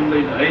हेर्न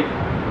मिल्दैन है,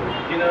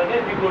 किनभने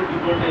डिकोल्ड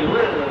नै हो।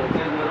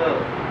 त्यही भएर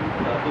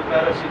त्यो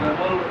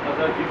प्यारासिटामोल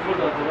अथवा डिकोल्ड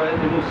अथवा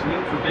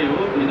एमोक्सिलिन छुट्टै हो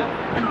होइन,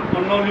 त्यो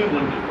नलिउँ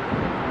भन्ने हो।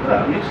 र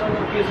हामीसँग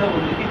के छ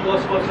भनेदेखि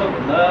 10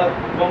 वर्षभन्दा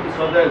कम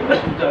सजाय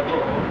भएको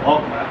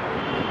हकमा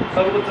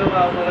सर्वोच्चमा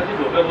आउनलाई चाहिँ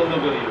ढोका बन्द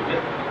गरियो क्या।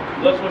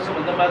 10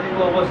 वर्षभन्दा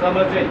माथिको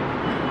अवस्थामा चाहिँ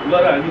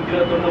गएर हामी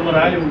 73 नम्बर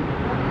हाल्यौँ,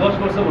 10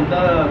 वर्षभन्दा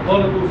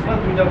तलको उसमा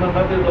 2टामा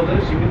मात्रै लगेर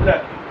सीमित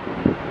राख्यौँ।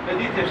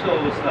 यदि त्यस्तो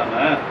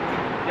अवस्थामा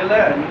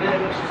यसलाई हामीले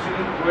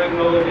एमोक्सिलिन प्रयोग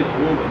नगर्ने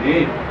हो भने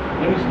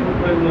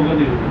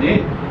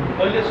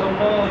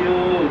अहिलेसम्म यो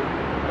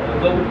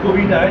जब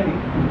कोभिड आयो नि,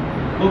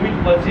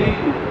 कोभिडपछि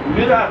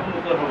मेरो आफ्नो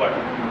तर्फबाट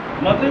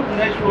मात्रै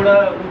 19वटा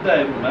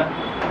मुद्दाहरूमा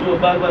जो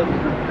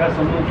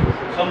बालबालिकासँग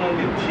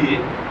सम्बन्धित थिए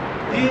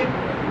ती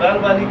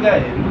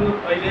बालबालिकाहरू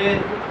अहिले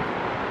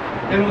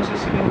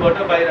एमोक्सिलिनबाट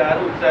बाहिर आएर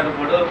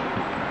उपचारबाट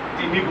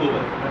ती निको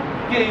भयो।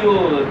 के यो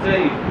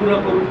चाहिँ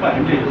पूरकको रूपमा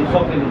हामीले हेर्न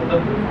सक्दैनौँ त?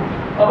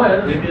 अब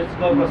हेबियस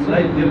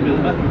कर्पसलाई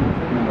जेलमा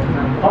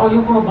अब यो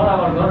कुरो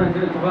बराबर गर्ने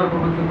त्यो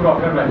कुरो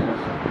अप्ठ्यारो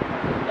लागिसक्छ।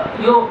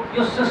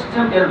 यो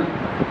सिस्टम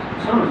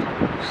सुन्नुहोस्,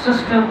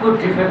 सिस्टमको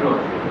डिफेक्ट हो।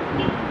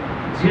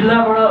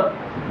 जिल्लाबाट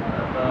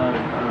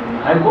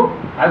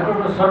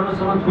हाइकोर्टको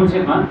सर्वोच्चमा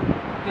थुन्सेकमा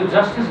त्यो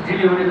जस्टिस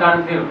डिले हुने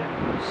कारण थियो।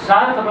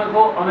 सायद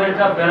तपाईँको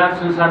अमेरिका बेलायत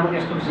संसारमा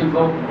यस्तो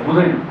किसिमको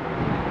हुँदैन।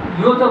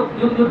 यो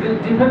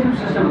डिफेक्टिभ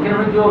सिस्टम,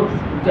 किनभने त्यो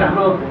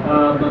हाम्रो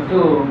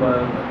त्यो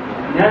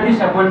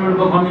न्यायाधीश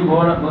एपोइन्टमेन्टको कमी भयो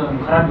होला,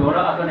 खराब भयो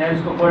होला, अथवा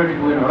न्यायाधीशको क्वालिटी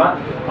गएन होला,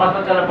 अथवा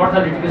त्यसलाई बढ्ता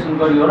लिटिगेसन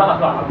गरियो होला,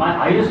 अथवा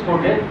हाइएस्ट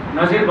कोर्टले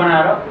नजिर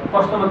बनाएर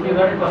कस्तोमा के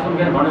गर्ने कस्तोमा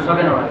के भन्न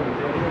सकेन होला।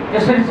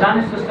 त्यसरी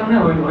जाने सिस्टम नै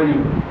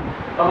होइन।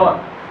 अब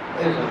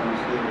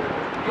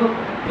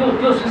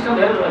त्यो सिस्टम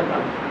हेर्नु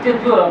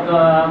त्यो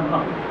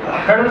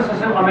फेडरल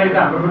सिस्टम अमेरिका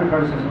हाम्रो पनि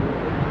फेडरल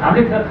सिस्टम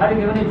हामीले खालि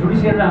के भने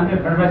जुडिसियरलाई हामीले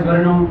फेडरलाइज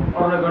गरेनौँ,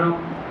 अरूलाई गरेनौँ।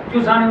 त्यो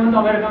जाने भने त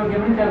अमेरिकामा के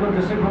भने त्यहाँको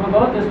डिस्ट्रिक्टमा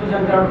गयो, त्यसपछि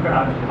अनि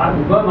त्यहाँबाट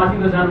गयो माथि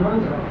गयो जानु पऱ्यो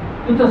नि त।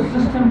 त्यो त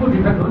सिस्टमको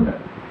डिफेक्ट हो नि त।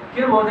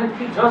 किन भन्दाखेरि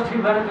कि जज ठिक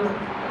भएन, त्यो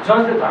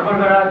जजले धर्मर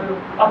गराएको थियो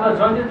अथवा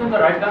जजले त्यो त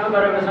राइट कामै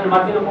गरेको छ।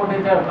 माथिल्लो कोर्टले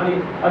त्यहाँ अलि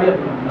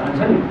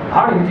हुन्छ नि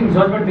हार्ड हिटिङ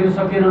जजमेन्ट दिन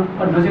सकिएन,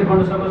 अनि नजिक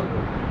गर्न सकोस्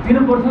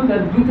दिनु पर्थ्यो।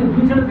 त्यहाँ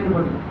दुईजना दिनु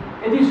पर्थ्यो।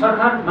 यदि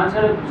सरकार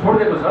मान्छेले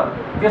छोडिदिएको छ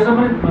त्यसमा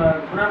पनि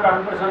चुनाव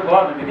राख्नुपर्छ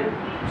भयो भनेदेखि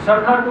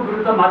सरकारको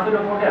विरुद्ध माथिल्लो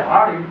कोर्टले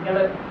हार्ड हिट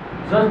यसलाई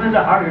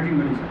जजमेन्टलाई हार्ड हिटिङ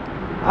भनिन्छ।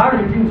 हार्ड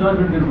हिटिङ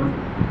जजमेन्ट दिनुपर्छ।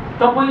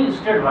 तपाईँ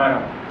स्टेट भएर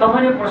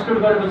तपाईँले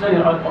प्रस्क्रिप्ट गरेको चाहिँ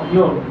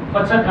यो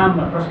कच्चा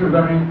काममा प्रस्क्रिप्ट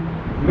गर्ने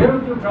मेरो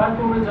त्यो ट्रायल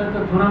कोर्टले चाहिँ त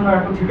चुनाव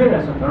राख्नु ठिकै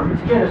रहेछ, धर्म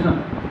ठिकै रहेछ।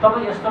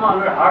 तपाईँ यस्तोमा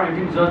अलरेडी हार्ड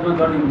हिटिङ जजमेन्ट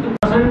गर्ने हुन्छ,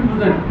 कसैले पनि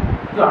बुझ्दैन।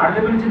 त्यो हार्डले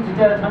पनि चाहिँ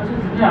जिताएर खान्छ,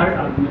 जित्ने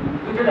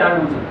दुइटैले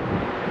हार्नु हुन्छ।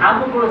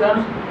 आफ्नो कुरो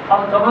जानुहोस्, अब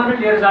तपाईँहरूले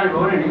लिएर जाने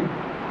भयो भने नि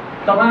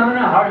तपाईँहरू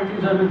नै हार्ड हिटिङ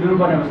जजमेन्ट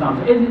दिनुपर्ने अवस्था हुन्छ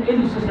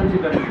यदि सिस्टम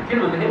चाहिँ गर्ने। किन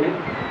भन्दाखेरि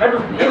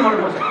हेर्नुहोस्, यही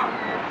गर्नुपर्छ।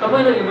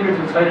 तपाईँलाई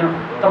इम्युनिटी छैन,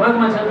 तपाईँको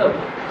मान्छे त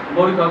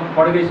मौलिक हक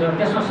पढेकै छ,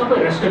 त्यसमा सबै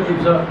रेस्ट्रिक्टिभ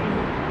छ।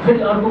 फेरि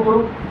अर्को कुरो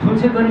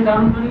छुटछेट गर्ने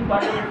कानुन पनि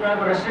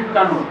पार्लियामेन्टमा रेस्ट्रिक्ट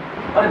कानुन हो।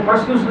 अनि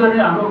प्रस्क्युट गर्ने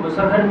हाम्रो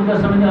सरकारी मुद्दा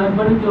सम्बन्धी ऐन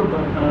पनि त्यो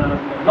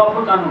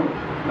लफुल कानुन हो,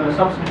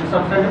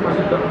 सब्सटेन्टिभ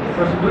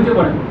प्रोसेस दुइटै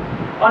बनेको।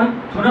 अनि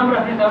चुनाव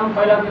राख्ने कानुन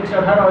पहिलाको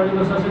 118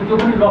 अहिलेको संसद त्यो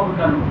पनि लफुल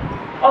कानुन हो।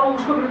 अब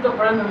उसको विरुद्ध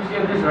प्रयोग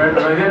एभिडेन्स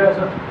रहिरहेको छ,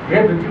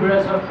 रेप भिक्टिम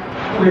रहेछ,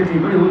 ऊ व्यक्ति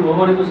पनि हो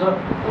भनेको छ,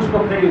 उसको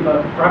फेरि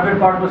प्राइभेट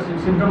पार्टमा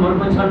सिम्टमहरू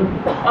पनि छन्,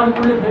 अनि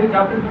उसले फेरि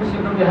क्याप्टेन पनि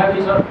सिम्टम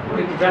देखाएकै छ,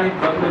 उसले जाने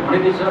उसले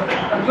भनेकै छ।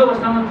 अनि त्यो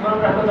अवस्थामा चुनाव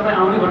राखेर तपाईँ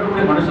आउने भनेर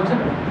उसले भन्न सक्छ।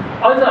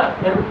 अहिले त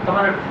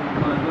तपाईँलाई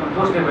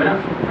दोष दिएको होइन,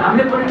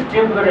 हामीले पनि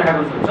टेम्प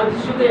गरिराखेको छौँ।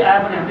 जतिसुकै आए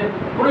पनि हामीले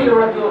कुनै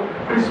एउटा त्यो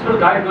प्रिन्सिपल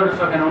गाइड गर्न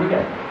सकेनौँ नि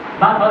क्या।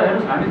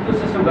 हेर्नुहोस्, हामी त्यो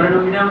सिस्टम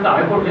गरेनौँ। इन्डियामा त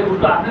हाइकोर्टले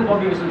उसको आफ्नै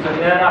पब्लिकेसन छ,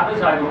 ल्याएर आफै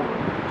छ हाइकोर्ट।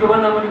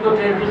 त्योभन्दा मुनिको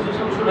टेरिटरी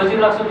सिस्टम उसको नजिक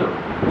लाग्छ। त्यो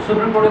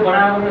सुप्रिम कोर्टले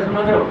बनाएको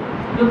मात्रै हो।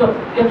 त्यो त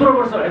यत्रो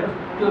वर्ष हेर्नुहोस्,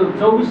 त्यो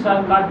 24 साल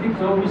कार्तिक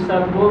 24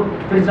 सालको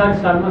 43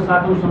 सालमा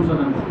 7औं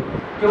संशोधन हो।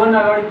 त्योभन्दा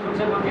अगाडि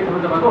छुट्छेको के थियो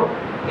तपाईँको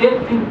 1,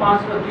 3, 5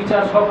 र 2,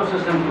 4, 6 को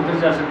सिस्टम थियो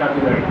 43 सालको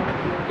अगाडि।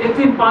 1,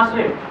 3,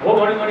 5ले हो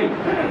भन्यो भने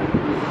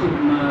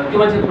त्यो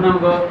मान्छे चुनाव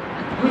गयो,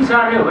 2,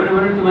 4ले होइन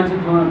भने त्यो मान्छे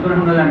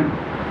चुनाव नजाने,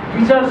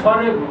 2, 4,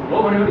 6ले हो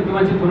भन्यो भने त्यो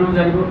मान्छे चुनाव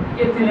जानेको,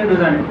 1, 3ले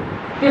नजाने।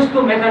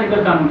 त्यस्तो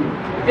मेकानिकल कानुन थियो।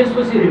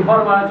 त्यसपछि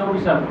रिफर्म आयो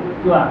 24 सालको,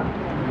 त्यो आयो।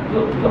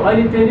 त्यो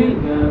अहिले त्यही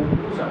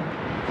छ।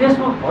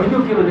 त्यसमा भइदियो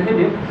के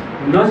भन्दाखेरि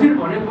नजिर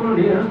भनेको कुरो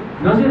नि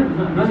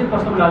हेर्नुहोस्, नजिर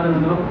कस्तो लाग्दैन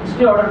त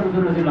स्टे अर्डरको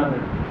त्यो नजिर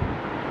लाग्दैन।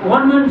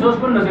 वान म्यान जज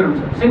पनि नजिर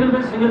हुन्छ। सिङ्गल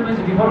बेन्च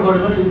डिफर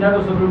गर्यो भने इन्डियाको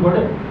सुप्रिम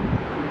कोर्टले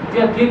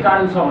त्यहाँ के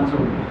कारण छ भन्छ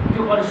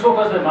त्यो अलिक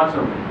सोकजलाई माग्छ।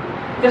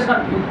 त्यस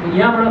कारण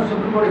यहाँबाट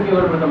सुप्रिम कोर्टले के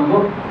गर्नु तपाईँको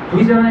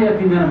 2 जना या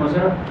 3 जना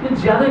बसेर यो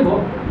ज्यादै भयो,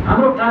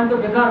 हाम्रो टाइम त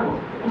बेकार भयो।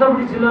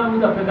 उतापट्टि जिल्लामा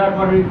मुद्दा बेकार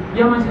पर्ने,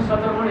 यहाँ मान्छे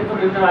 17 पनि यत्रो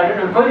योजना आएन,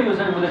 कहिले यो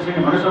चाहिँ मुद्दा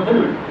छिर्ने भन्न सक्दैन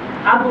भने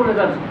आफू एउटा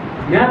जान्छ।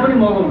 यहाँ पनि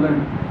मौका हुँदैन,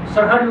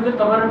 सरकारी उद्योग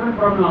तपाईँलाई पनि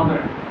प्रब्लम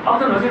आउँदैन। अब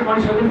त नजिर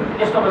बनिसक्यो नि,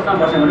 यस्तो अवस्थामा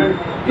बस्यो भने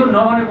त्यो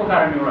नबनेको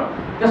कारण एउटा।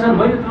 त्यस कारण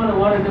मैले तपाईँलाई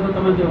उहाँले दिएको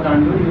तपाईँ त्यो कारण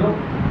हो नि यो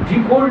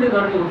डिकोडले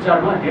गर्ने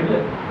उपचारमा हेर्ने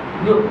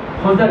यो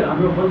फौजदारी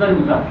हाम्रो फौजदारी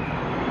मुद्दा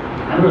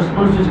हाम्रो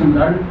कन्स्टिट्युसन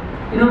मुद्दा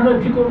यिनीहरूलाई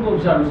डिकोडको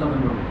उपचार हो।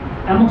 सबैको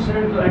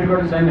एमोक्सिडेन्टको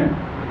एन्टिबायोटिक चाहिँदैन।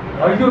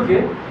 भइदियो के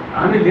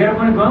हामीले लिएर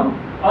पनि गयौँ,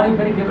 अनि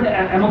फेरि के पनि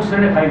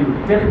एमोक्सिडेन्ट खाइदियो,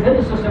 त्यसले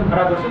धेरै सिस्टम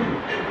खराब गर्छ।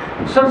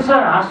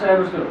 संसार हाँस्छ।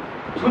 हेर्नुहोस्, त्यो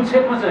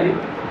छुटछेकमा चाहिँ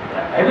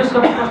हेभेस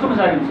कपी कस्तोमा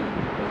जारी हुन्छ?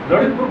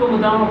 ललितपुरको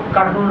मुद्दामा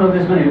काठमाडौँ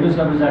लग्नेसमा हेभेस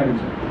कपी जारी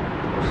हुन्छ।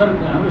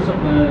 हाम्रो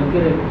के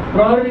अरे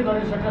प्रहरीले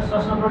गर्ने सट्टा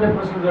सशस्त्रले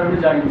प्रस्तुत गरेर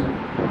जारी हुन्छ।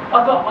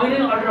 अथवा अहिले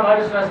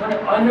अल्ट्राभाइरस रहेछ भने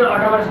अहिले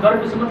अल्ट्राभाइरस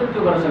गरेपछि मात्रै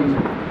त्यो गर्न सकिन्छ,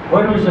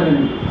 होइन पनि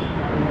सकिँदैन।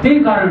 त्यही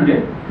कारणले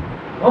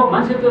हो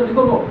मान्छे त्यो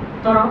निको भयो,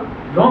 तर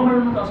लङ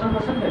रनमा त असर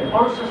गर्छ नि,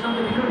 अरू सिस्टम त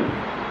बिग्रियो नि।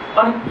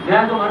 अनि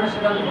न्यायको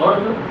मानसिकता भयो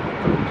त्यो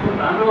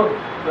हाम्रो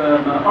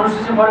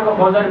अनुसूचित परेको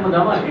फौजदारी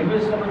मुद्दामा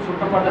हेभेसमा पनि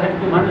छुट्नु पर्दाखेरि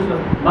त्यो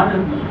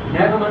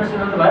न्यायको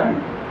मानसिकता त भएन नि।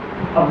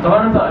 अब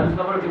तपाईँलाई त हेर्नुहोस्,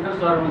 तपाईँको डिफेन्स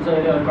लयर हुन्छ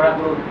अहिले कडा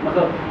कुरो,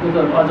 मतलब त्यो त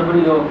अझ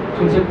पनि यो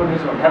छुटछेकपट्टि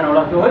अप्ठ्यारो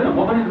होला, त्यो होइन। म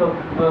पनि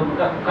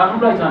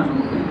कानुनलाई चाहन्छु।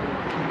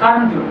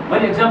 कारण थियो,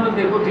 मैले एक्जाम्पल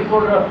दिएको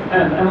डिकोड र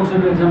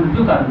एमोक्सिडेन्टको एक्जाम्पल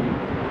त्यो कारण थियो।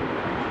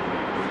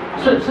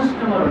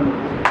 सिस्टममा रहनु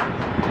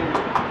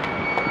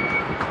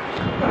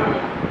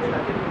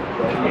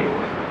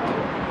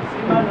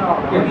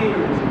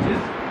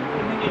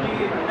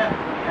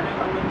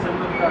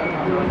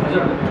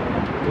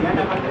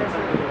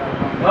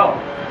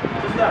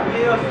जस्तो हामीले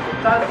यो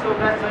 400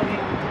 ग्रास छ नि,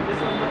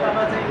 त्यसको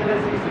मुद्दामा चाहिँ यसलाई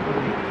चाहिँ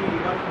सिक्युरिटी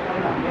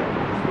हामीले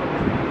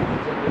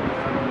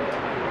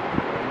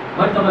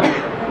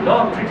ल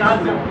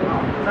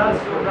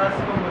 400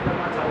 ग्रासको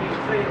मुद्दामा छ कि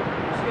चाहिँ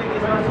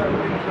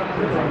उसकै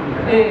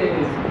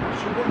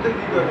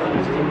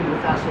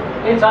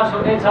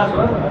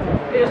केसमा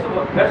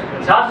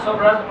यस्तो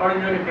ग्रास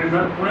अर्डिनरी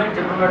क्रिमिनल कुनै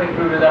डिप्लोमेटिक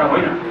क्रिमिनल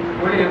होइन,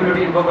 उसले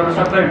इम्युनिटी इन्भोक गर्न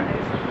सक्दैन।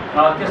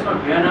 त्यसमा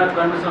भिएना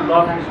कन्भेन्सन ल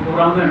एन्ड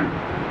प्रोग्राम आउँदैन।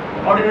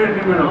 अर्डिनरी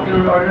क्रिमिनल हो,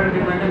 किनभने अर्डिनरी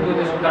क्रिमिनलले त्यो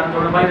देशको कानुन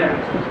तोड्न पाइँदैन।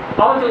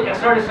 अब त्यो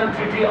एक्स्ट्राडिसन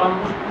ट्रिटी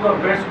अलमोस्ट पुरा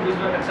बेस्ट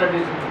बिचमा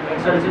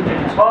एक्स्ट्राडिसन ट्रिटी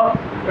छ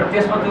र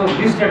त्यसमा त्यो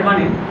 20 स्टेटमा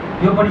नि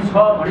यो पनि छ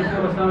भने त्यो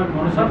अवस्थामा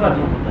हुन सक्ला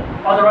थियो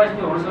अदरवाइज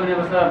त्यो हुन सक्ने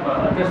अवस्था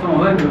त्यसमा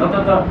हुँदैन थियो नत्र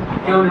त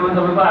के हुने भने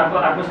तपाईँको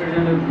अर्को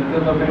सिटिजनले त्यो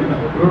तपाईँले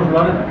रोड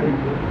लगेन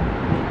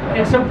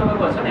एक्सेप्ट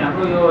तपाईँको छ नि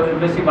हाम्रो यो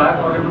एम्बेसी बाहेक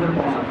अरू मात्रै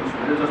पाउँछ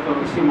त्यो जस्तो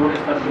स्टिम रोड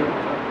यस्ता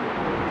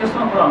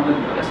त्यसमा कुरा आउँदैन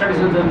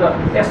एक्स्ट्राडिसन चाहिँ त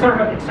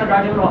एक्स्ट्रा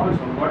डाइरेक्ट अफिस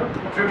हुनु पऱ्यो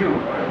ट्रिटी हुनु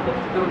पऱ्यो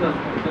त्यो त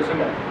त्यसो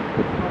क्या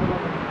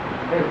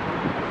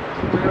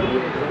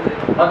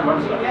हजुर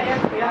भन्नुहोस्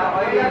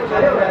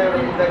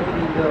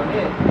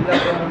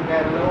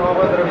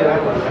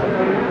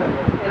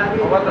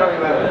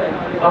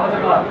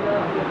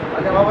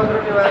अभद्र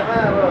व्यवहारमा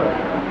अब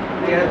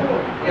यहाँ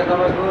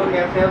तपाईँको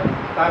म्याथ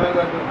तामेल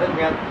गर्नुहुन्छ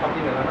म्याथ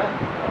सकिँदैन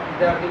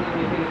विद्यार्थी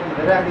इन्भेस्टिगेसन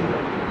धेरै राखिन्छ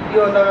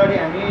त्योभन्दा अगाडि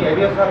हामी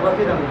हेभियस कर्पस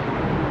जान्छौँ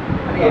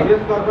अनि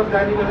हेभियस कर्पस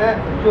जाने बेला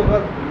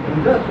सोगत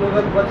हुन्छ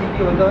सोगत पछि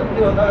के हुन्छ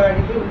त्योभन्दा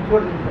अगाडि चाहिँ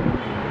छोडिदिन्छ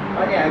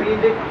अनि हामी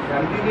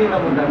चाहिँ दिँदैन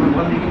मुद्दामा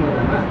बन्दीकी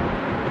मुद्दामा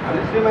अनि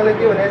श्रीमानले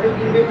के भने त्यो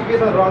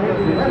इन्भेस्टिगेसन रहन्छ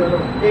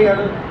त्यही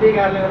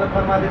कारणले गर्दा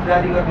फर्मादेश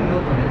जारी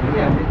गरिदिनुहोस् भनेर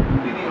चाहिँ हामीले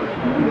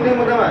कुनै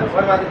मुद्दामा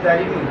फर्मादेश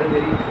जारी पनि हुन्छ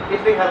फेरि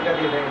त्यस्तै खालका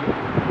दिँदाखेरि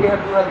यहाँ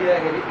दुःख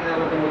दिँदाखेरि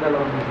तिनीहरूलाई चाहिँ मुद्दा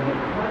लगाउनु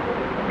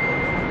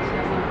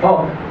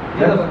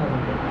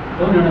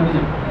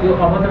यो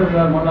अभद्र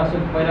व्यवहार मलाई लाग्छ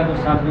पहिलाको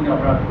 7 दिन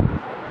अपराध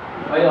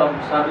अहिले अब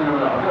 7 दिन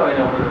हट्यो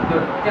अहिले त्यो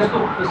त्यस्तो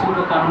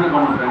किसिमको कानुनै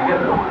बनाउनु पर्ने क्या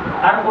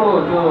अर्को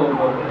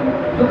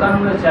त्यो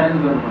कानुनलाई च्यालेन्ज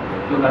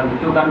गर्नु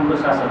त्यो कानुनको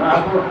शासनमा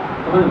अर्को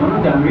तपाईँले भन्नु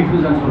त्यो हामी रिटमा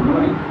जान्छौँ भन्नु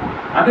भने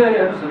हामी अहिले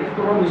हेर्नुहोस् रिटको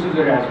पनि मिसयुज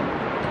गरिरहेको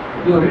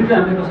छौँ यो रिटलाई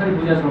हामीले कसरी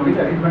बुझेको छौँ भने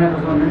रिट बनाएको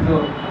छ भने त्यो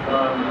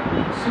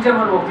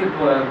सिटामा रोक्थ्यो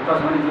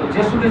कसो भने त्यो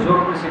जेसुकै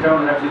ज्वरो पनि सिटामा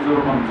राख्छ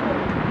ज्वरो कम हुन्छ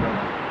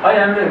अहिले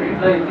हामीले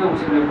रिटलाई त्यो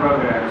उसले प्रयोग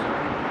गरिरहेको छौँ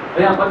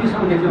यहाँ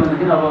कतिसम्म देख्यो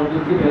भनेदेखि अब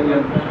त्यो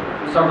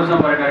सर्वोच्चमा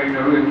परेका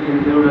रिटहरू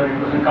एउटा रिट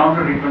पनि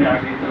काउन्टर रिट पनि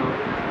आइदियो त्यो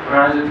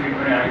राजद रिट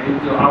पनि आइदियो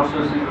त्यो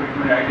आउटसोर्सिङको रिट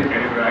पनि आइदियो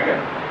धेरै कुरा आयो क्या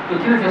त्यो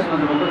किन त्यसमा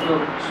तपाईँको त्यो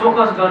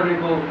सोकस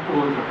गर्नेको हो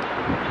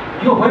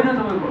यो होइन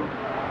तपाईँको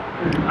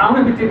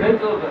आउने बित्तिकै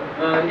त्यो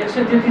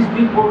 133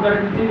 बी कोड गर्ने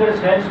बित्तिकै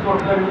 46 कोड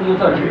गर्ने यो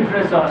त रिट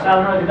रहेछ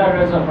साधारण अधिकार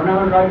रहेछ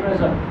फन्डामेन्टल राइट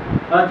रहेछ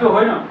त्यो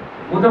होइन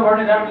मुद्दा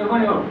बढ्ने कारण यो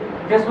पनि हो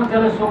त्यसमा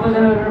त्यसलाई सोकस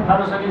गरेर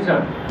फाल्न सकिन्छ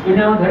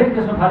इन्डियामा धेरै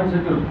केसमा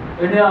फालिसक्यो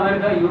इन्डिया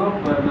अमेरिका युरोप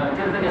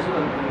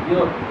यो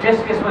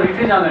टेस्ट केसमा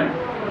रिटै जाँदैन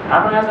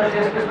हाम्रो यहाँ त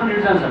टेस्ट केसमा रिट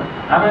जान्छ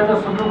हाम्रो यहाँ त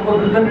सुप्रिमको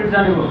विरुद्ध रिट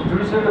जानेको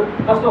जुडिसियल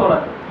कस्तो होला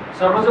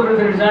सर्वोच्च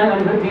विरुद्ध रिट जाने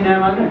अनि फेरि ती न्याय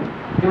माग्ने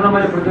तिमीलाई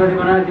मैले प्रतिवादी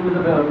बनाएँ तिमी त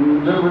मेरो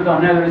विरुद्ध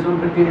अन्याय गरेछौ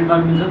फेरि ती रिट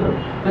मागिदिन्छ त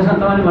त्यसमा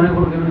तपाईँले भनेको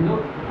कुरो के भने त्यो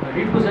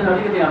रिटको चाहिँ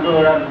अलिकति हाम्रो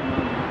एउटा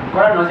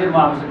कडा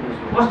नजिरमा आवश्यक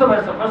कस्तो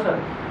भएछ कस्तो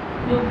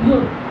यो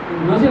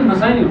नजिर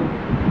नचाहिने हो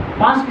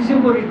 5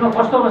 किसिमको रिटमा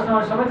कस्तो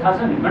अवस्थामा सबै थाहा छ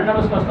नि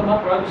मेन्टेनेन्स कस्तोमा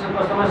प्रोहिबिसन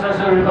कस्तोमा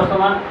सेसरी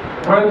कस्तोमा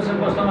प्रोहिबिसन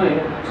कस्तोमा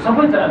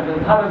सबै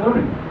थाहा भएको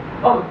नि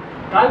अब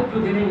टाइप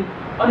 2 दिने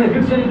अनि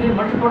रिट चाहिँ फेरि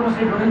मल्टिपर्पज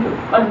रिट हुने थियो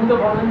अनि मुद्दा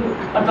पर्दैन थियो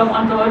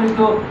अनि तपाईँले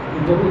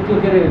त्यो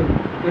के अरे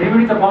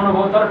रेमेडी त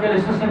पाउनुभयो तर त्यसले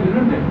सिस्टम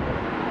बिग्रिनु थियो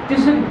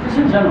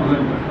त्यसरी जानु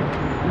हुँदैन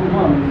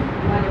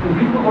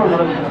रिटको कुरो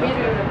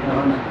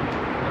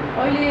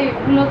अहिले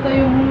मूलत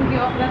यो मुलुकी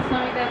अपराध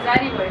संहिता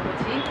जारी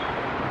भएपछि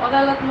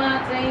अदालतमा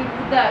चाहिँ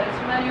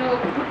मुद्दाहरूमा यो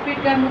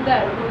कुटपिटका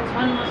मुद्दाहरू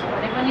छन्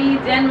भने पनि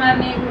ज्यान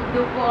मार्ने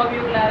उद्योगको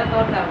अभियोग ल्याएर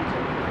दर्ता हुन्छ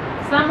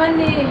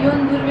सामान्य यौन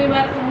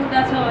दुर्व्यवहारको मुद्दा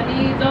छ भने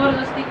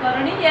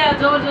जबरजस्तीकरणी या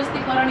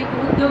जबरजस्तीकरणीको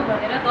उद्योग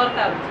भनेर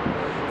दर्ता हुन्छ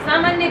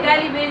सामान्य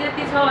गाली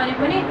बेइज्जती छ भने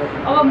पनि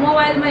अब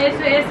मोबाइलमा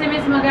यसो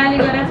एसएमएसमा गाली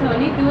गरेको छ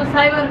भने त्यो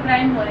साइबर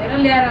क्राइम भनेर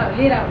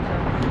लिएर आउँछ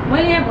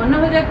मैले यहाँ भन्न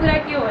खोजेको कुरा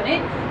के हो भने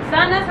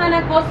साना साना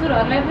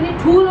कसुरहरूलाई पनि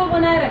ठुलो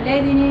बनाएर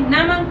ल्याइदिने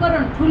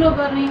नामाङ्करण ठुलो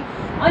गर्ने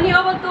अनि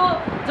अब त्यो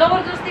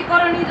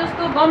जबरजस्तीकरणी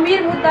जस्तो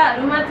गम्भीर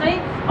मुद्दाहरूमा चाहिँ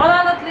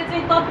अदालतले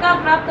चाहिँ तत्काल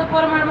प्राप्त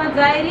प्रमाणमा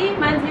जारी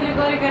मान्छेले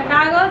गरेका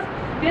कागज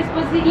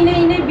त्यसपछि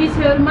यिनै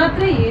विषयहरू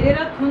मात्रै हेरेर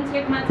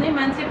थुनछेकमा चाहिँ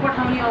मान्छे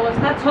पठाउने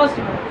अवस्था छ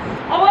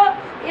अब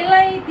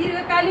यसलाई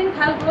दीर्घकालीन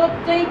खालको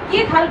चाहिँ के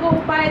खालको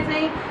उपाय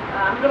चाहिँ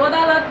हाम्रो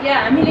अदालत या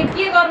हामीले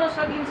के गर्न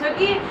सकिन्छ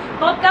कि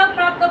तत्काल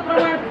प्राप्त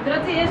प्रमाणभित्र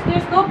चाहिँ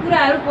यस्तो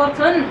कुराहरू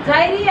पर्छन्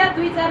जारी या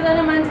 2-4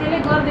 जना मान्छेले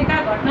गरिदिएका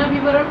घटना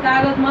विवरण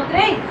कागज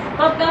मात्रै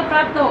तत्काल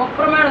प्राप्त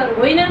प्रमाणहरू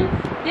होइनन्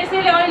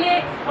त्यसैले अहिले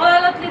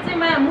अदालतले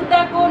चाहिँ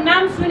मुद्दाको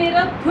नाम सुनेर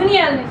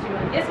थुनिहाल्ने छु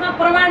यसमा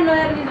प्रमाण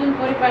नहेर्ने जुन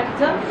परिपाटी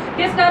छ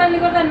त्यसकारणले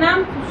गर्दा नाम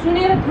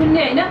सुनेर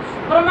थुन्ने होइन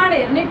प्रमाण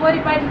हेर्ने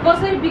परिपाटी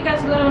कसरी विकास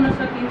गराउन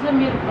सकिन्छ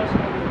मेरो प्रश्न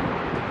हो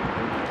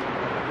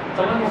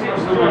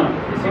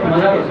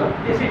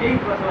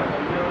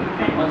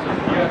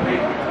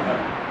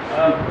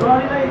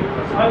प्रहरीलाई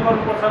सहयोग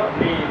गर्नुपर्छ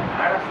भन्ने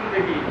धारणा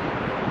सुरुदेखि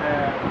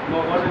म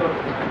गर्दै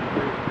गर्छु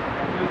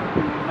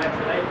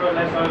मान्छेलाई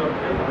प्रहरीलाई सहयोग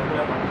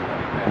गर्नुपर्छ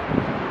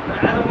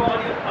आज म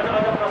अझ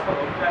प्रश्न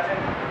भएको कुरा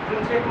चाहिँ जुन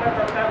चेकमा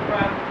तत्काल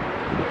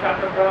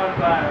प्राप्त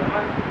प्रमाणमा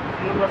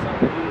हुनुपर्छ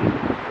जुन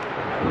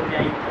हाम्रो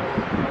न्यायिक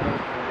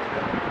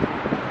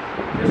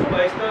त्यसो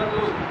भएपछि त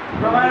त्यो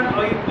प्रमाण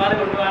अघि बारे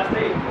गर्नु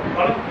जस्तै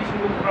गलत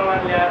किसिमको प्रमाण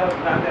ल्याएर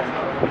राखेका छ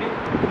भने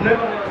हुनै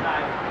पर्ने अवस्था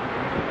आयो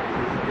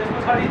त्यस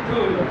पछाडि त्यो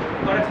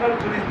करेक्सनल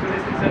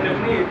जुडिसिक्सनले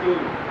पनि त्यो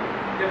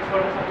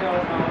छोड्न सक्ने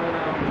अवस्था आउँदैन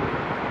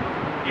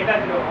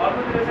एकातिर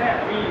अर्कोतिर चाहिँ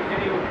हामी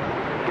फेरि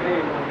के अरे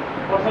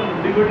पर्सनल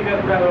लिबर्टीका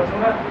कुरा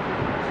गर्छौँ र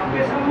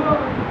सकेसम्म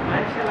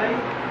मान्छेलाई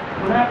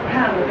पुनः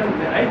पठाउनु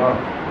हुँदैन है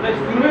उसलाई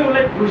सुरुमै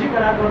उसलाई खुसी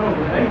करार गर्नु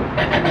हुँदैन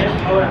है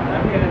खबर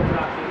हामीलाई पनि हेरेर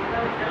कुरा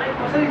त्यसलाई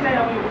कसरी चाहिँ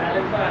अब यो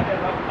भ्यालेन्स राखेर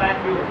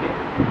पार्यो भने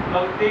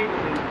अब त्यही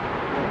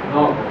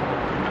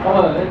अब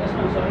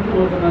यसमा सबै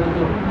रोजमा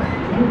त्यो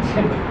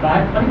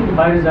अलिकति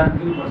बाहिर जानु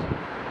दिनुपर्छ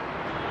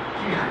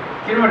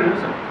किनभने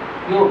हेर्नुहोस्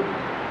न यो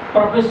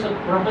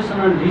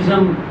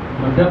प्रोफेसनलिजम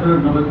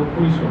डेभलप नभएको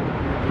पुलिस हो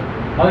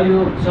अहिले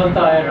यो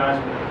चल्ता आएर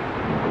राजको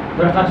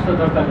दरखास्त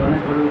दर्ता गर्ने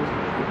कुरो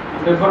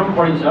पेपरमा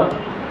पढिन्छ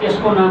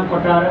यसको नाम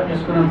कटाएर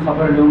यसको नाम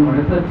खबर ल्याउनु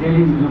भने त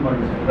जेलिङ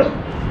दिनुपर्ने छ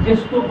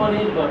त्यस्तो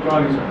पनि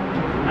प्रहरी छ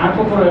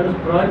अर्को कुरो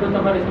हेर्नुहोस् प्रहरीको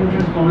तपाईँले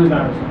इन्ट्रेस्ट पाउनै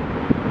गाह्रो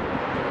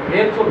छ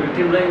रेपको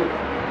भिक्टिमलाई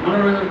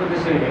मनोरञ्जनको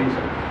त्यसरी हेरिन्छ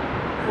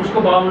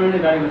उसको बाबुले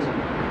नै गाएको छ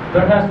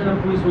दरखास्त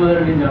पुलिस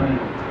मजाले लिन जाँदैन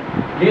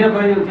लिएर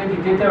गयो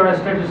त्यति एउटा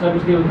स्टेट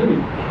सर्भिस दिएको थियो नि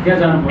त्यहाँ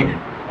जानु पर्यो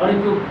अनि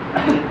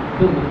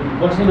त्यो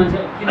बस्ने मान्छे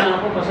किन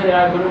आएको कसरी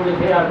आएको उसले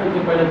फेरि आएको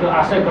त्यो पहिला त्यो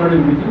आशय करोड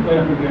हुने थियो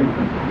पहिला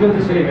त्यो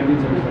त्यसरी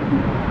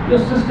हेरिदिन्छ यो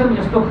सिस्टम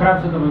यस्तो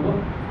खराब छ तपाईँको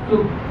त्यो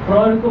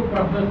प्रहरीको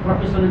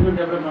प्रोफेसनलिजम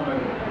डेभलप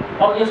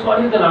नभएको अब यसको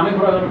अलिकति लामै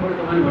कुरा गर्नु पऱ्यो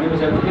तपाईँले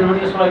भनेपछि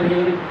किनभने यसको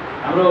लागि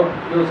हाम्रो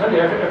यो छ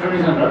नि एटर्नी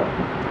जनरल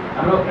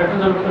हाम्रो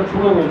एटर्नी जनरलको त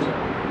ठुलो रोल छ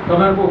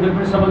तपाईँहरूको वकिल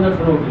पनि सबभन्दा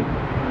ठुलो वकिल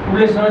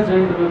उसले समेत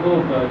चाहिँ तपाईँको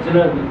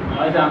जिल्ला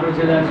अहिले हाम्रो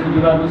जिल्ला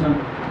विभागमा छन्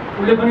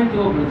उसले पनि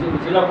त्यो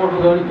जिल्ला कोर्टमा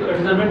गयो भने त्यो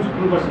एडजर्नमेन्ट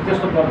छुट्नुपर्छ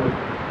त्यस्तो प्रब्लम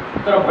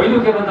तर भइदियो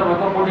के भन्दा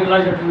भएको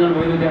पोलिटिकलाइज एडजर्नमेन्ट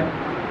भइदियो त्यहाँ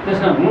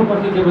त्यसमा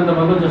हुनुपर्थ्यो के भन्दा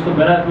भएको जस्तो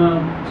बेलायतमा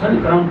छ नि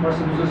क्राउन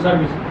प्रोसिक्युसन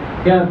सर्भिस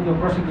त्यहाँ त्यो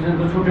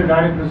प्रोसिक्युसनको छुट्टै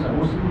डाइरेक्टर छ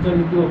उस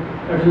चाहिँ त्यो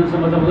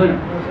एडजर्नेसम्म त हुँदैन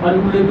अनि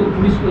उसले त्यो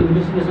पुलिसको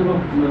इन्भेस्टिगेसनको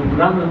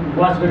राम्रो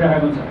वाच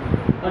गरिराखेको हुन्छ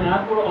अनि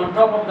अर्को अन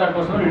टप अफ द्याट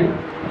कसो भने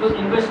त्यो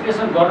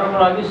इन्भेस्टिगेसन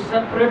गर्नको लागि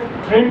सेपरेट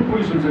ट्रेन्ड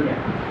पुलिस हुन्छ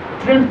त्यहाँ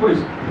ट्रेन्ड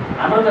पुलिस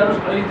हाम्रो त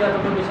हेर्नुहोस् अहिले त्यहाँ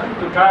तपाईँको छ नि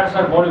त्यो टायर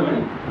सार बढ्यो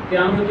भने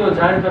त्यहाँ हाम्रो त्यो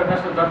जारी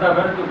दरखास्त दर्ता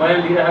गरेर त्यो बयान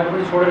लिइरहेको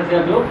पनि छोडेर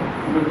त्यहाँ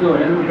त्यो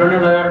हेलमेट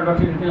लगाएर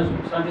डक्टर त्यहाँ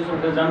शान्ति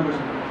सोधेर जानुपर्छ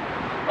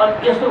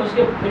अनि यस्तो होस्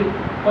कि फेरि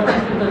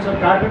 25 दिन त छ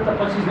टार्गेट त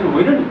 25 दिन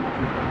होइन नि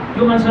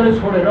त्यो मान्छेलाई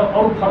छोडेर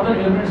अरू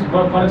फर्दर एभिडेन्स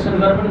कलेक्सन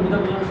गरेर पनि मुद्दा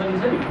बुझाउन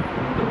सकिन्छ नि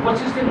त्यो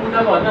 25 दिन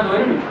मुद्दाको हदनात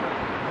होइन नि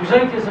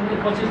बुझाइ के छ भने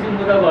 25 दिन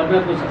मुद्दाको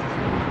हदनातको छ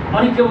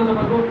अनि के भयो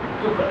तपाईँको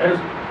त्यो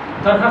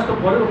दरखास्त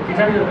पऱ्यो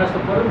पछाडि दरखास्त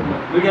पऱ्यो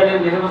मिडियाले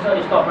लेखेको छ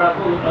यस्तो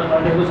अपराधको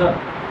लेखेको छ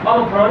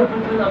अब प्रहरी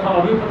पत्र अथवा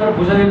अभियोगपत्र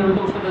बुझाइदिएन भने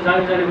त उसको त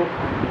जारी जानेको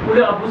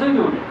उसले अब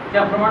बुझाइदियो भने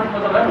त्यहाँ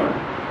प्रमाणपत्र भएन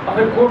भने अब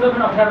फेरि कोर्टलाई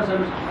पनि अप्ठ्यारो छ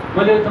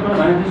मैले तपाईँलाई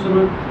भनेको थिएँ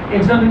सुरु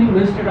एक्जामिनिङ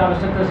मेजिस्ट्रेट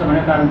आवश्यकता छ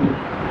भने कारण थियो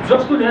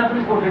जसको ल्याए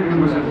पनि कोर्टले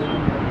दिनुपर्छ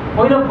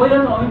पहिला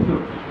त अघि थियो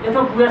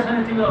यता पुगेको छैन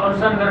तिमीले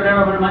अनुसरण गरेर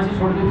ल्याएर भने मान्छे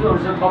छोडिदिन्थ्यो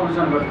अनुसार थप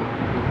अनुसरण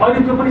गर्थ्यो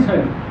अहिले त्यो पनि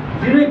छैन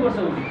दिनै पर्छ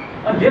उसले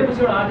अनि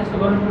लिएपछि एउटा आदेश त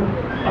गर्नु पऱ्यो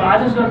अब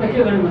आदेश गर्दा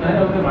के गर्नु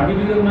भन्दाखेरि अब त्यो भागी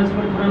बिग्रेको मान्छे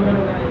पनि पुरानो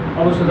गर्नु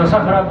अब उसको दशा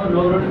खराब भयो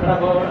नौरोटी खराब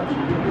भयो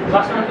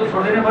वास्तवमा त्यो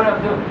छोड्दैन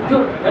पऱ्यो त्यो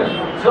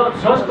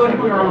जज कहिले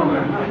पनि लडाउनु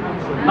गयो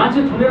मान्छे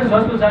थुनेर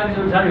जजको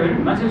जाने होइन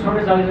मान्छे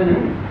छोडेर जाने जाने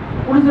होइन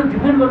उनी त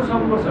डिफेन्ड गर्न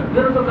सक्नुपर्छ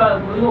मेरो त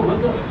यो हो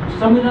त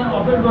संविधान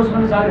अपेल गर्छु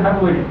भने जारी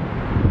खाएको होइन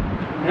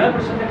न्याय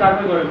परिषदले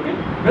कारवाही गर्यो भने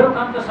मेरो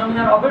काम त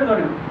संविधान अपेल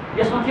गर्यो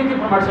यसमा के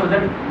प्रमाण छ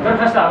भन्दाखेरि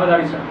दरखास्त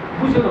आवादारी छ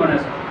बुझेको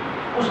भनेको छ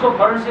उसको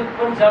फरेन्सिक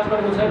पनि जाँच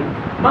गरेको छैन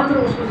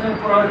मात्र उसको चाहिँ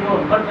प्रहरीको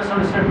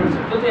कन्फेसनल स्टेटमेन्ट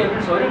छ त्यो त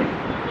एभिडेन्स होइन नि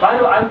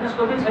बाहिर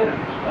आइविटनेसको पनि छैन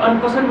अनि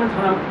कसरी पनि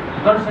थुना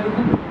गर्न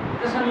सकिँदैन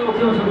त्यसैले यो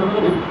के हुन्छ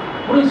भने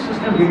पुरै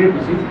सिस्टम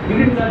बिग्रेपछि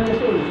बिग्रिने कारण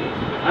यस्तो हुन्छ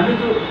हामी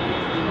त्यो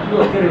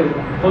के अरे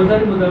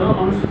फौजदारी मुद्दामा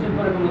अनुसूचित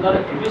परेको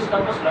मुद्दालाई हेबियस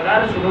कर्पस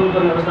लगाएर सुधार्नु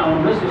पर्ने अवस्था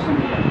आउनुमै सिस्टम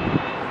बिग्रियो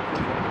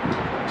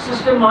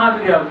सिस्टम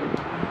महाबिग्रियो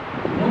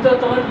मुद्दा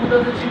तपाईँको मुद्दा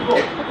चाहिँ छिटो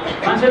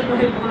मान्छेले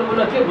पनि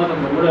बोला के मतलब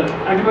एउटा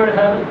एन्टिबायोटिक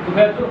खायो भने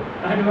दुखाएको थियो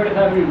एन्टिबायोटिक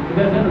खायो भने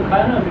दुखाएको थिएन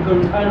खाएन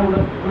भिटामिन खाएन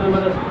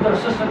उसले तर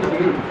सिस्टमको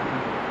बिग्रियो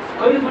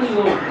कहिले पनि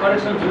यो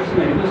करेक्सन जुडिसन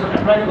हेरेको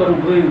एप्लाई नै गर्नु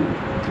हुँदैन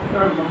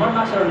एउटा मन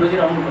लाग्छ एउटा नजिर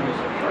आउनुपर्ने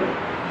छ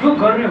यो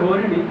गर्ने हो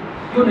भने नि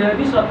त्यो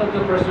न्यायाधीश अथवा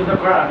त्यो प्रश्नलाई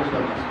कडा आदेश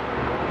गर्नुपर्छ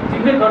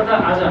तिमीले गर्दा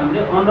आज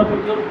हामीले अनलफुल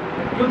त्यो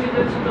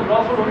डिटेन्सन त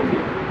लफुल हो नि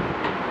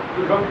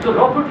त्यो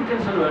लफुल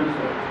डिटेन्सन हो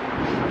हेर्नुहोस्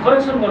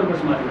करेक्सन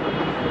गर्नुपर्छ माथि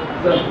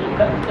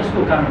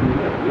त्यसको कारण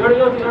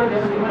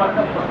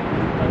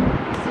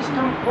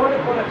सिस्टम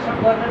करेक्सन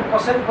गर्ने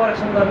कसरी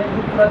करेक्सन गर्ने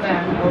यो कुरा चाहिँ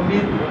हामी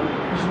गम्भीर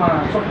उसमा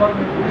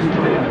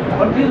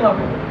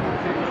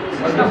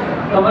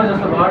तपाईँले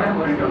जस्तो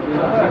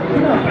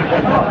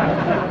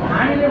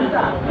हामीले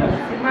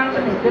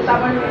त्यता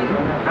पनि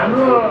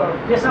हाम्रो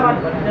पेसावाद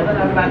भन्ने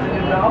नेताहरू बाँच्नु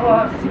अब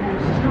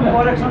सिस्टम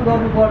करेक्सन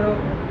गर्नु पर्यो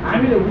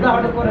हामीले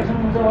हुँदाबाट करेक्सन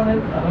हुन्छ भने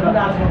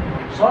भनिरहेको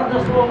छौँ सर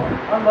जस्तो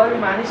अनुभवी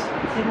मानिस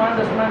श्रीमान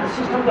जस्तो मानिस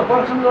सिस्टम त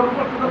करेक्सन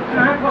गर्नुपर्छ त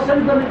कहाँ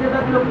कसरी गर्ने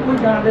त्यतातिर कोही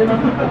जाँदैन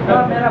र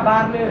मेरा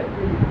बारले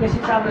त्यस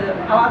हिसाबले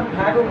आवाज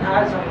उठाएको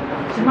छ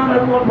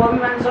श्रीमानहरू अनुभवी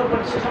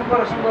मानिसहरूबाट सिस्टम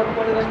करेक्सन गर्नु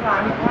पऱ्यो भने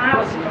हामी कहाँ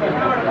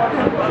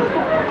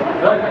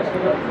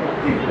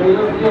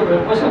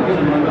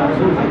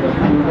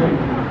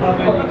यो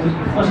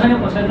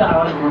कसैले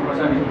आवाज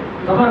गर्नुपर्छ नि।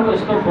 तपाईँहरूको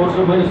यस्तो कोर्स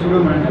हो, मैले सुरु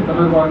भनेको थिएँ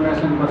तपाईँको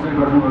अर्गनाइजेसन कसरी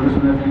गर्नु भनेर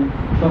सुनेको थिएँ,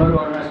 तपाईँको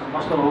अर्गनाइजेसन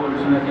कस्तो हो भनेर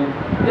सुनेको थिएँ।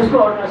 यसको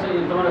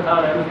अर्गनाइजेसन तपाईँलाई थाहा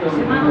भयो त्यो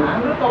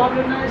हाम्रो त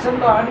अर्गनाइजेसन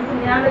त हामी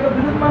यहाँको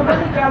विरुद्धमा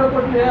पनि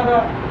कालोपट्टि लिएर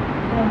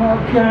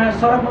त्यहाँ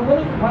सडकमा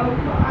पनि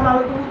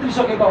अदालतमा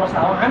उत्रिसकेको अवस्था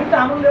हो। हामी त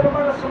हाम्रो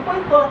लेभलबाट सबै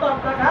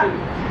तहका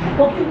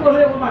वकिलको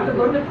लेभलबाट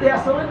गर्ने प्रयास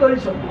सबै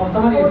गरिसक्यौँ।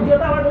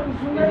 यताबाट पनि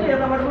सुन्दैन,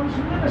 यताबाट पनि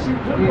सुन्दैन।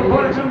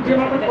 करेक्सन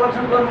जेमा पनि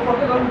करेक्सन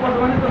गर्नुपर्छ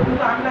भने त त्यो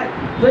त हामीलाई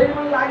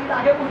जहिलेमा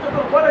लागिराखेको हुन्छ,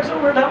 तर करेक्सन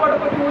उल्टाबाट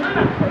पनि हुँदैन।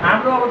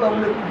 हाम्रो अब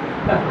दमले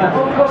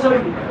कसरी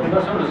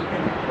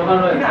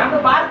हाम्रो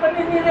बार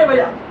पनि निर्णय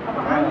भइहाल्छ। अब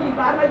हामी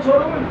बारलाई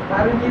छोडौँ,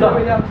 बार निर्णय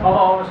भइहाल्छ।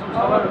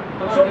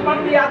 सोमबार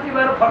यात्री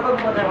भएर फर्काउनु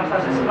पर्ने अवस्था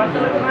छ।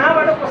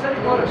 कहाँबाट कसरी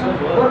करेक्सन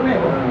गर्ने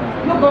हो,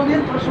 यो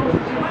गम्भीर प्रश्न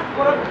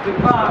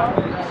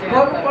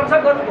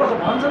गर्नुपर्छ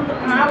भन्छन् त।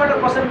 कहाँबाट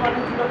कसरी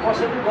गर्ने,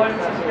 कसरी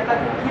गरिन्छ, यता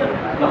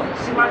के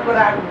सीमाको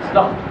राख्नु। ल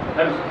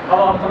अब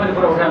तपाईँले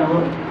कुरा उठाउनुभयो,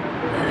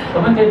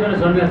 तपाईँ त्यति बेला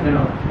जन्मेको थिएन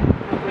होला।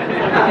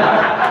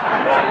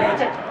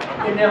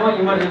 इन्डियामा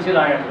इमर्जेन्सी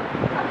लागेको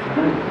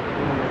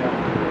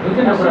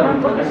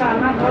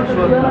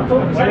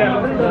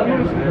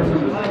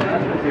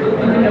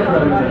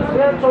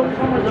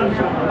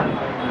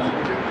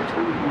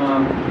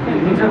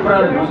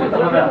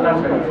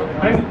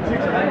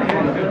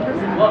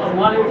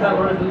उहाँले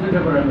उठाएको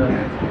दुईवटा कुरा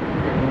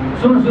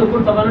सुन्नु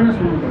तपाईँले नै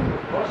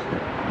सुन्नुपर्छ।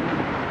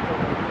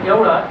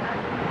 एउटा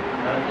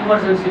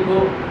इमर्जेन्सीको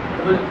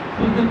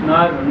कुलदीप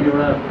नायर भन्ने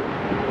एउटा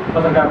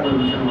पत्रकारको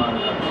हुन्छ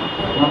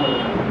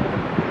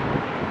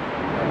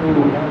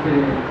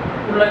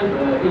उसलाई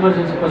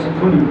इमर्जेन्सी पछि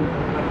थुन्यो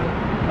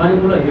अनि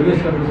उसलाई हेभियस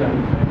गर्नु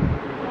चाहिँ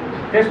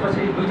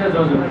त्यसपछि दुईवटा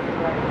जजहरू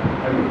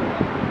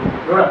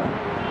एउटा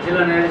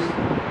जिल्ला न्यायाधीश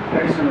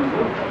एडिसनल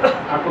थियो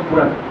अर्को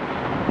कुरा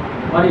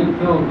अनि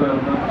त्यो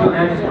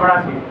न्यायाधीश कडा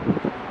थियो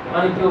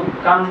अनि त्यो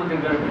कानुनमा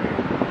देख्दा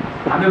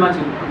हामीले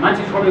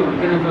मान्छे छोड्यो भने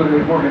किन त्यो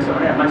रिपोर्ट लेख्छ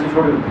भने मान्छे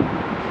छोड्यो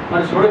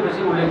अनि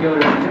छोडेपछि उसले के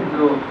गर्यो भने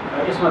त्यो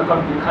यसमा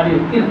खालि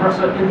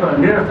 3%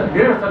 निरर्थक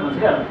भन्छ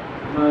क्या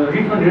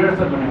रिटमा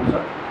निरर्थक भन्ने हुन्छ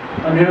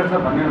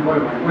निरर्थक भन्ने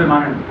पऱ्यो भने उसले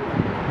मानेन।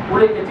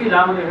 उसले यति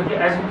लामो लेख्यो कि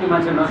एज त्यो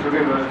मान्छे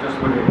नछोडेको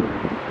जस्तो लेख्यो।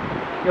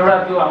 एउटा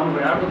त्यो आउनु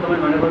भयो। अर्को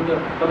तपाईँ भनेको त्यो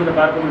तपाईँ त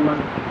बारको उमेरमा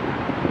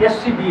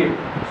एससिबिए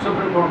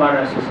सुप्रिम कोर्ट बार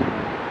एसोसिएसन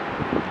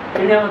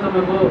इन्डियामा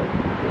तपाईँको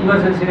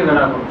इमर्जेन्सीले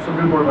गराएको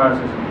सुप्रिम कोर्ट बार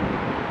एसोसिएसन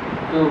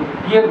त्यो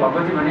पिएल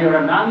भगवती भन्ने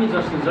एउटा नामी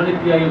जस्टिस जसले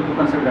पिआइएलको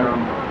कन्सेप्ट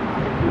गराउनु भयो।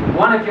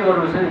 उहाँले के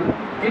गर्नुहुन्छ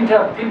नि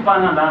 3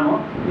 पाना लामो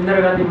इन्दिरा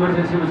गान्धी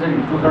इमर्जेन्सीमा चाहिँ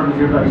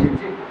 2008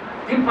 आइसकेपछि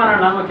 3 पाना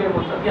लामो के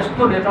भन्छ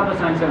यस्तो नेता त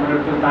चाहिन्छ भनेर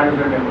त्यो तारिफ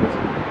गरिरहेको छ।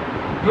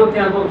 त्यो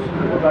त्यहाँको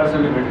सुप्रिम कोर्ट बार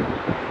एसोसिएसनले भेट्यो।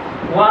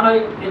 उहाँलाई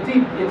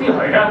यति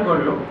हैरान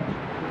गर्यो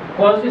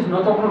कलेज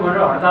नतोक्नु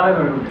भनेर हडतालै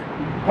गर्यो।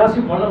 पछि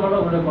बल्ल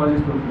उसले कलेज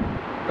तोक्नु।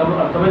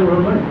 तपाईँले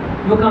गर्नु पनि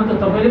यो काम त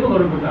तपाईँले पो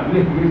गर्नुपर्छ, हामीले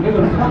के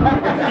गर्नु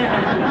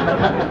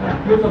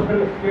यो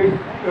तपाईँले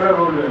एउटा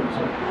रोल लिएको छ।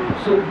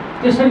 सो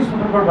त्यसरी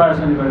सुप्रिम कोर्ट बार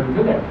एसोसिएसनले गरेको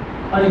थियो क्या।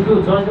 अनि त्यो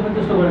जजले पनि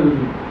त्यस्तो गरेको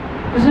थियो।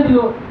 त्यसरी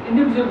यो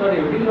इन्डिभिजुअल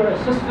गऱ्यो भने एउटा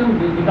सिस्टम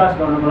विकास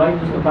गर्नको लागि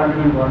जस्तो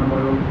पार्लियामेन्ट गर्नु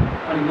पऱ्यो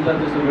अनि विचार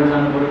त्यस्तो लिएर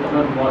जानु पऱ्यो।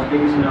 तपाईँको बस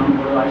डेकेसन आउनु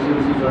पऱ्यो,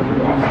 आइसिएसी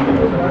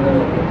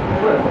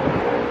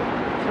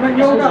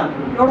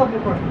एउटा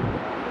प्रश्न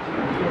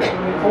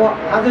अब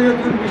आज यो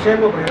जुन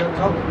विषयमा भइरहेको छ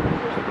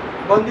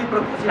बन्दी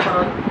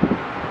प्रत्यक्षीकरण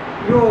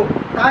यो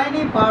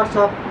टाइनी पार्ट्स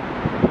अफ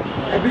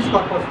एबिस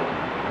कर्पस हो।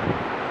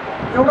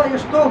 एउटा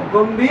यस्तो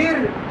गम्भीर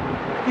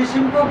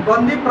किसिमको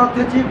बन्दी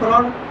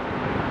प्रत्यक्षीकरण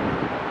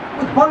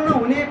उत्पन्न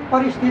हुने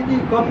परिस्थिति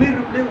गम्भीर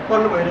रूपले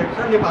उत्पन्न भइरहेको छ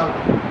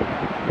नेपालमा।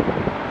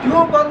 त्यो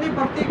बन्दी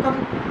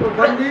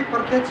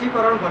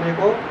प्रत्यक्षीकरण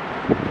भनेको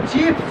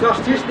चिफ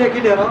जस्टिसदेखि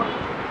लिएर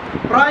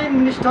प्राइम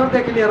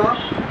मिनिस्टरदेखि लिएर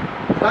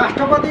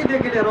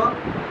राष्ट्रपतिदेखि लिएर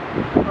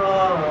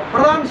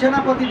प्रधान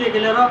सेनापतिदेखि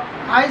लिएर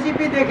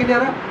आइजिपीदेखि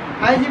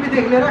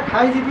लिएर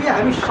खाइजिपी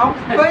हामी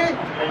सबै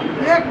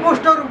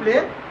एकमुष्ट रूपले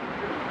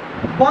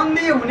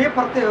बन्दी हुने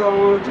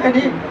चाहिँ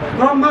नि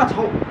क्रममा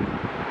छौँ।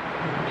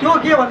 त्यो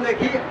के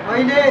भनेदेखि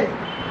अहिले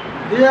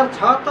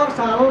 2076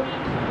 साल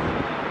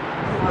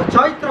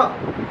चैत्र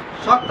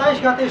 27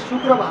 गते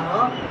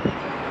शुक्रबार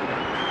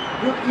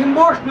यो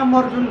इम्बोर्स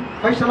नम्बर जुन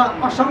फैसला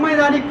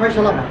असंवैधानिक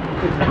फैसला भयो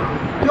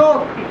त्यो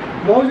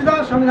मौजूदा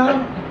संविधान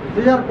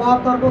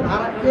 2072 को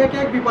धारा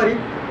 1(1) विपरीत,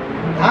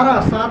 धारा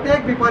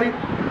 7(1) विपरीत,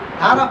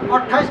 धारा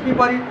 28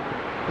 विपरीत,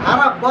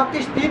 धारा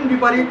 32(3)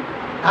 विपरीत,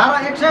 धारा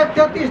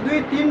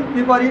 133(2)(3)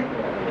 विपरीत,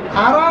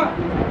 धारा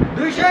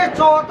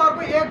 274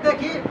 को 1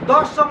 देखि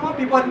 10 सम्म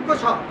विपरीतको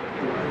छ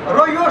र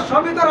यो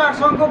संयुक्त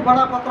राष्ट्रसङ्घको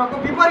बडापत्रको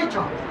विपरीत छ।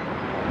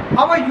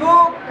 अब यो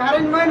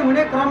कार्यान्वयन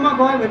हुने क्रममा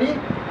गयो भने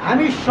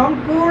हामी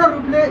सम्पूर्ण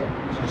रूपले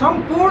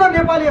सम्पूर्ण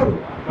नेपालीहरू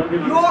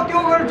यो त्यो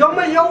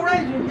जम्मै एउटै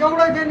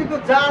चाहिँ त्यो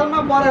जालमा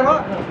परेर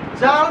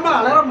जालमा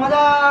हालेर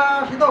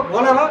मजासित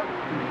घोलेर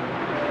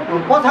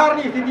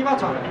पछार्ने स्थितिमा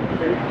छ।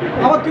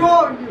 अब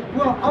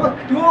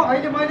त्यो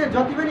अहिले मैले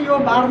जति पनि यो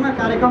बारमा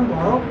कार्यक्रम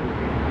भयो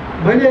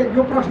मैले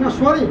यो प्रश्न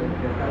सोधेँ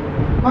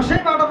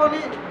कसैबाट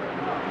पनि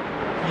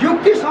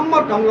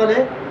युक्तिसम्मत ढङ्गले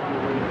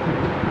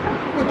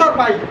उत्तर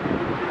पाइयो।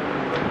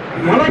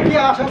 मलाई के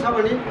आशा छ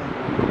भने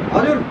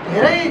हजुर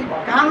धेरै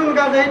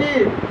कानुनका चाहिँ नि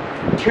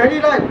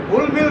छेडीलाई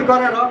भुलबिल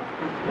गरेर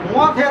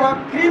मथेर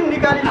क्रिम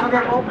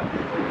निकालिसकेको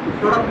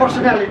एउटा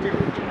पर्सनालिटी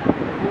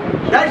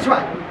द्याट्स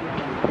वाइ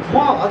म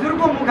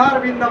हजुरको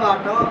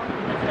मुखारबिन्दबाट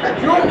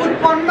यो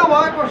उत्पन्न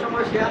भएको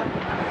समस्या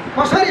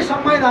कसरी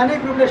संवैधानिक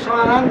रूपले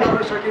समाधान गर्न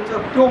सकिन्छ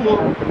त्यो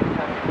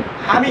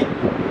हामी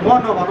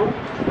नभनौँ,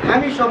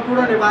 हामी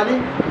सम्पूर्ण नेपाली,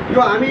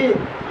 यो हामी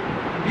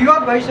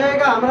विगत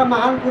भइसकेका हाम्रा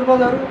महान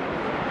पूर्वजहरू,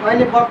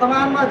 अहिले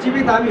वर्तमानमा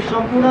जीवित हामी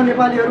सम्पूर्ण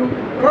नेपालीहरू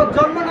र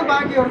जन्म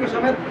नबाँकीहरूको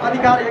समेत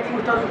अधिकार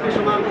एकमुष्ट रूपले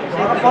समान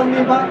र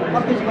बन्दीमा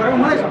प्रतिष्ठित गरेर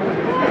हुनेछ।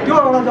 त्यो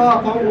एउटा जवाब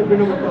पाउँ म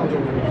विनम्र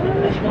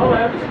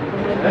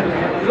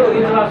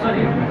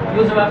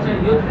यो जवाब चाहिँ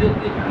यो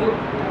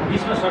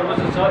बिचमा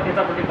सर्वोच्च छ,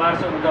 यतापट्टि 12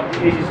 छ,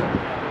 उतापट्टि एजी छ।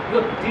 यो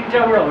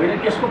तिनवटाबाट होइन,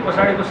 यसको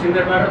पछाडिको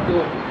सिन्धरबाट त्यो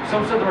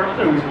संसदबाट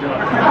मात्रै हुन्छ जवाब।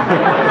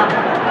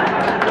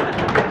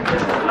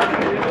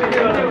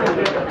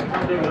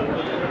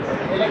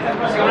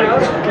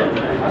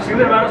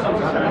 सिन्धरबाट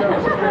संसद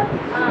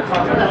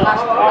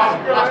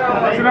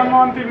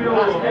अन्तिम यो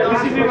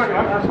डिसिजीबाट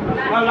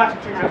मलाई लास्ट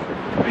ठिक छ,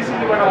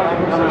 डिसिजीबाट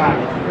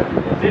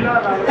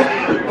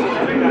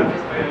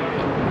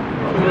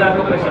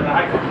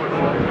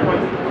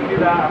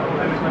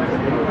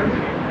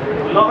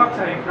लगत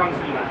चाहिँ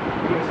काउन्सिलमा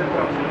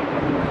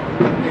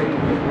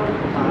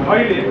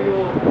अहिले यो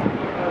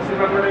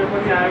सेवाबाट यो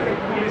पनि आयो कि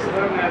पुलिस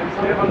र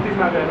न्यायाधीशले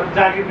अन्तिममा गएर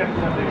जागिरका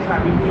कुरादेखि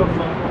हामी दुलभ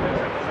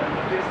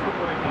देशको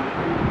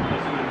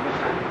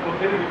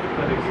फेरि रिपिट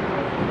गरेको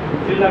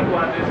जिल्लाको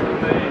आदेश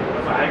भन्दै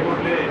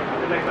हाइकोर्टले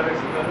त्यसलाई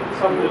करेक्सन गरेर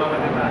सबै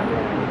लगातार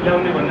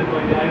ल्याउने भन्ने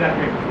अहिले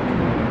आइराखेको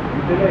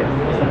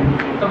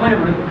तपाईँले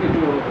भनेको के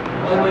त्यो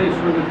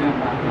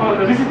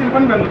रिसिटीले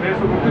पनि भन्नुभयो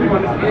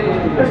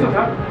यस्तो छ।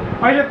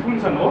 अहिले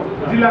थुन्छन् हो,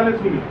 जिल्लाले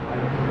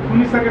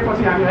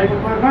थुनिसकेपछि हामी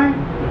हाइकोर्टमा गयौँ,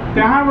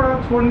 त्यहाँबाट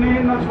छोड्ने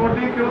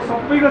नछोड्ने त्यो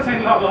सबैको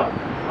चाहिँ लगत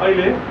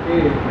अहिले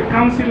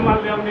काउन्सिलमा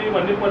ल्याउने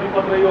भन्ने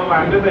परिपत्र यो अब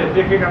हामीले त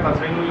देखेका त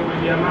छैनौँ, यो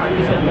मिडियामा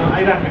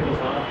आइराखेको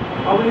छ।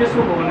 अब यसो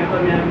हो भने त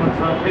न्यायमा छ,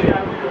 फेरि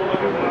अब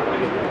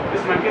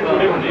त्यसमा के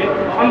जोड्यो भने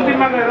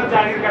अन्तिममा गएर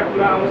जागिरका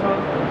कुरा आउँछ,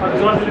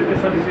 जजले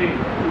त्यसरी चाहिँ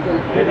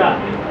यता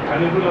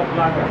हामी दुलभ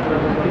लगाएका कुरा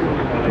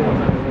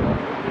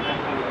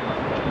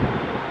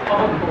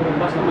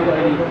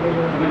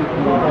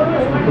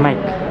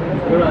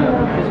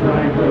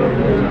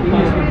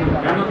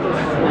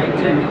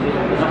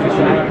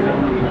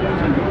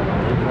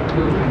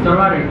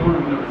दरबार हेर्नु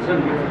छ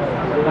नि,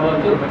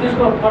 अब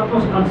त्यसको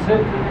पर्पस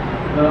कन्सेप्ट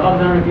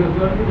अवधारणा के हो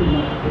त्यो अलिकति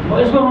म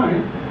यसको भने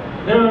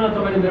मेरो बेला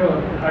तपाईँले मेरो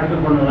आर्टिकल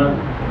पढ्नु होला,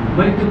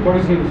 मैले त्यो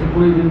पढिसकेपछि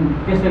कुनै दिन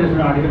त्यस्तै रहेछ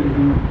आर्टिकल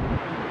लेख्नु,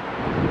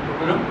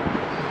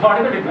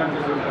 आर्टिकल लेख्नु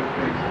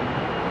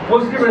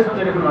पोजिटिभ रहेछ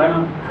चाहिँ लेख्नु भएन,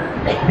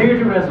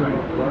 नेगेटिभ रहेछ भने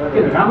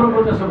त्यो राम्रो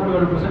कुरो त सपोर्ट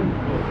गर्नुपर्छ नि,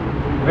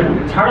 होइन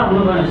छाडा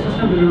हुनु भएन,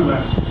 सिस्टम बिग्रिनु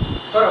भएन,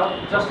 तर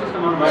जस्टिस त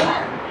मान्नु भएन।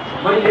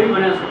 मैले यही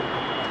भनेको छु,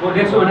 म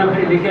लेख्छु भने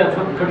फेरि लेखिरहेको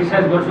छु,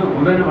 क्रिटिसाइज गर्छु,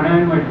 हुँदैन भने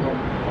मैले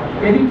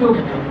यदि त्यो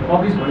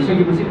पब्लिस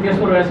भइसकेपछि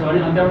त्यसको रहेछ भने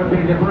अनि त्यहाँबाट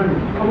फेरि लेख्नु नि।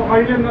 अब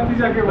अहिले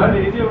नतिजा के भने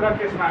हिजो एउटा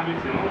केसमा हामी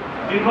थियौँ,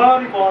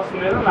 दिनभरि बहस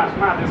सुनेर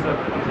लास्टमा आदेश गरेर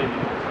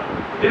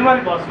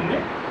दिनभरि बहस सुन्ने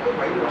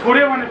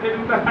छोड्यो भने फेरि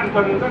उता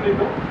जानुपर्ने हुन्छ नि,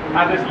 त्यो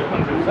आदेशले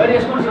भन्छ। अहिले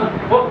यसको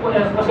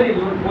कसरी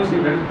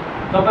पोजिटिभ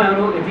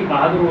तपाईँहरू यति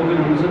बहादुर वकिल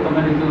हुनुहुन्छ,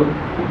 तपाईँले त्यो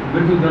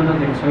मृत्युदण्ड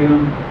छैन,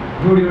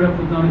 जोडी एउटा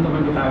कुदाउने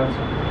तपाईँको कागज छ।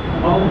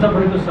 अब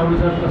उतापट्टिको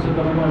समाचार कसो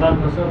तपाईँको अदालत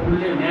गर्छ,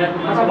 उनले न्यायको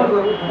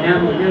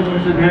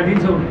न्याय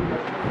दिन्छ, उसले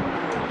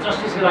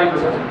जस्टिसको लागि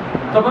गर्छ।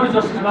 तपाईँले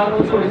जस्टिस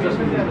माग्नुहुन्छ, उसले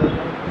जस्टिस दिन्छ।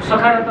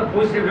 सकारात्मक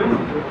पोजिटिभ ल्याउनु,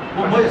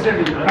 म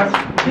यसरी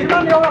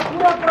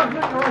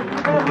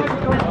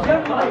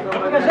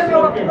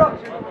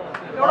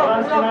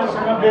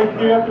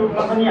व्यक्तिगत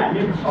रूपमा पनि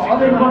हामी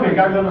सबैमा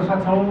भेटघाट गर्न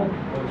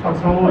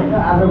सक्छौँ होइन।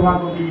 आज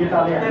उहाँको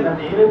विज्ञताले हामीलाई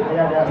धेरै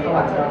फाइदा जस्तो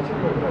लाग्छ,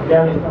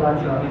 ल्याउने जस्तो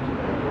लाग्छ।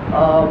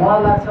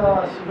 मलाई लाग्छ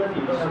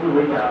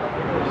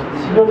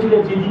शिवजीले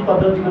जिजी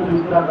पद्धतिको जुन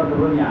कुरा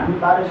गर्नुभयो नि, हामी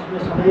पारिसले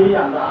सधैँ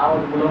हाम्रो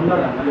आवाज बुलन्द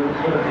ढङ्गले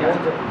उठेर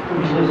त्यो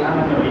विषय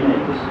सामान्य होइन।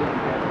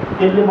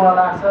 त्यसले मलाई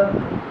लाग्छ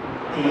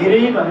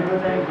धेरै भनेको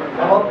चाहिँ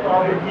गलत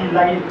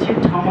प्रवृत्तिलाई ठिक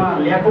ठाउँमा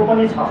ल्याएको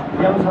पनि छ,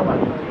 ल्याउँछ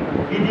पनि।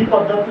 विधि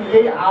पद्धति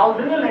यही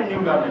आवाजले नै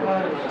ल्यान्डिङ गर्ने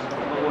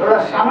एउटा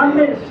सामान्य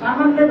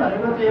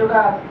भनेको चाहिँ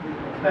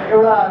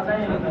एउटा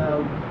चाहिँ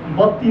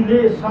बत्तीले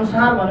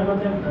संसार भनेको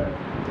चाहिँ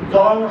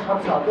जलाउन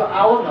सक्छ, त्यो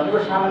आवाज भनेको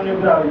सामान्य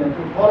कुरा होइन।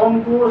 त्यो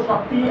कलमको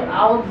शक्ति,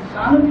 आवाज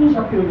सानोतिनो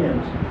शक्ति होइन।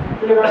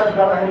 त्यसले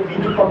गर्दाखेरि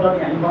विधि पद्धति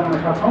हामी बनाउन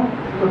सक्छौँ,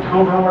 त्यो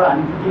ठाउँबाट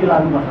हामी के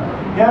लाग्नुपर्छ।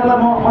 यहाँलाई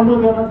म अनुरोध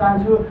गर्न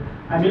चाहन्छु,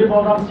 हामीले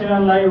बलराम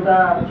सेवनलाई एउटा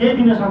केही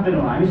दिन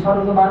सक्दैनौँ, हामी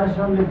सर्वोच्च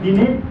बालेश्वरले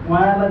दिने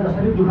उहाँहरूलाई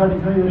जसरी दुःख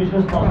दिन्छौँ, यो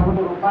रिसोर्स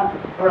पर्सनको रूपमा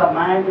एउटा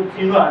मायाको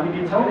चिन्ह हामी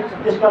दिन्छौँ।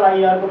 त्यसका लागि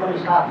यहाँको पनि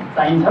साथ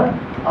चाहिन्छ।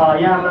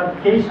 यहाँहरूलाई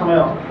केही समय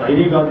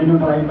धैर्य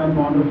गरिदिनुको लागि पनि म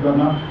अनुरोध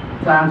गर्न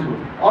चाहन्छु।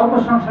 अर्को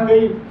सँगसँगै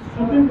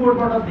सुप्रिम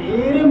कोर्टबाट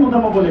धेरै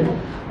मुद्दामा बोलेको,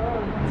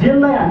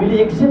 जेललाई हामीले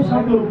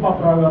एक्सेप्सनको रूपमा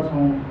प्रयोग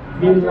गर्छौँ,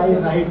 बेललाई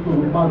राइटको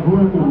रूपमा,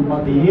 रुलको रूपमा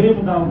धेरै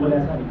मुद्दामा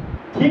बोलेको छ नि।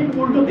 ठिक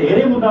उल्टो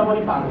धेरै मुद्दा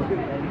पनि पार्छ।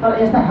 तर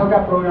यस्ता खालका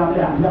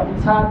प्रोग्रामले हामीलाई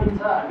उत्साह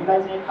दिन्छ, हामीलाई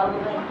चाहिँ एक खालको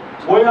चाहिँ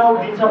वे आउट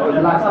दिन्छ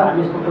भन्ने लाग्छ।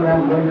 हामी यस्तो प्रोग्राम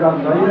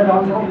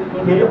गरिरहन्छौँ।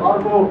 फेरि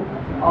अर्को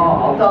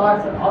हप्ता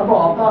लाग्छ, अर्को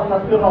हप्ता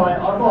अर्थात् त्यो नभए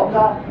अर्को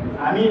हप्ता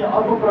हामी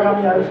अर्को प्रोग्राम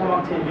यहाँहरू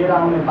समक्ष लिएर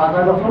आउने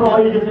बाचा गर्छौँ। र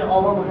अहिले चाहिँ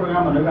अबको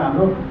प्रोग्राम भनेको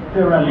हाम्रो त्यो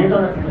एउटा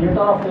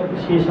लेटर अफ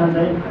एप्रिसिएसन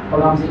चाहिँ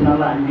बलराम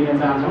सिन्हाललाई हामी दिन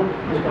चाहन्छौँ।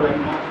 त्यसको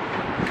लागि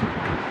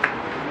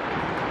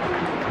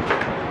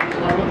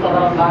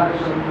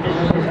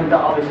एसोसिएसनका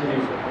अध्यक्ष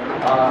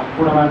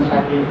पूर्णमान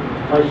साथी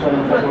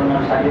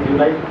पूर्णमान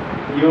साथीज्यूलाई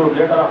यो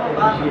लेटर अफ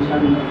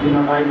एप्रिसिएसन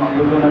दिनलाई म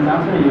अनुरोध गर्न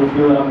चाहन्छु। यो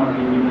बेला म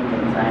निवेदन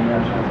गर्न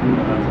चाहन्छु।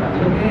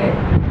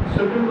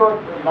 Supreme court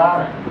bar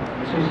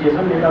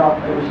association letter of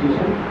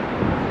appreciation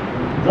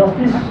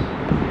justice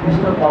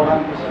mister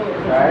Balram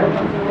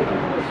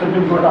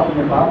Supreme Court of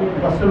Nepal.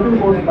 The Supreme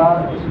Court Bar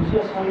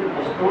Association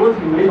stores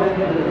with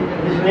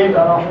this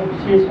letter of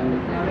appreciation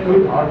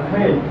with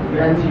heartfelt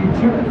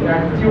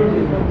gratitude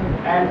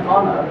and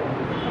honor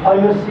for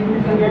your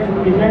significant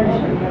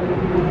presentation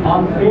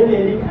on fair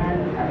hearing and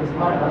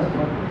purpose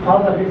for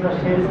the Letter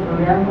Sales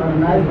program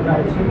organized by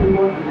the Supreme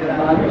Court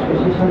Bar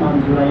Association on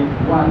July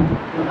 1,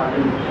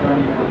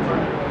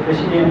 2017.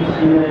 President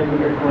Senior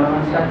Advocate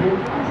Balaram KC,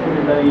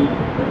 Secretary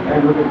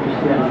Advocate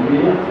Christian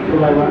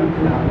July 1,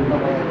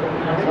 2017.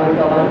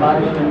 सरकारबाट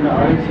बारिसमेन्ट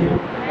अध्यक्ष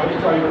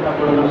वरिष्ठ अभियन्ता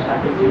बलराम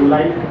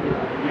KC-ज्यूलाई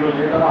यो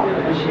letter of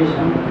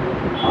appreciation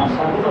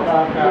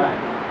सर्वोच्चका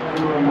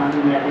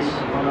माननीय न्यायाधीश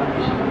बलराम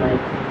KC-ज्यूलाई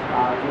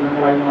दिनको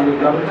लागि अनुरोध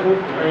गर्दछु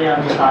र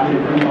यहाँको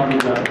साथीहरू पनि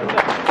अनुरोध गर्दछु।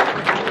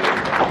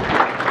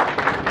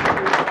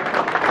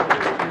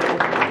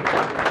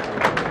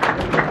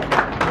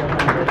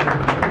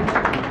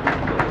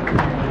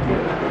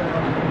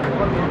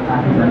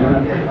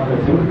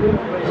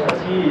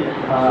 त्यसपछि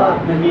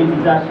आफ्नो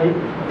विचारसहित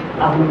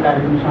आफ्नो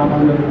कार्यक्रम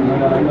सम्पन्न गर्नुको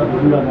लागि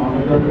अनुरोध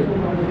गर्दछु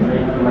र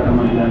यहाँबाट म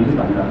जान्छु।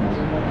 धन्यवाद।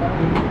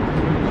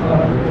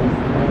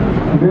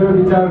 मेरो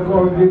विचारको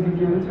अभिव्यक्ति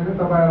के छैन,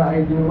 तपाईँहरूलाई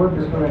आइदिनु भयो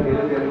त्यसको लागि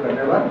धेरै धेरै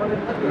धन्यवाद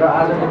र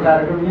आजको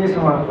कार्यक्रम यही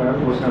समाप्त गरेर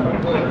घोषणा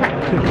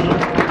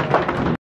गर्छु।